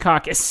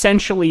Hitchcock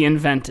essentially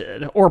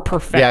invented or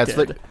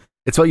perfected. Yeah,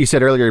 it's what you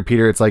said earlier,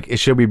 Peter. It's like,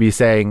 should we be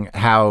saying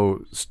how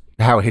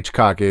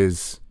Hitchcock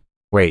is?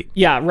 Wait.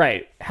 Yeah,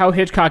 right. How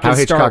Hitchcock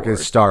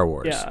is Star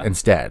Wars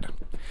instead.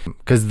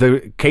 Because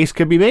the case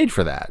could be made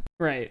for that.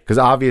 Right. Because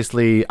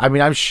obviously, I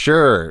mean, I'm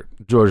sure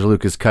George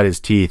Lucas cut his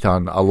teeth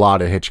on a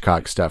lot of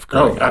Hitchcock stuff.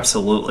 Oh,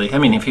 absolutely. I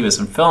mean, if he was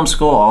in film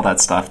school, all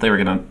that stuff, they were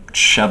going to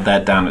shove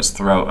that down his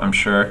throat, I'm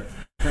sure.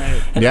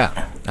 Right.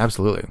 Yeah,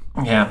 absolutely.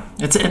 Yeah.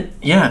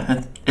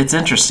 It's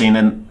interesting.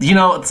 And, you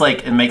know, it's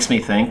like, it makes me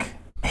think.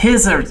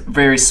 His are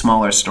very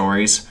smaller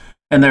stories.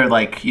 And they're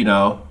like, you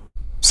know,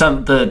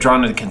 the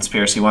Drawn to the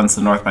Conspiracy ones,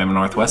 the North by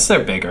Northwest,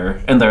 they're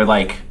bigger. And they're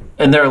like,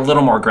 and they're a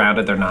little more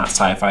grounded. They're not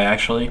sci-fi,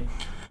 actually.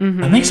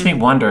 Mm-hmm. It makes me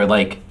wonder,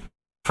 like,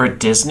 for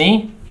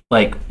Disney,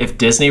 like, if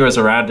Disney was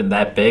around and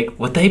that big,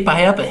 would they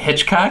buy up a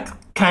Hitchcock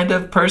kind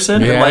of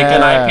person, like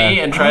an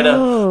IP, and try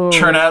to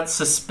churn out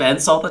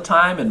suspense all the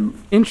time?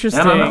 And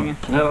interesting. I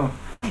don't know.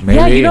 Maybe.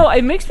 Yeah, you know,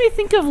 it makes me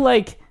think of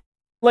like,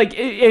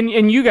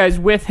 and you guys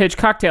with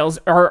Hitchcocktails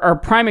are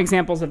prime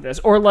examples of this,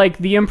 or like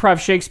the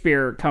Improv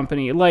Shakespeare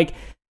Company. Like,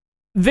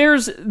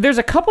 there's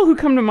a couple who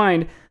come to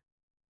mind: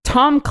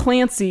 Tom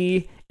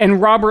Clancy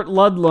and Robert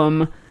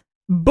Ludlum.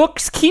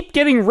 Books keep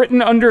getting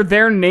written under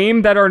their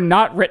name that are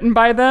not written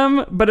by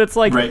them, but it's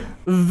like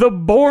The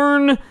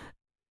Bourne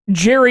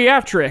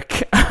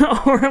Geriatric,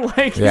 or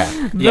like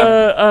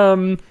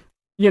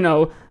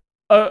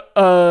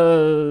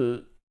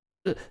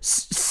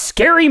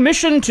Scary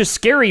Mission to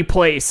Scary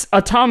Place,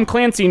 a Tom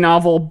Clancy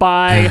novel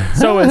by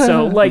so and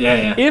so. Like,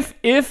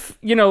 if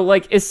you know,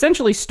 like,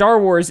 essentially Star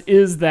Wars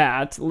is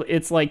that.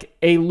 It's like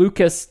a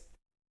Lucas.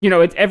 You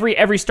know, it's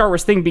every Star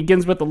Wars thing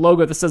begins with the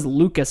logo that says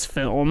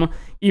Lucasfilm,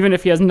 even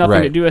if he has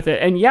nothing to do with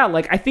it. And yeah,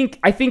 like I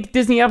think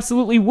Disney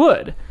absolutely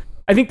would.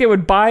 I think they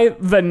would buy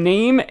the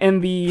name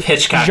and the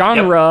Hitchcock,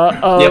 genre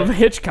of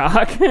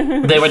Hitchcock.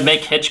 They would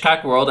make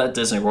Hitchcock World at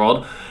Disney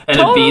World, and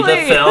it'd be the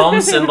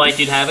films, and like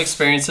you'd have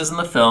experiences in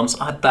the films.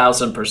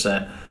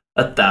 1,000%,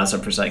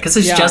 1,000%,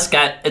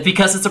 because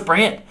because it's a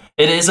brand.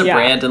 It is a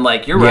brand, and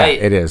like you're right,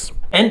 it is.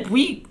 And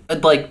we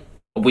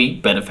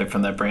benefit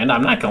from that brand.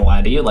 I'm not gonna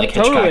lie to you. Like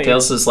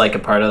Hitchcocktails is like a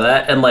part of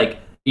that, and like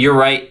you're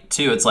right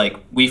too. It's like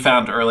we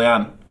found early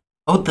on.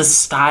 Oh, the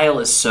style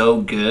is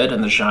so good,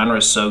 and the genre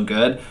is so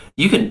good.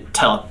 You can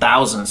tell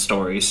 1,000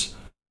 stories,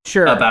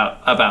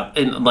 about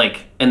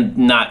and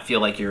not feel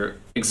like you're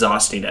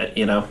exhausting it.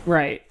 You know,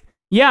 right?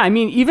 Yeah, I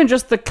mean, even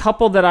just the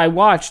couple that I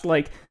watched,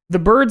 like The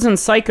Birds and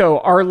Psycho,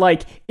 are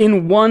like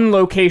in one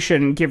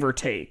location, give or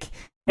take.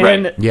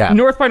 And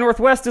North by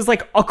Northwest is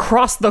like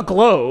across the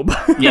globe.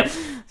 Yep.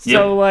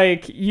 So,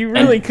 like, you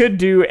really could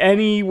do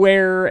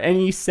anywhere,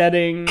 any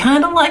setting.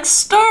 Kind of like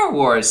Star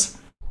Wars.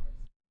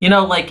 You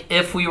know, like,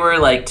 if we were,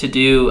 like, to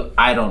do,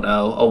 I don't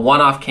know, a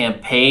one-off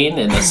campaign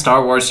in the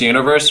Star Wars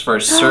universe for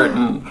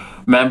certain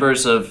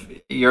members of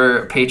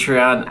your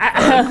Patreon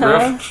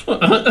group.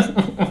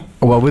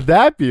 What would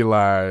that be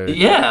like?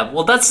 Yeah,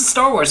 well, that's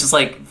Star Wars. It's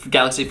like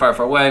Galaxy Far,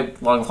 Far Away,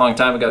 long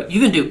time ago.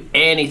 You can do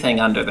anything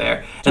under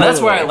there. And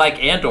that's where I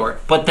like Andor.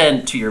 But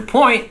then, to your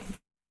point,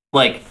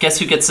 like, guess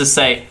who gets to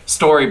say,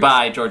 story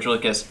by George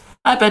Lucas?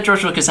 I bet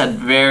George Lucas had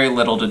very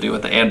little to do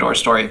with the Andor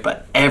story,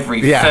 but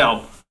every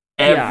film,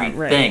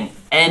 everything,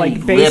 any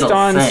like based little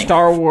on thing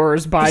Star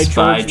Wars by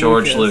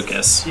George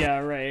Lucas. Yeah,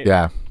 right.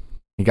 Yeah.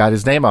 He got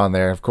his name on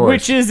there, of course.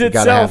 Which is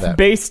itself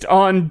based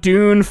on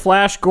Dune,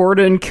 Flash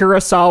Gordon,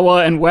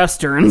 Kurosawa, and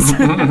Westerns.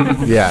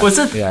 Was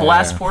it The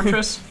Last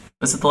Fortress?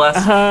 Was it The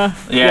Last?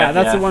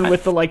 That's the one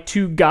with the like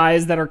two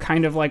guys that are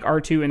kind of like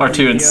R2 and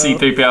R2 and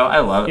C-3PO. I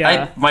love it.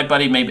 Yeah. My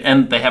buddy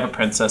and they have a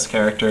princess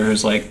character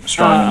who's like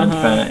strong and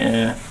independent.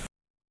 Yeah.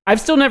 I've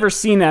still never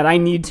seen that. I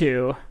need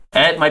to.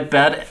 Ed, my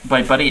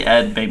buddy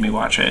Ed made me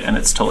watch it, and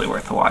it's totally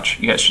worth the watch.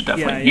 You guys should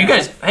definitely. You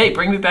guys, hey,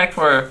 bring me back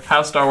for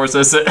How Star Wars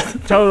Is It?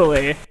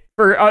 Totally.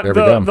 For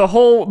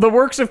the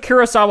works of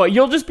Kurosawa,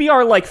 you'll just be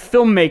our like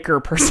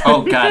filmmaker person.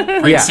 Oh God,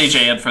 bring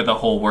CJ in for the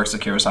whole works of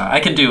Kurosawa. I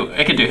can do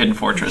Hidden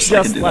Fortress.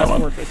 Just I can do Last that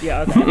one. Fortress,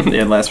 yeah. Okay.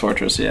 Yeah, Last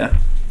Fortress, yeah.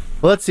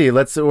 Well, let's see.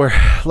 Let's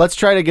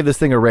try to give this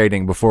thing a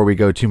rating before we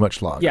go too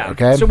much longer. Yeah.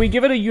 Okay. So we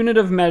give it a unit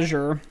of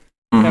measure.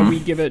 That we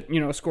give it,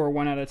 a score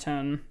 1 out of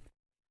 10.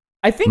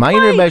 I think my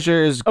unit of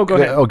measure is. Oh, go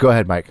ahead. Oh, go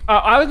ahead, Mike.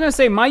 I was going to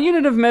say my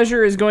unit of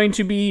measure is going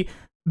to be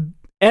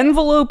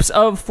envelopes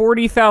of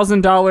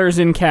 $40,000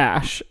 in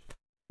cash.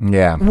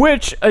 Yeah.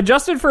 Which,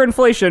 adjusted for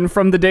inflation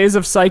from the days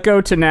of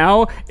Psycho to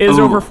now, is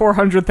over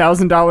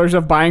 $400,000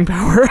 of buying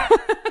power.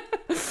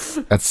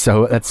 That's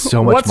so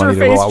much What's money her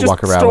face to just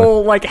walk around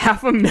stole like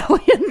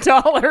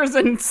 $500,000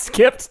 and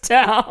skipped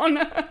town.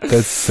 with.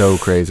 That's so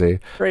crazy.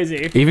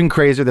 Crazy. Even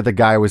crazier that the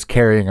guy was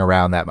carrying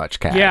around that much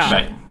cash. Yeah.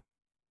 Right.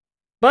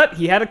 But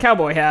he had a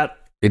cowboy hat.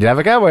 He did have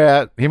a cowboy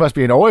hat. He must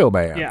be an oil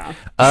man. Yeah.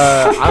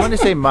 I'm going to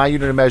say my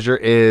unit of measure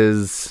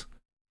is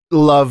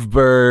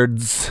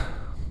lovebirds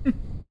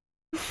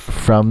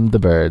from the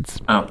birds.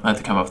 Oh, I have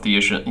to come up with the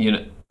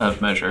unit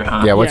of measure,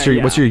 huh? Yeah, what's Yeah,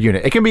 your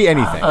unit? It can be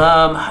anything.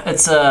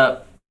 It's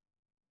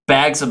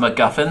bags of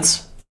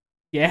MacGuffins.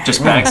 Yeah.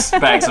 Just bags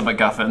of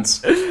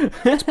MacGuffins.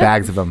 It's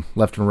bags of them,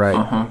 left and right.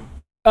 Uh-huh.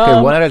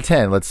 Okay, 1 out of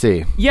 10. Let's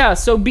see. Yeah,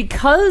 so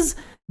because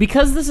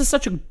this is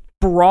such a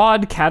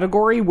broad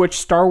category, which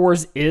Star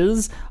Wars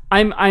is,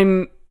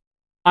 I'm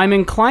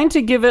inclined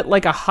to give it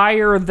like a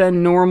higher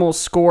than normal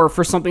score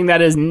for something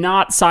that is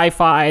not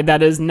sci-fi,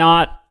 that is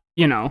not,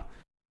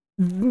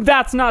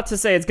 that's not to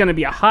say it's going to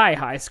be a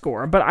high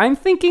score, but I'm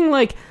thinking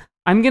like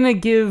I'm going to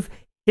give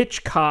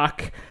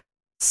Hitchcock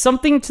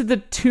something to the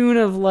tune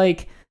of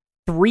like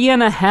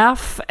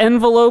 3.5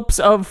 envelopes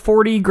of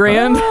 40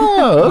 grand.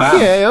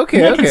 Oh,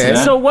 okay.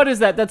 So what is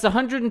that? That's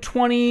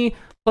 120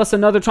 plus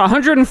another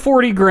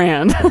 140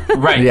 grand. Right, Yeah,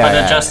 but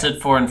yeah,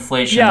 adjusted for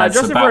inflation, Yeah, that's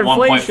adjusted about for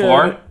inflation.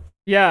 1.4.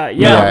 Yeah,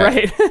 Yeah.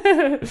 right.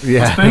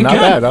 Yeah, Pretty not good.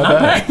 bad, not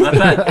bad. Not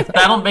bad.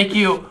 That'll make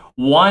you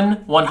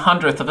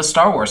 1/100th of a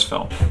Star Wars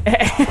film.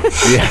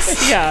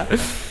 Yes. Yeah.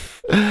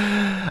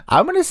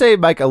 I'm going to say,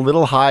 Mike, a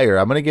little higher.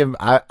 I'm going to give,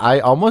 I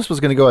almost was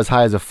going to go as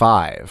high as a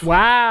 5.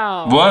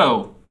 Wow.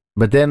 Whoa.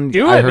 But then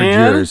Do I it, heard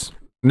man. yours.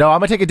 No, I'm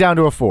going to take it down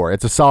to a 4.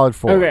 It's a solid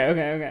 4.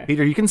 Okay.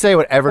 Peter, you can say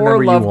whatever Or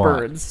number you want.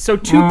 lovebirds. So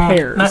 2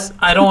 pairs.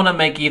 I don't want to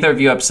make either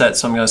of you upset,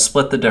 so I'm going to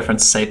split the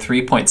difference and say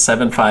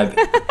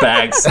 3.75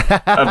 bags of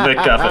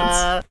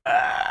MacGuffins.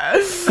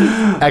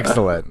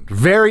 Excellent.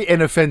 Very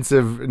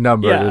inoffensive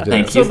number Yeah. to do.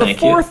 Thank So you. the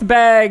fourth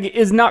bag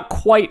is not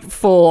quite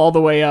full all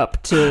the way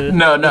up to...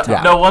 No,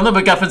 one of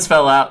the MacGuffins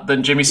fell out,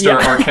 then Jimmy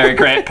Stewart or Cary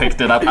Grant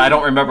picked it up. I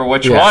don't remember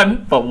which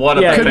one, but one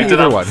of them Could be picked it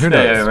either up. one. Who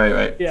knows? Yeah,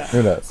 right. Yeah.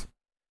 Who knows?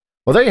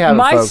 Well, there you have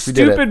My it, folks. We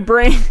did it. stupid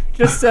brain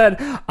just said,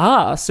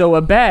 so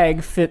a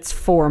bag fits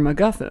 4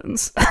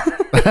 MacGuffins.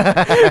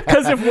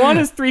 Because if one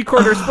is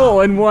 3/4 full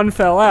and one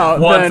fell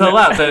out, One then fell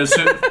out. Then it's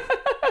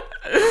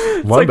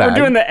One like bag. we're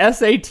doing the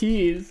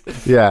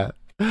SATs. Yeah.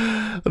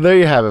 There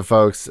you have it,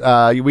 folks.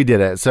 We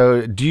did it.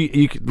 So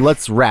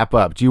let's wrap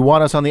up. Do you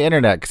want us on the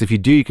internet? Because if you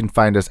do, you can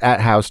find us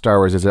at How Star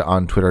Wars Is It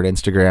on Twitter and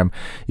Instagram.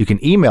 You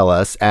can email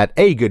us at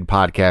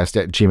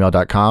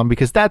agoodpodcast@gmail.com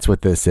because that's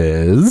what this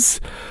is.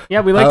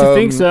 Yeah, we like to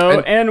think so.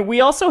 and- And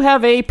we also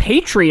have a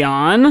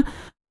Patreon.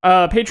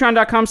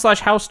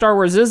 Patreon.com/How Star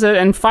Wars Is It,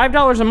 and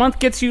 $5 a month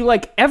gets you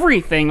like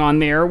everything on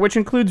there, which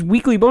includes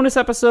weekly bonus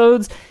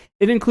episodes.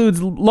 It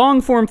includes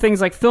long-form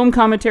things like film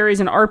commentaries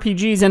and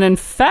RPGs, and in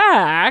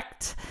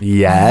fact,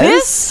 Yes.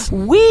 this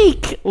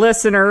week,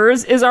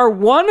 listeners, is our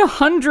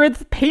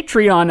 100th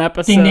Patreon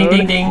episode. Ding, ding,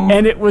 ding, ding.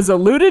 And it was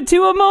alluded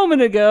to a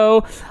moment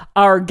ago.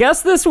 Our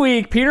guest this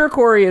week, Peter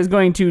Corey, is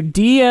going to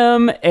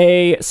DM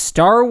a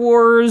Star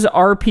Wars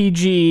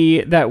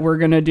RPG that we're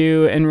going to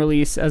do and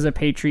release as a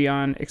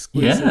Patreon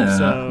exclusive. Yeah,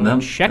 So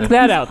check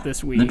that out this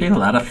It'll week. be a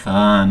lot of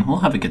fun. We'll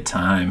have a good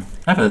time.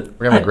 We're going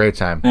to have a great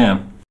time. Yeah.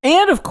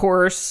 And of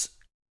course,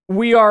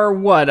 we are,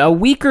 a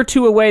week or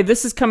two away.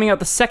 This is coming out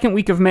the second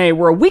week of May.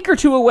 We're a week or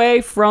two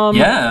away from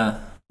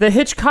the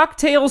Hitchcock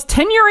Tales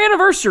 10-year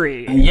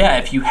anniversary. Yeah,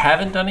 if you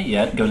haven't done it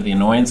yet, go to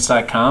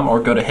theannoyance.com or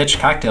go to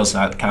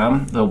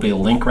hitchcocktails.com. There'll be a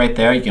link right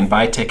there. You can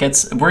buy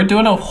tickets. We're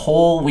doing a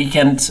whole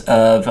weekend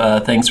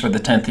of things for the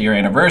 10th year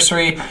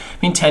anniversary.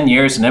 10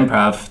 years in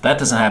improv, that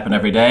doesn't happen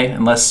every day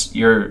unless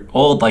you're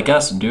old like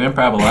us and do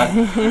improv a lot.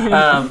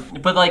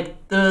 But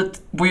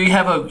we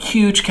have a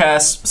huge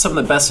cast, some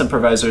of the best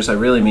improvisers, I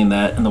really mean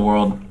that, in the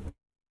world.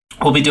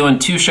 We'll be doing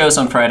 2 shows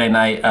on Friday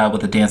night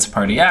with a dance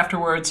party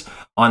afterwards.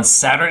 On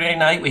Saturday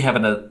night, we have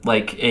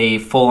a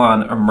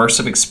full-on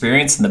immersive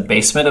experience in the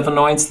basement of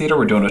Annoyance Theater.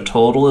 We're doing a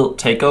total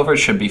takeover. It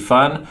should be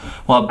fun.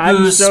 We'll have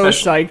booze. I'm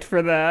so psyched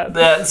for that.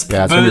 That's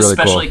Yeah, it's booze, gonna be really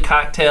especially cool.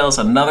 cocktails.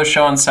 Another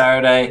show on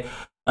Saturday.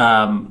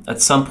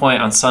 At some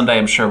point on Sunday,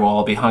 I'm sure we'll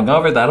all be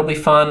hungover. That'll be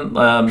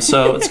fun.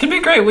 So it's gonna be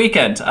a great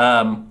weekend.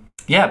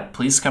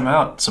 Please come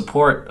out,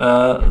 support.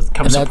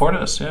 Support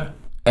us. Yeah.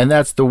 And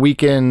that's the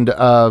weekend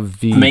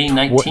of the May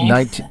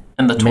 19th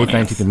and the 20th. May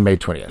 19th and May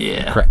 20th.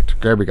 Yeah. Correct.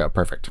 There we go.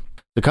 Perfect.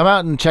 So come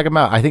out and check them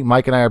out. I think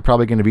Mike and I are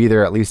probably going to be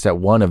there at least at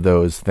one of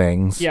those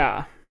things.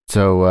 Yeah.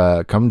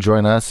 So come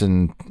join us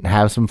and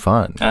have some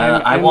fun.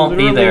 I won't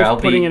be there. I'll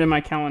putting be it in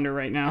my calendar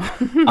right now.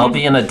 I'll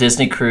be in a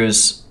Disney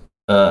cruise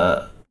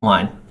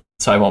line,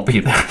 so I won't be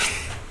there.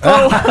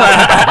 I'm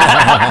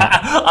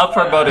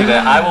promoting it.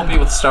 I will be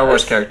with Star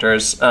Wars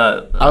characters.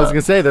 I was going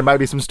to say, there might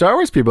be some Star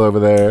Wars people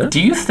over there.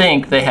 Do you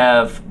think they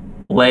have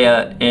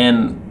Leia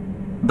in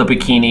the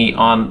bikini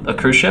on a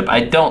cruise ship?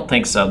 I don't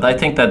think so. I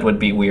think that would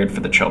be weird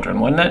for the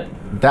children, wouldn't it?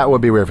 That would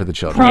be weird for the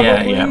children.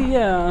 Probably,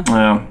 Yeah.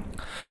 yeah.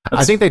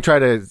 I think they try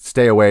to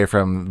stay away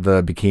from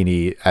the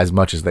bikini as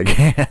much as they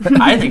can.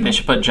 I think they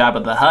should put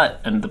Jabba the Hutt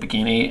in the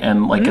bikini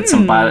and get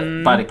some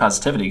body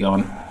positivity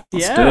going.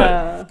 Let's do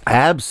it.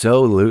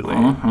 Absolutely.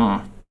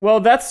 Well,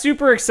 that's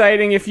super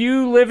exciting. If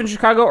you live in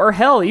Chicago, or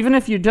hell, even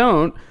if you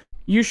don't,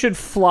 you should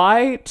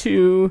fly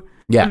to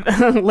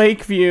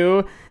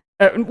Lakeview.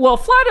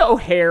 Fly to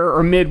O'Hare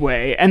or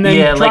Midway, and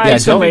then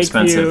drive to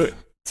Lakeview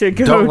to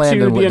go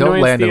to the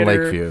Annoyance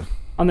Theater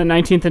on the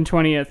 19th and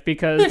 20th,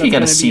 because if you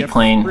get a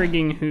seaplane,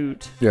 frigging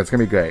hoot. Yeah, it's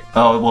gonna be great.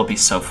 Oh, it will be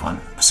so fun.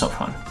 So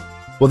fun.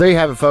 Well, there you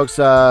have it, folks.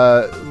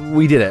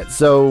 We did it.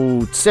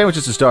 So,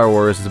 Sandwiches to Star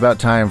Wars. It's about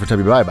time for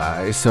Tubby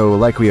Bye-Bye. So,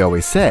 like we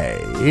always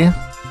say,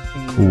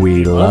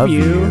 we love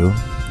you.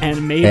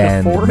 And may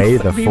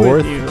the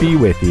 4th be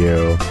with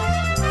you.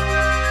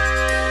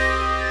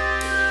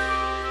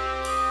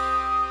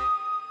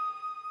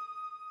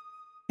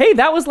 Hey,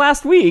 that was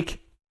last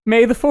week.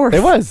 May the 4th.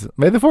 It was.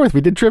 May the 4th.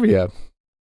 We did trivia.